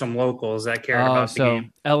maybe there were some locals that cared about the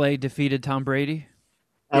game. LA defeated Tom Brady.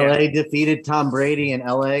 LA defeated Tom Brady, and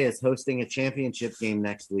LA is hosting a championship game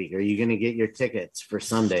next week. Are you going to get your tickets for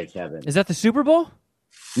Sunday, Kevin? Is that the Super Bowl?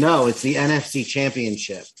 No, it's the NFC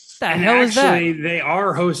Championship. The And hell is that? actually, they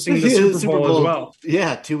are hosting the Super Bowl as well.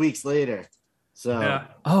 Yeah, 2 weeks later. So Yeah.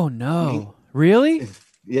 Oh no! Really?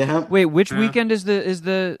 yeah. Wait, which Yeah. weekend is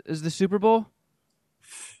the Super Bowl?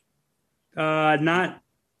 Not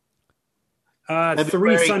 3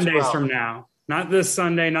 February Sundays 12th. from now. Not this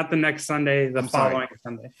Sunday, not the next Sunday, the I'm sorry. following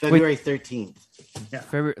Sunday. February 13th.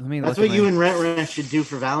 February, let me That's look what at you my- and Rent Ranch should do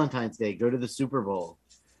for Valentine's Day. Go to the Super Bowl.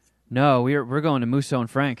 No, we're going to Musso and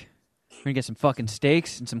Frank. We're gonna get some fucking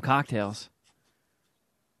steaks and some cocktails.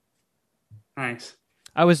 Nice.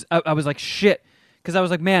 I was like shit because I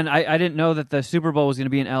was like, man, I didn't know that the Super Bowl was gonna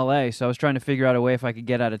be in L.A. So I was trying to figure out a way if I could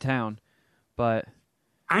get out of town, but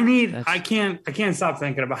I can't stop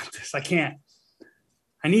thinking about this.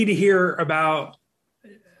 I need to hear about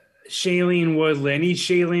Shailene Woodley. I need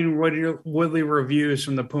Shailene Woodley reviews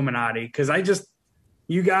from the Puminati because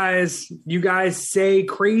you guys say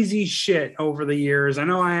crazy shit over the years. I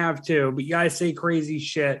know I have too, but you guys say crazy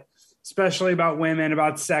shit, especially about women,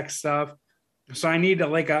 about sex stuff. So I need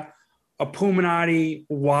a Puminati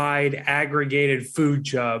wide aggregated food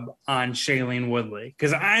chub on Shailene Woodley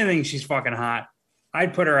because I think she's fucking hot.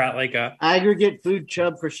 I'd put her at like a Aggregate food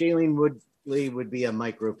chub for Shailene Woodley would be a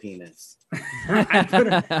micro penis. I'd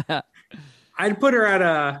put her at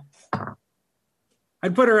a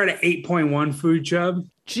 8.1 food chub.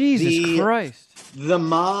 Jesus Christ! The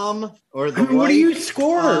mom or the I mean, what do wife you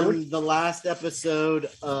score? on the last episode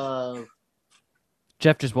of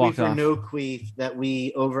Jeff just Queef walked or off. No Queef that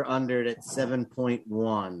we over-undered at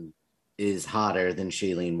 7.1 is hotter than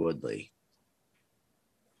Shailene Woodley.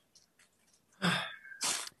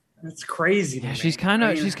 That's crazy. Yeah, she's kind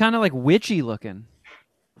of like witchy looking.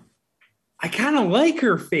 I kind of like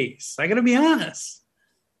her face. I gotta be honest.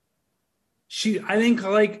 I think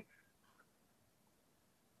like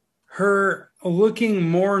her looking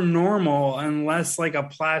more normal and less like a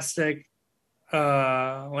plastic,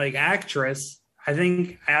 like actress, I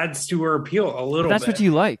think adds to her appeal a little. That's bit. what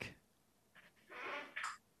you like.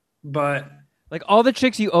 But like all the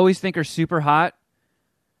chicks you always think are super hot.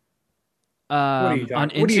 What are you on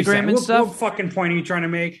talking? What are you Instagram saying? and stuff. What fucking point are you trying to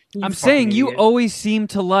make? I'm saying you always seem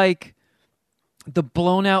to like the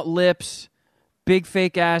blown out lips, big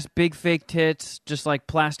fake ass, big fake tits, just like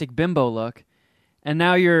plastic bimbo look. And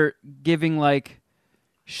now you're giving like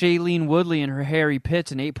Shailene Woodley and her hairy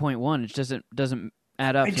pits an 8.1. It doesn't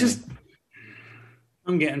add up.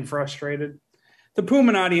 I'm getting frustrated. The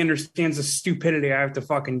Puminati understands the stupidity I have to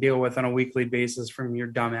fucking deal with on a weekly basis from your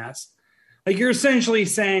dumbass. Like, you're essentially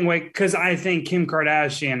saying, like, because I think Kim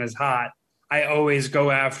Kardashian is hot, I always go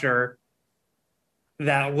after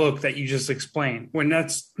that look that you just explained, when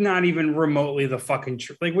that's not even remotely the fucking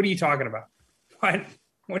truth. Like, what are you talking about?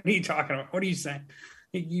 What are you talking about? What are you saying?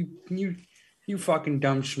 You fucking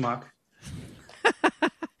dumb schmuck.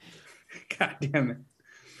 God damn it.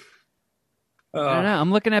 I don't know.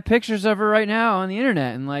 I'm looking at pictures of her right now on the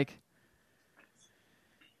internet, and like,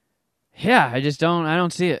 yeah, I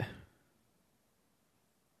don't see it.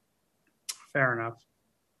 Fair enough.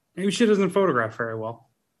 Maybe she doesn't photograph very well.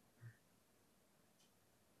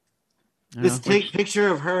 This picture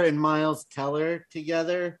of her and Miles Teller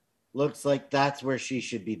together looks like that's where she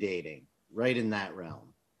should be dating, right in that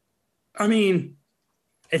realm. I mean,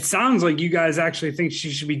 it sounds like you guys actually think she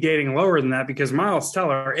should be dating lower than that, because Miles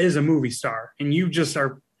Teller is a movie star, and you just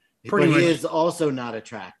are pretty much. He is also not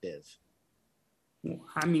attractive.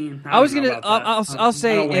 I mean, I'll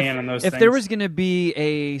say if there was gonna be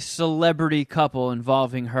a celebrity couple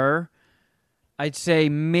involving her, I'd say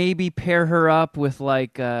maybe pair her up with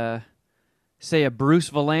like say a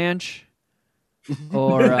Bruce Valanche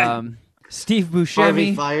or Steve Buscemi.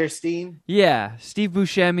 Harvey Fierstein? Yeah, Steve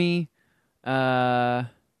Buscemi. Yeah,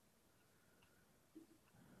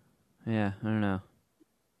 I don't know.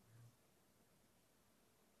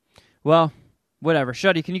 Well, whatever.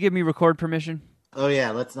 Shuddy, can you give me record permission? Oh,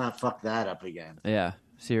 yeah, let's not fuck that up again. Yeah,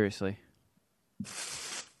 seriously.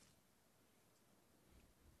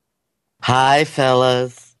 Hi,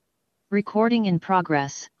 fellas. Recording in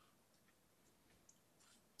progress.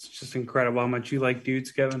 It's just incredible how much you like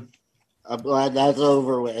dudes, Kevin. I'm glad that's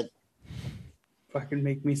over with. Fucking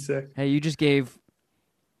make me sick. Hey, you just gave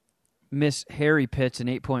Miss Harry Pitts an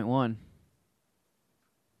 8.1.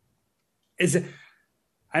 Is it?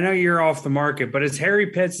 I know you're off the market, but is Harry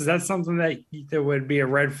Pitts, is that something that would be a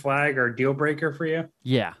red flag or a deal breaker for you?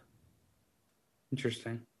 Yeah.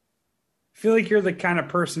 Interesting. I feel like you're the kind of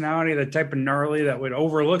personality, the type of gnarly that would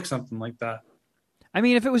overlook something like that. I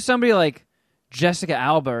mean, if it was somebody like Jessica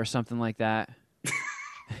Alba or something like that.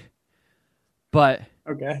 But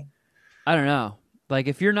okay. I don't know. Like,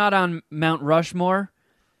 if you're not on Mount Rushmore,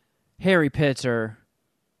 Harry Pitts are...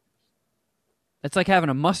 It's like having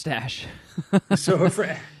a mustache. So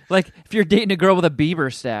like if you're dating a girl with a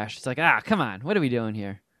Bieber stash, it's like, come on, what are we doing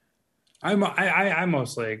here? I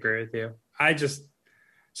mostly agree with you.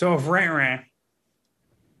 So if Rant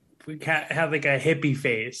we had like a hippie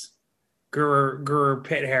phase, grew her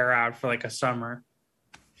pit hair out for like a summer,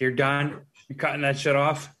 you're done. You're cutting that shit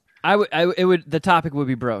off. The topic would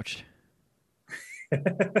be broached. All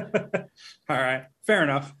right, fair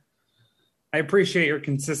enough. I appreciate your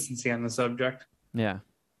consistency on the subject. Yeah.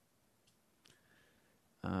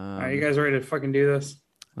 Are you guys ready to fucking do this?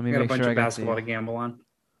 Let me got make a bunch sure of I got basketball to gamble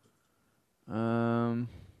on.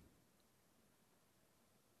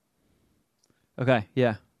 Okay,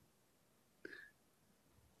 yeah.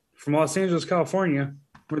 From Los Angeles, California,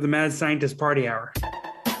 we're the Mad Scientist Party Hour.